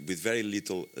very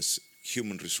little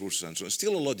human resources and so on.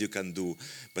 Still a lot you can do,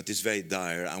 but it's very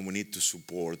dire, and we need to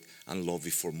support and lobby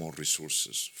for more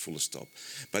resources, full stop.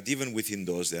 But even within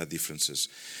those, there are differences.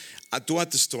 To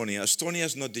what Estonia? Estonia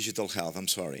is not digital health, I'm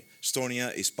sorry.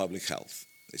 Estonia is public health.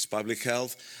 It's public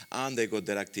health, and they got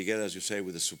their act together, as you say,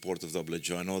 with the support of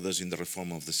WHO and others in the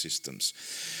reform of the systems.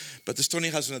 But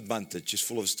Estonia has an advantage, it's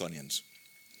full of Estonians.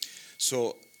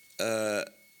 So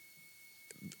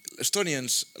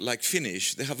Estonians, like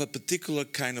Finnish, they have a particular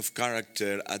kind of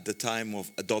character at the time of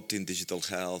adopting digital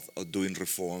health or doing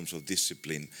reforms or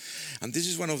discipline. And this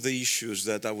is one of the issues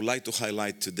that I would like to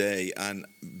highlight today, and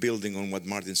building on what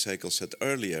Martin Seikel said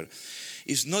earlier,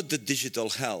 is not the digital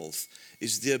health,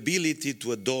 it's the ability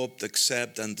to adopt,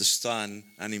 accept, understand,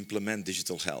 and implement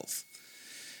digital health.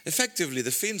 Effectively, the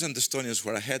Finns and the Estonians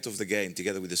were ahead of the game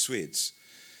together with the Swedes.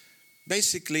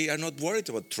 basically are not worried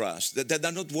about trust.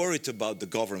 They're not worried about the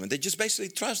government. They just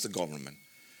basically trust the government.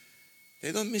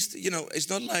 They don't miss, it's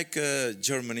not like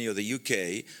Germany or the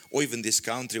UK or even this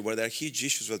country where there are huge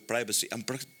issues with privacy and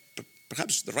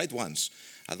perhaps the right ones.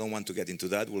 I don't want to get into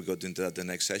that. We'll go into that the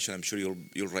next session. I'm sure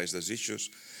you'll raise those issues.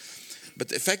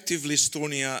 But effectively,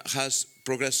 Estonia has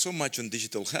progressed so much on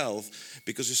digital health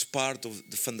because it's part of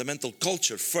the fundamental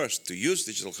culture, first, to use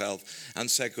digital health, and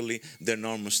secondly, the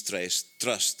enormous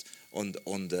trust on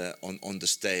the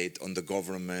state, on the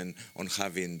government, on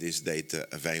having this data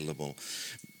available.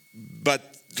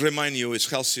 But remind you, it's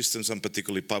health systems and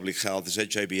particularly public health, it's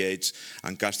HIV/AIDS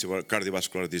and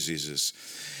cardiovascular diseases.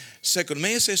 Second,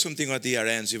 may I say something about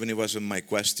ERNs, even if it wasn't my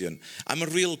question? I'm a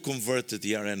real converted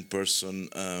ERN person,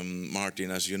 Martin,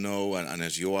 as you know, and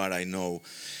as you are, I know.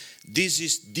 This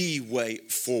is the way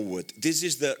forward. This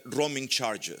is the roaming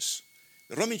charges.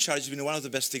 The roaming charges have been one of the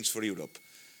best things for Europe.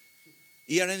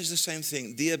 ERN is the same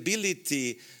thing. The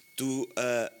ability to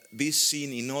be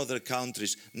seen in other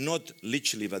countries, not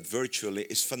literally but virtually,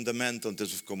 is fundamental in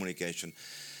terms of communication.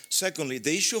 Secondly,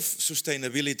 the issue of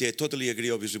sustainability, I totally agree,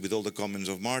 obviously, with all the comments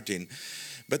of Martin,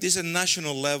 but it's a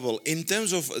national level. In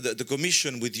terms of the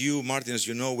Commission, with you, Martin, as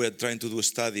you know, we're trying to do a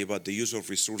study about the use of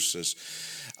resources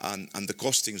and the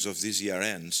costings of these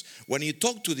ERNs. When you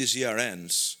talk to these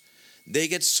ERNs, they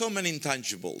get so many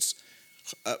intangibles.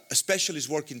 Specialists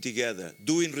working together,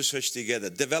 doing research together,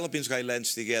 developing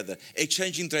guidelines together,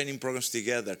 exchanging training programs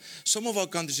together. Some of our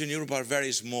countries in Europe are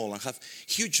very small and have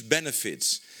huge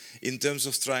benefits in terms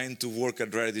of trying to work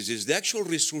at rare disease. The actual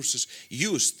resources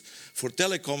used for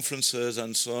teleconferences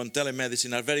and so on,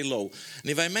 telemedicine, are very low.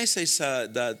 And if I may say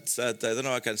that I don't know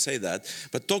how I can say that,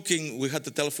 but we had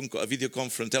a telephone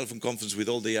conference with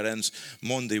all the RNs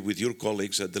Monday with your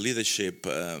colleagues at the leadership,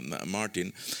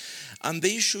 Martin. And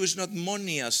the issue is not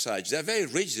money as such. They're very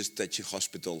rich, these teaching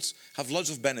hospitals, have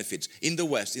lots of benefits. In the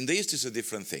West, in the East it's a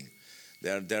different thing.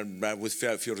 They're with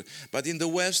few, but in the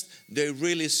West, they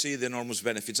really see the enormous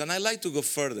benefits. And I like to go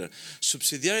further.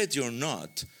 Subsidiarity or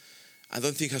not, I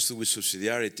don't think it has to do with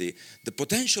subsidiarity. The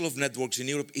potential of networks in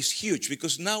Europe is huge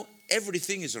because now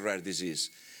everything is a rare disease.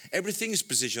 Everything is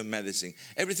precision medicine.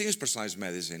 Everything is personalized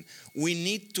medicine. We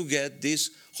need to get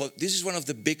this. This is one of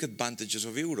the big advantages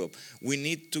of Europe. We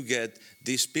need to get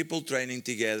these people training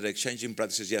together, exchanging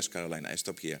practices. Yes, Caroline, I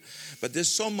stop here. But there's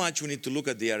so much we need to look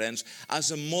at the RNs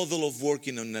as a model of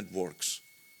working on networks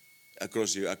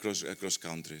across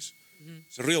countries. Mm-hmm.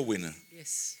 It's a real winner.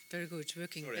 Yes, very good.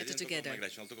 Working Sorry, better together.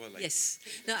 I'll talk about later. Yes.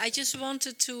 Now, I just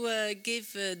wanted to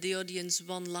give the audience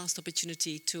one last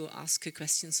opportunity to ask a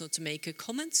question or to make a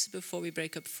comment before we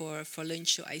break up for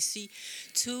lunch. So I see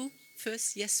two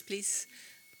first. Yes, please.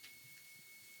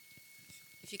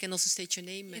 If you can also state your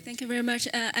name. Thank you very much.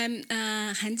 I'm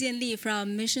Han Jianli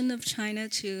from Mission of China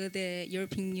to the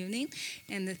European Union.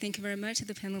 And thank you very much to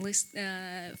the panelists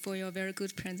for your very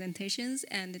good presentations,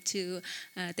 and to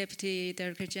Deputy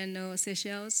Director General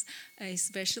Seychelles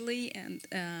especially. And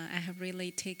I have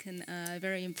really taken a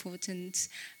very important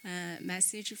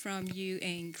message from you,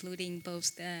 including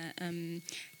both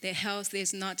the health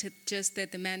is not just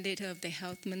the mandate of the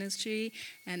health ministry,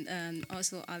 and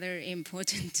also other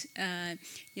important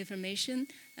information.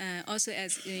 Also,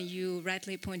 as you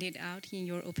rightly pointed out in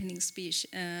your opening speech,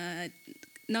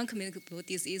 non-communicable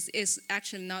disease is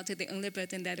actually not the only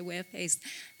burden that we face,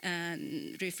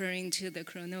 referring to the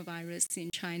coronavirus in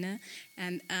China.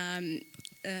 And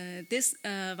this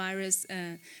virus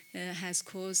has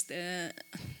caused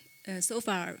so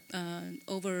far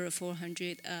over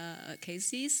 400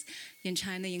 cases in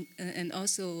China, and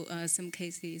also some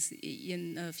cases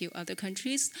in a few other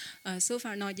countries. So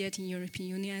far not yet in European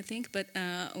Union, I think, but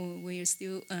we are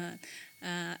still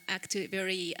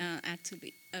very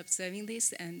actively observing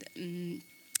this. And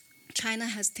China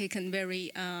has taken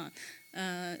very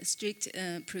strict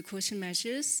precaution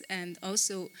measures, and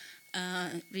also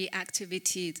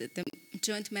reactivity, the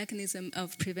joint mechanism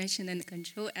of prevention and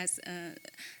control, as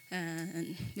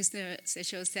Mr.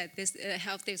 Seychelles said. This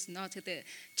health is not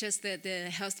just the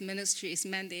health ministry's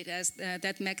mandate, as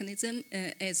that mechanism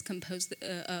is composed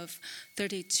of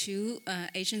 32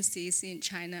 agencies in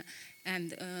China.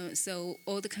 And so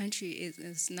all the country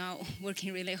is now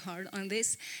working really hard on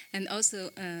this. And also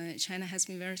China has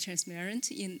been very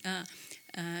transparent in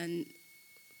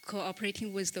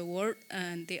cooperating with the world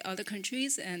and the other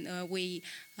countries, and we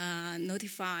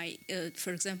notify,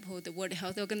 for example, the World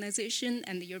Health Organization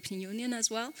and the European Union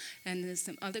as well, and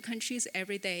some other countries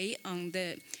every day on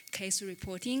the case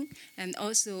reporting, and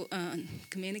also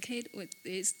communicate with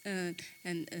this,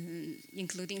 and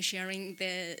including sharing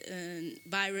the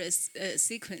virus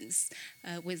sequence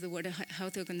with the World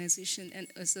Health Organization,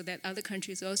 and so that other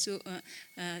countries also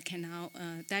can now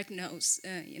diagnose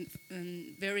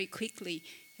very quickly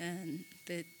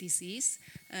the disease.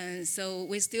 So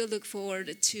we still look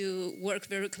forward to work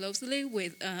very closely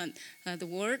with the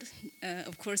world,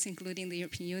 of course, including the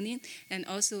European Union. And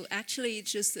also, actually,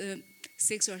 just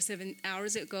 6 or 7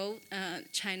 hours ago,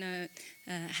 China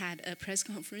had a press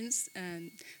conference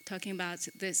talking about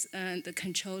this, the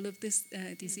control of this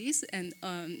disease, and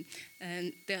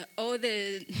all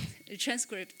the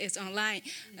transcript is online,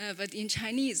 but in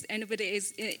Chinese.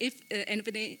 If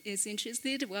anybody is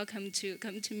interested, welcome to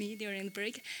come to me during the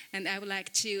break, and I would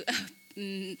like to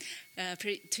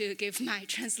give my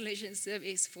translation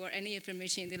service for any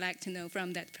information you'd like to know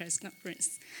from that press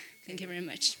conference. Thank you very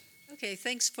much. Okay,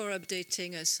 thanks for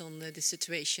updating us on the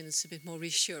situation. It's a bit more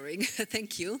reassuring.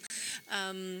 Thank you.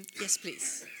 Yes,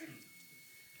 please.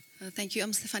 Thank you.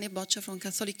 I'm Stefania Boccia from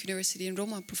Catholic University in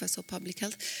Rome. I'm professor of public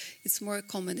health. It's more a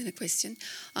comment than a question,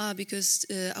 because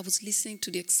I was listening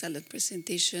to the excellent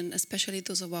presentation, especially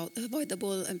those about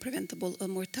avoidable and preventable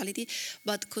mortality.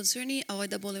 But concerning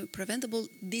avoidable and preventable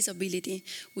disability,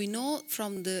 we know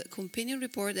from the companion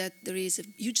report that there is a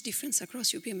huge difference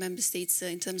across European member states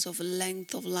in terms of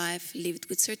length of life lived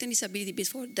with certain disability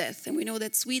before death. And we know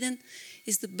that Sweden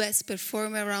is the best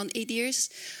performer, around 8 years,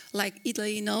 like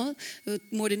Italy now,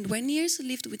 more than 20 years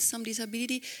lived with some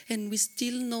disability, and we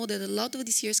still know that a lot of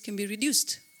these years can be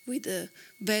reduced with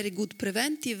very good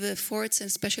preventive efforts, and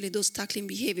especially those tackling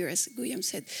behavior, as Guillaume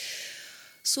said.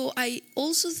 So I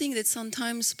also think that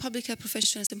sometimes public health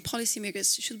professionals and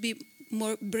policymakers should be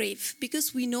more brave,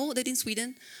 because we know that in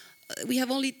Sweden, we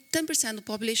have only 10% of the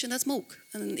population that smoke.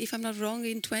 And if I'm not wrong,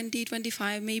 in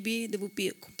 2025, maybe there would be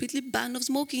a completely ban of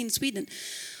smoking in Sweden.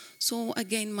 So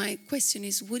again, my question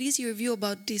is, what is your view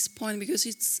about this point? Because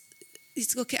it's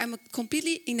okay, I'm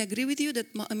completely in agree with you that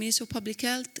a Minister of Public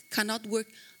Health cannot work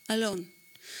alone.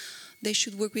 They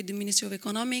should work with the Ministry of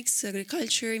Economics,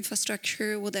 Agriculture,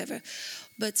 Infrastructure, whatever.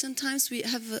 But sometimes we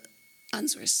have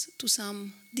answers to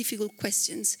some difficult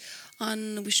questions,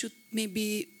 and we should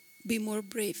maybe be more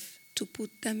brave to put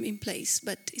them in place,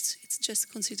 but it's just a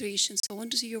consideration. So I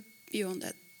want to see your view on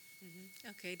that. Mm-hmm.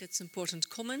 Okay, that's an important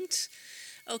comment.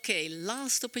 Okay,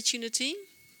 last opportunity.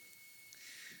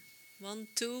 1,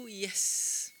 2,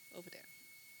 yes, over there.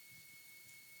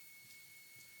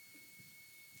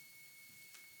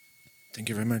 Thank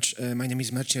you very much. My name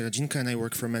is Marcin Radzinka, and I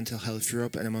work for Mental Health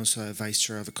Europe, and I'm also a vice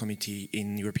chair of a committee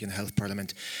in European Health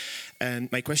Parliament. And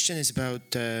my question is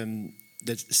about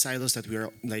the silos that we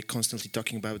are constantly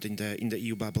talking about in the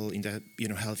EU bubble, in the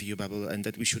health EU bubble, and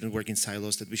that we shouldn't work in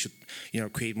silos, that we should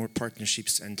create more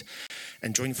partnerships and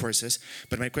join forces.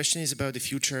 But my question is about the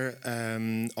future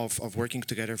of working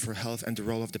together for health and the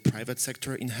role of the private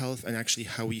sector in health, and actually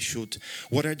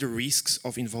what are the risks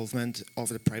of involvement of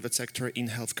the private sector in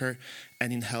healthcare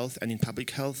and in health and in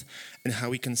public health, and how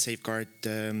we can safeguard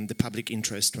the public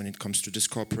interest when it comes to this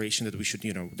cooperation, that we should,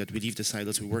 that we leave the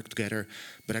silos, we work together,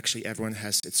 but actually everyone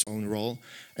has its own role,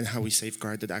 and how we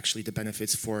safeguard that actually the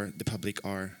benefits for the public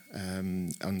are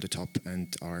on the top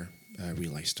and are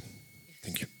realized. Yes.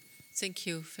 Thank you. Thank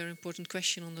you. Very important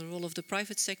question on the role of the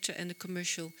private sector and the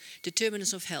commercial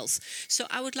determinants of health. So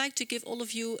I would like to give all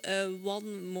of you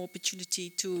one more opportunity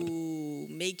to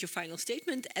make your final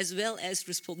statement, as well as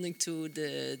responding to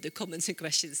the comments and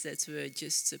questions that were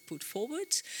just put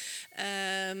forward.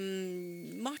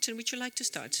 Martin, would you like to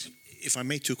start? If I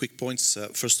make 2 quick points.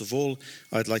 First of all,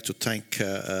 I'd like to thank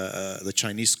the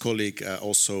Chinese colleague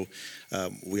also.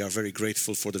 We are very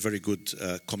grateful for the very good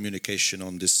communication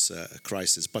on this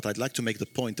crisis. But I'd like to make the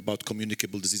point about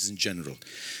communicable disease in general,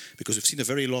 because we've seen a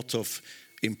very lot of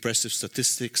impressive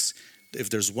statistics. If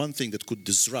there's one thing that could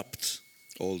disrupt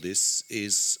all this,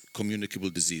 is communicable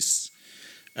disease.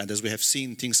 And as we have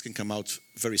seen, things can come out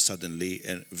very suddenly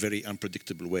in a very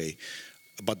unpredictable way.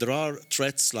 But there are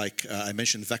threats like I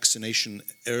mentioned vaccination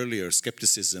earlier,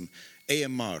 skepticism.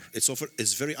 AMR,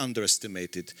 it's very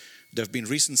underestimated. There have been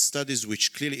recent studies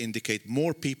which clearly indicate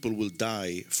more people will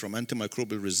die from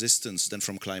antimicrobial resistance than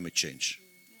from climate change.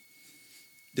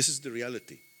 This is the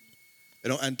reality.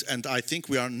 And I think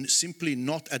we are simply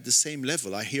not at the same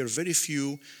level. I hear very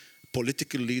few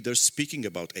political leaders speaking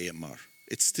about AMR.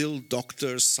 It's still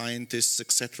doctors, scientists,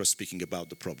 etc. speaking about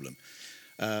the problem.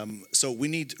 So we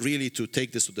need really to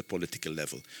take this to the political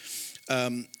level.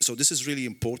 So this is really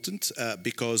important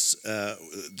because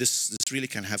this really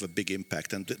can have a big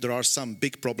impact. And there are some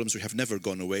big problems we have never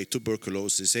gone away: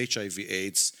 tuberculosis,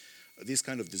 HIV/AIDS, these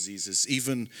kind of diseases,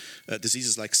 even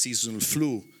diseases like seasonal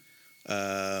flu,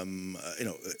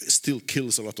 still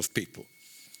kills a lot of people.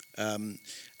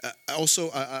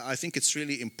 Also, I think it's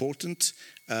really important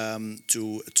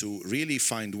to really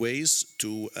find ways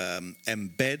to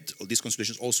embed all these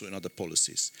considerations also in other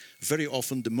policies. Very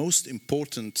often, the most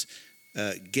important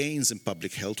gains in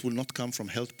public health will not come from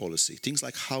health policy. Things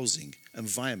like housing,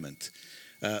 environment,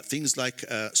 things like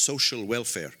social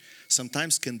welfare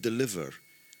sometimes can deliver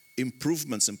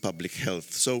improvements in public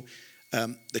health. So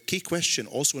the key question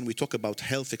also when we talk about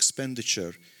health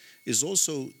expenditure is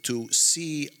also to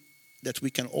see that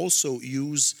we can also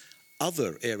use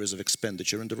other areas of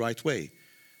expenditure in the right way.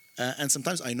 And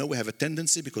sometimes I know we have a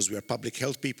tendency, because we are public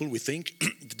health people, we think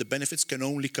that the benefits can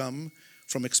only come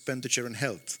from expenditure in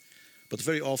health. But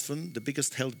very often, the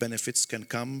biggest health benefits can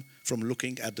come from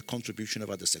looking at the contribution of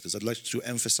other sectors. I'd like to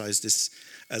emphasize this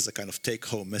as a kind of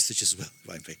take-home message as well, if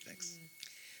I may. Thanks.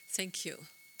 Thank you.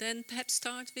 Then perhaps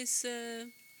start with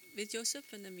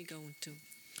Joseph, and then we go on to...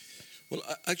 Well,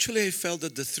 actually, I felt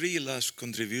that the three last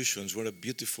contributions were a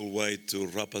beautiful way to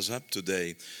wrap us up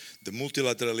today. The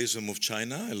multilateralism of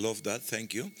China, I love that,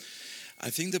 thank you. I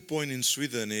think the point in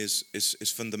Sweden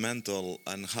is fundamental,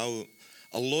 and how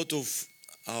a lot of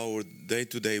our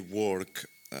day-to-day work,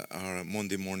 our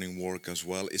Monday morning work as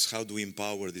well, is how do we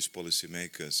empower these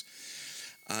policymakers.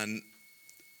 And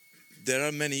there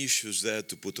are many issues there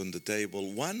to put on the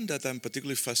table. One that I'm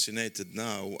particularly fascinated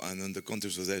now, and in the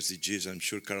context of the SDGs, I'm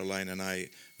sure Caroline and I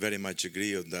very much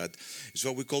agree on that, is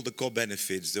what we call the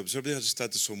co-benefits. The Observatory has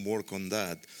started some work on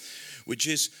that, which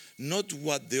is not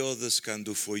what the others can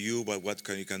do for you, but what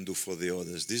you can do for the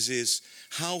others. This is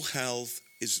how health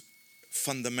is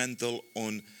fundamental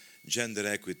on gender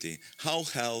equity, how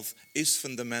health is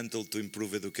fundamental to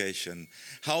improve education,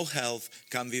 how health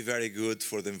can be very good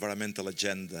for the environmental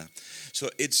agenda. So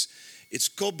it's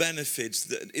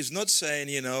co-benefits. It's not saying,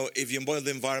 if you boil the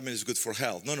environment, it's good for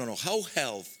health. No. How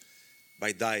health,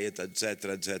 by diet,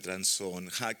 etc., and so on,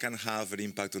 can have an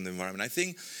impact on the environment. I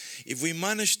think if we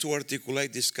manage to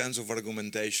articulate these kinds of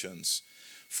argumentations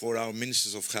for our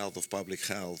ministers of health, of public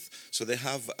health, so they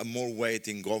have a more weight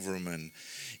in government.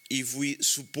 If we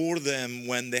support them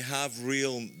when they have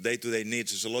real day-to-day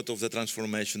needs, there's a lot of the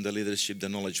transformation, the leadership, the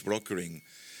knowledge brokering,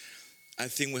 I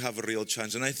think we have a real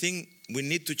chance. And I think we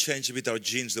need to change a bit our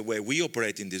genes, the way we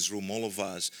operate in this room, all of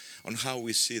us, on how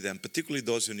we see them, particularly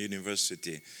those in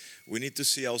university. We need to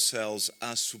see ourselves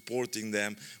as supporting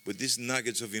them with these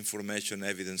nuggets of information,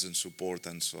 evidence, and support,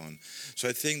 and so on. So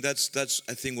I think that's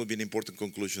I think will be an important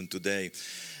conclusion today.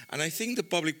 And I think the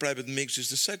public-private mix is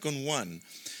the second one.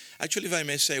 Actually, if I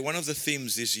may say, one of the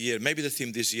themes this year, maybe the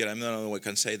theme this year, I don't know if I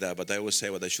can say that, but I always say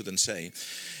what I shouldn't say,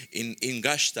 in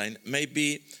Gastein,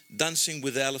 maybe dancing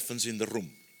with the elephants in the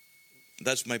room.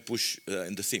 That's my push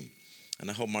in the theme. And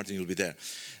I hope Martin will be there.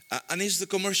 And it's the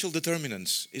commercial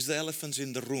determinants, it's the elephants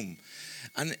in the room.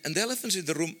 And the elephants in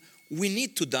the room, we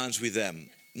need to dance with them.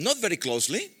 Not very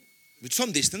closely, with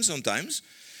some distance sometimes,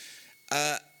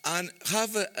 and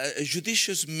have a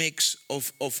judicious mix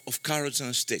of carrots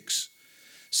and sticks.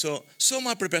 So some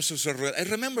are prepared to real. I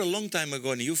remember a long time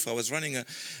ago in youth, I was running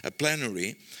a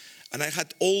plenary, and I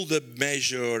had all the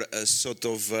major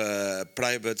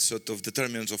private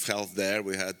determinants of health there.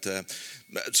 We had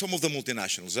some of the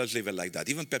multinationals, let's leave it like that.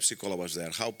 Even Pepsi-Cola was there,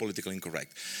 how politically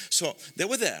incorrect. So they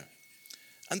were there.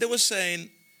 And they were saying,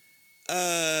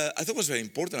 I thought it was very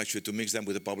important actually to mix them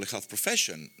with the public health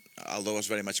profession, although it was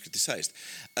very much criticized.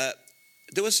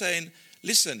 They were saying,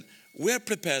 listen, we're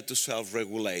prepared to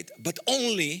self-regulate, but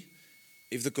only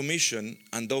if the Commission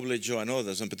and WHO and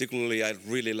others, and particularly I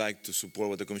really like to support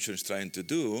what the Commission is trying to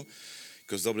do,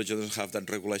 because WHO doesn't have that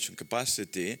regulation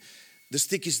capacity, the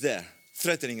stick is there,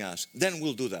 threatening us, then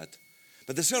we'll do that.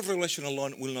 But the self-regulation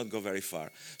alone will not go very far.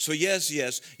 So yes,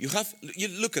 you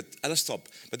look at, I'll stop,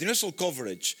 but universal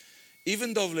coverage,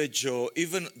 even WHO,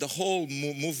 even the whole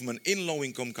movement in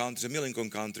low-income countries and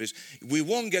middle-income countries, we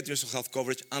won't get universal health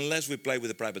coverage unless we play with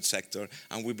the private sector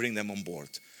and we bring them on board.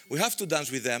 We have to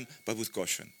dance with them, but with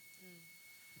caution.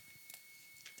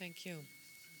 Thank you.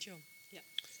 Joe.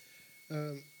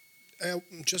 Yeah.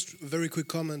 Just a very quick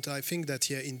comment. I think that,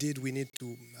 indeed, we need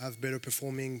to have better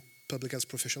performing public health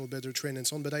professionals better trained and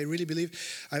so on. But I really believe,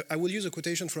 I will use a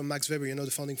quotation from Max Weber, you know,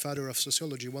 the founding father of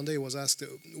sociology. One day he was asked,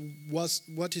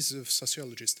 what is a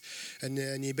sociologist?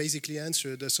 And he basically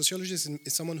answered, a sociologist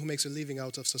is someone who makes a living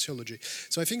out of sociology.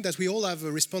 So I think that we all have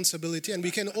a responsibility, and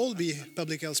we can all be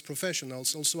public health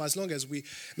professionals also, as long as we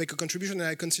make a contribution. And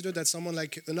I consider that someone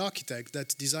like an architect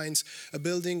that designs a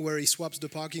building where he swaps the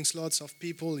parking slots of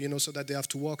people, you know, so that they have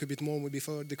to walk a bit more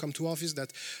before they come to office,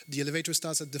 that the elevator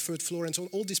starts at the third floor, and so on.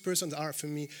 All these persons are, for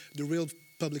me, the real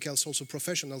public health also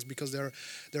professionals, because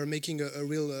they're making a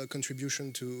real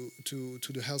contribution to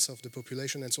the health of the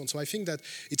population and so on. So I think that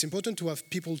it's important to have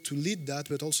people to lead that,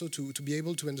 but also to be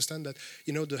able to understand that,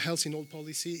 you know, the health in all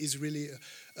policy is really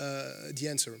the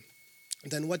answer.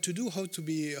 Then what to do, how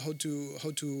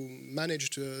to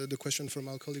manage the question from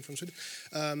our colleague from Sweden.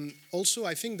 Also,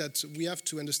 I think that we have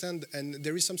to understand, and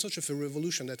there is some sort of a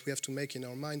revolution that we have to make in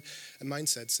our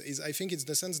mindsets. I think it's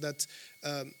the sense that,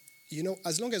 you know,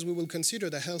 as long as we will consider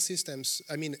the health systems,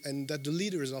 and that the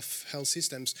leaders of health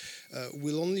systems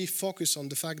will only focus on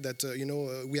the fact that, you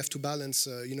know, we have to balance,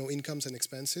 you know, incomes and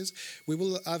expenses, we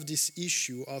will have this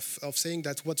issue of saying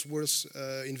that what's worth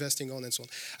investing on and so on.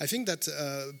 I think that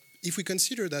if we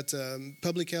consider that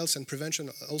public health and prevention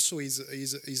also is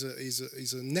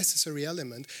a necessary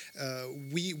element,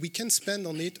 we can spend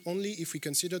on it only if we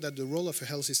consider that the role of a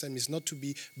health system is not to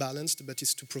be balanced, but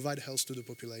is to provide health to the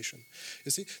population.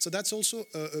 You see, so that's also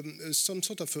some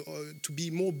sort of to be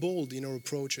more bold in our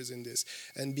approaches in this,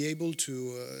 and be able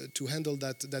to handle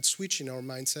that switch in our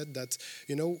mindset. That,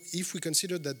 you know, if we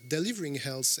consider that delivering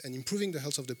health and improving the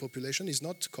health of the population is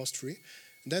not cost-free,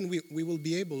 then we will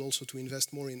be able also to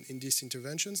invest more in these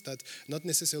interventions, that not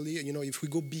necessarily, you know, if we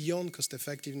go beyond cost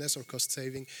effectiveness or cost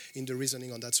saving in the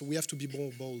reasoning on that. So we have to be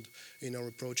more bold in our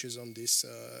approaches on this.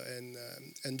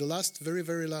 And the last, very,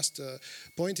 very last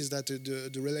point is that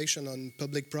the relation on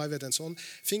public-private and so on,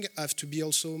 I think have to be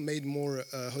also made more,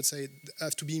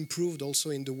 have to be improved also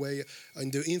in the way,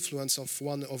 in the influence of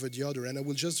one over the other. And I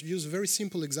will just use a very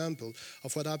simple example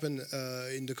of what happened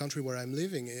in the country where I'm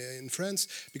living, in France,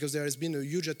 because there has been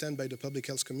a huge attempt by the public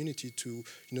health community to, you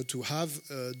know, to have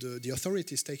the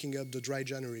authorities taking up the dry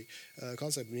January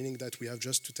concept, meaning that we have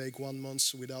just to take 1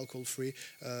 month with alcohol-free,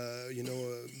 you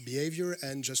know, behavior,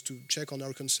 and just to check on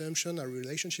our consumption, our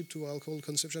relationship to alcohol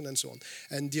consumption, and so on.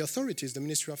 And the authorities, the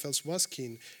Ministry of Health, was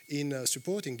keen in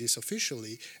supporting this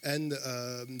officially, and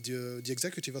the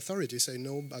executive authorities say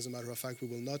no. As a matter of fact, we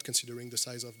will not, considering the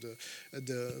size of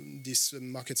this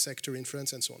market sector in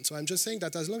France, and so on. So I'm just saying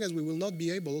that as long as we will not be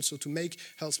able also to make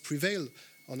health prevail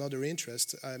on other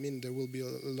interests, I mean, there will be a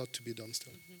lot to be done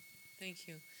still. Mm-hmm. Thank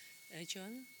you.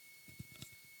 Joanna?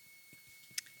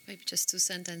 Maybe just 2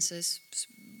 sentences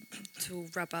to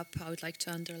wrap up. I would like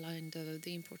to underline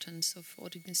the importance of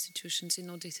audit institutions in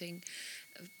auditing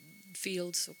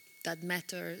fields that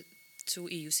matter to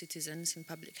EU citizens in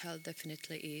public health,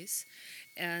 definitely is.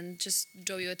 And just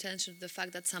draw your attention to the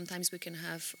fact that sometimes we can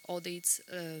have audits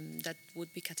that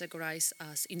would be categorized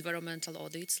as environmental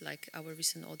audits, like our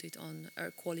recent audit on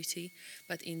air quality,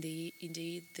 but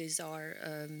indeed these are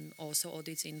also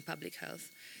audits in public health,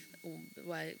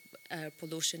 while air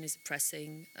pollution is a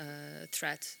pressing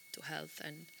threat to health,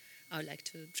 and I would like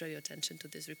to draw your attention to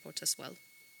this report as well.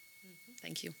 Mm-hmm.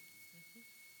 Thank you.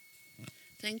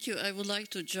 Thank you. I would like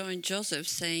to join Joseph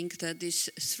saying that these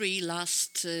 3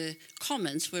 last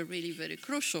comments were really very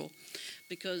crucial,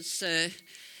 because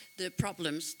the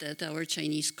problems that our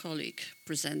Chinese colleague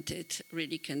presented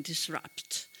really can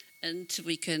disrupt, and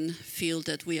we can feel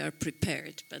that we are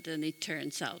prepared, but then it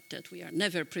turns out that we are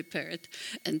never prepared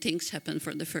and things happen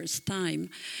for the first time.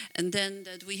 And then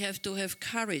that we have to have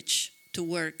courage to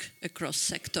work across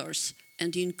sectors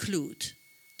and include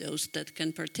those that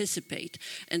can participate.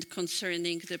 And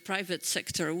concerning the private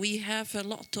sector, we have a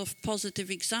lot of positive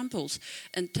examples,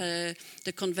 and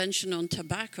the Convention on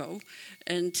Tobacco,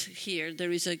 and here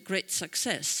there is a great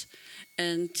success,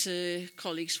 and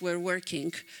colleagues were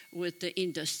working with the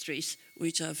industries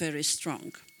which are very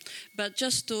strong. But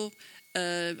just to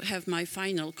have my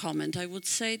final comment, I would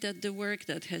say that the work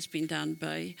that has been done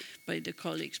by the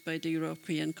colleagues, by the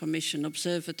European Commission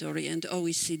Observatory and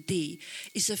OECD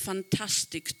is a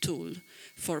fantastic tool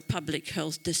for public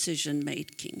health decision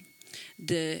making,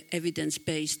 the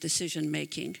evidence-based decision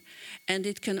making, and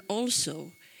it can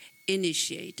also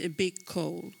initiate a big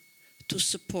call to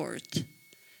support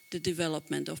the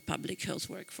development of public health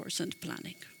workforce and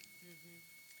planning.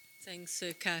 Thanks,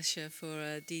 Kasia,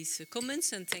 for these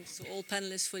comments, and thanks to all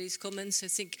panelists for these comments. I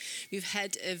think we've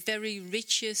had a very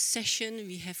rich session.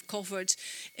 We have covered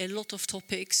a lot of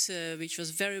topics, which was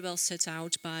very well set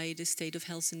out by the State of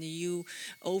Health in the EU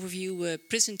overview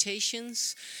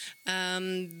presentations.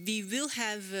 We will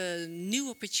have new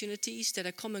opportunities that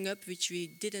are coming up, which we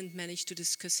didn't manage to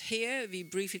discuss here. We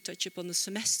briefly touch upon the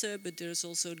semester, but there's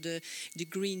also the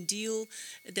Green Deal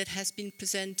that has been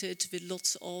presented with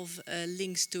lots of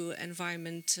links to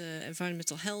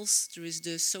environmental health. There is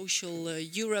the Social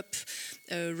Europe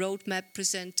roadmap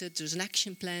presented. There's an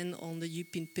action plan on the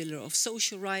European Pillar of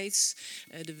Social Rights.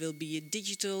 There will be a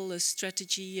digital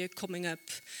strategy coming up.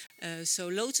 So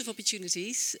loads of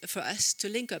opportunities for us to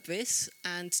link up with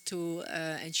and to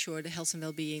ensure the health and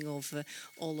well-being of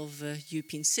all of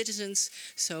European citizens.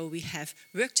 So we have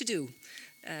work to do.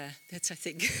 That's, I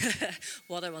think,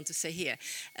 what I want to say here.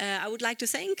 I would like to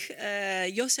thank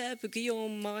Josep,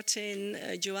 Guillaume, Martin,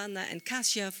 Joanna and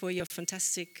Kasia for your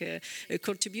fantastic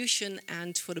contribution,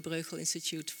 and for the Bruegel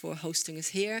Institute for hosting us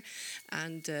here.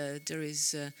 And there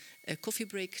is a coffee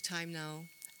break time now,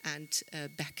 and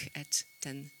back at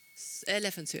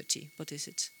 11:30. What is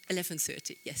it?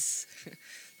 11:30, yes.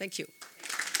 Thank you.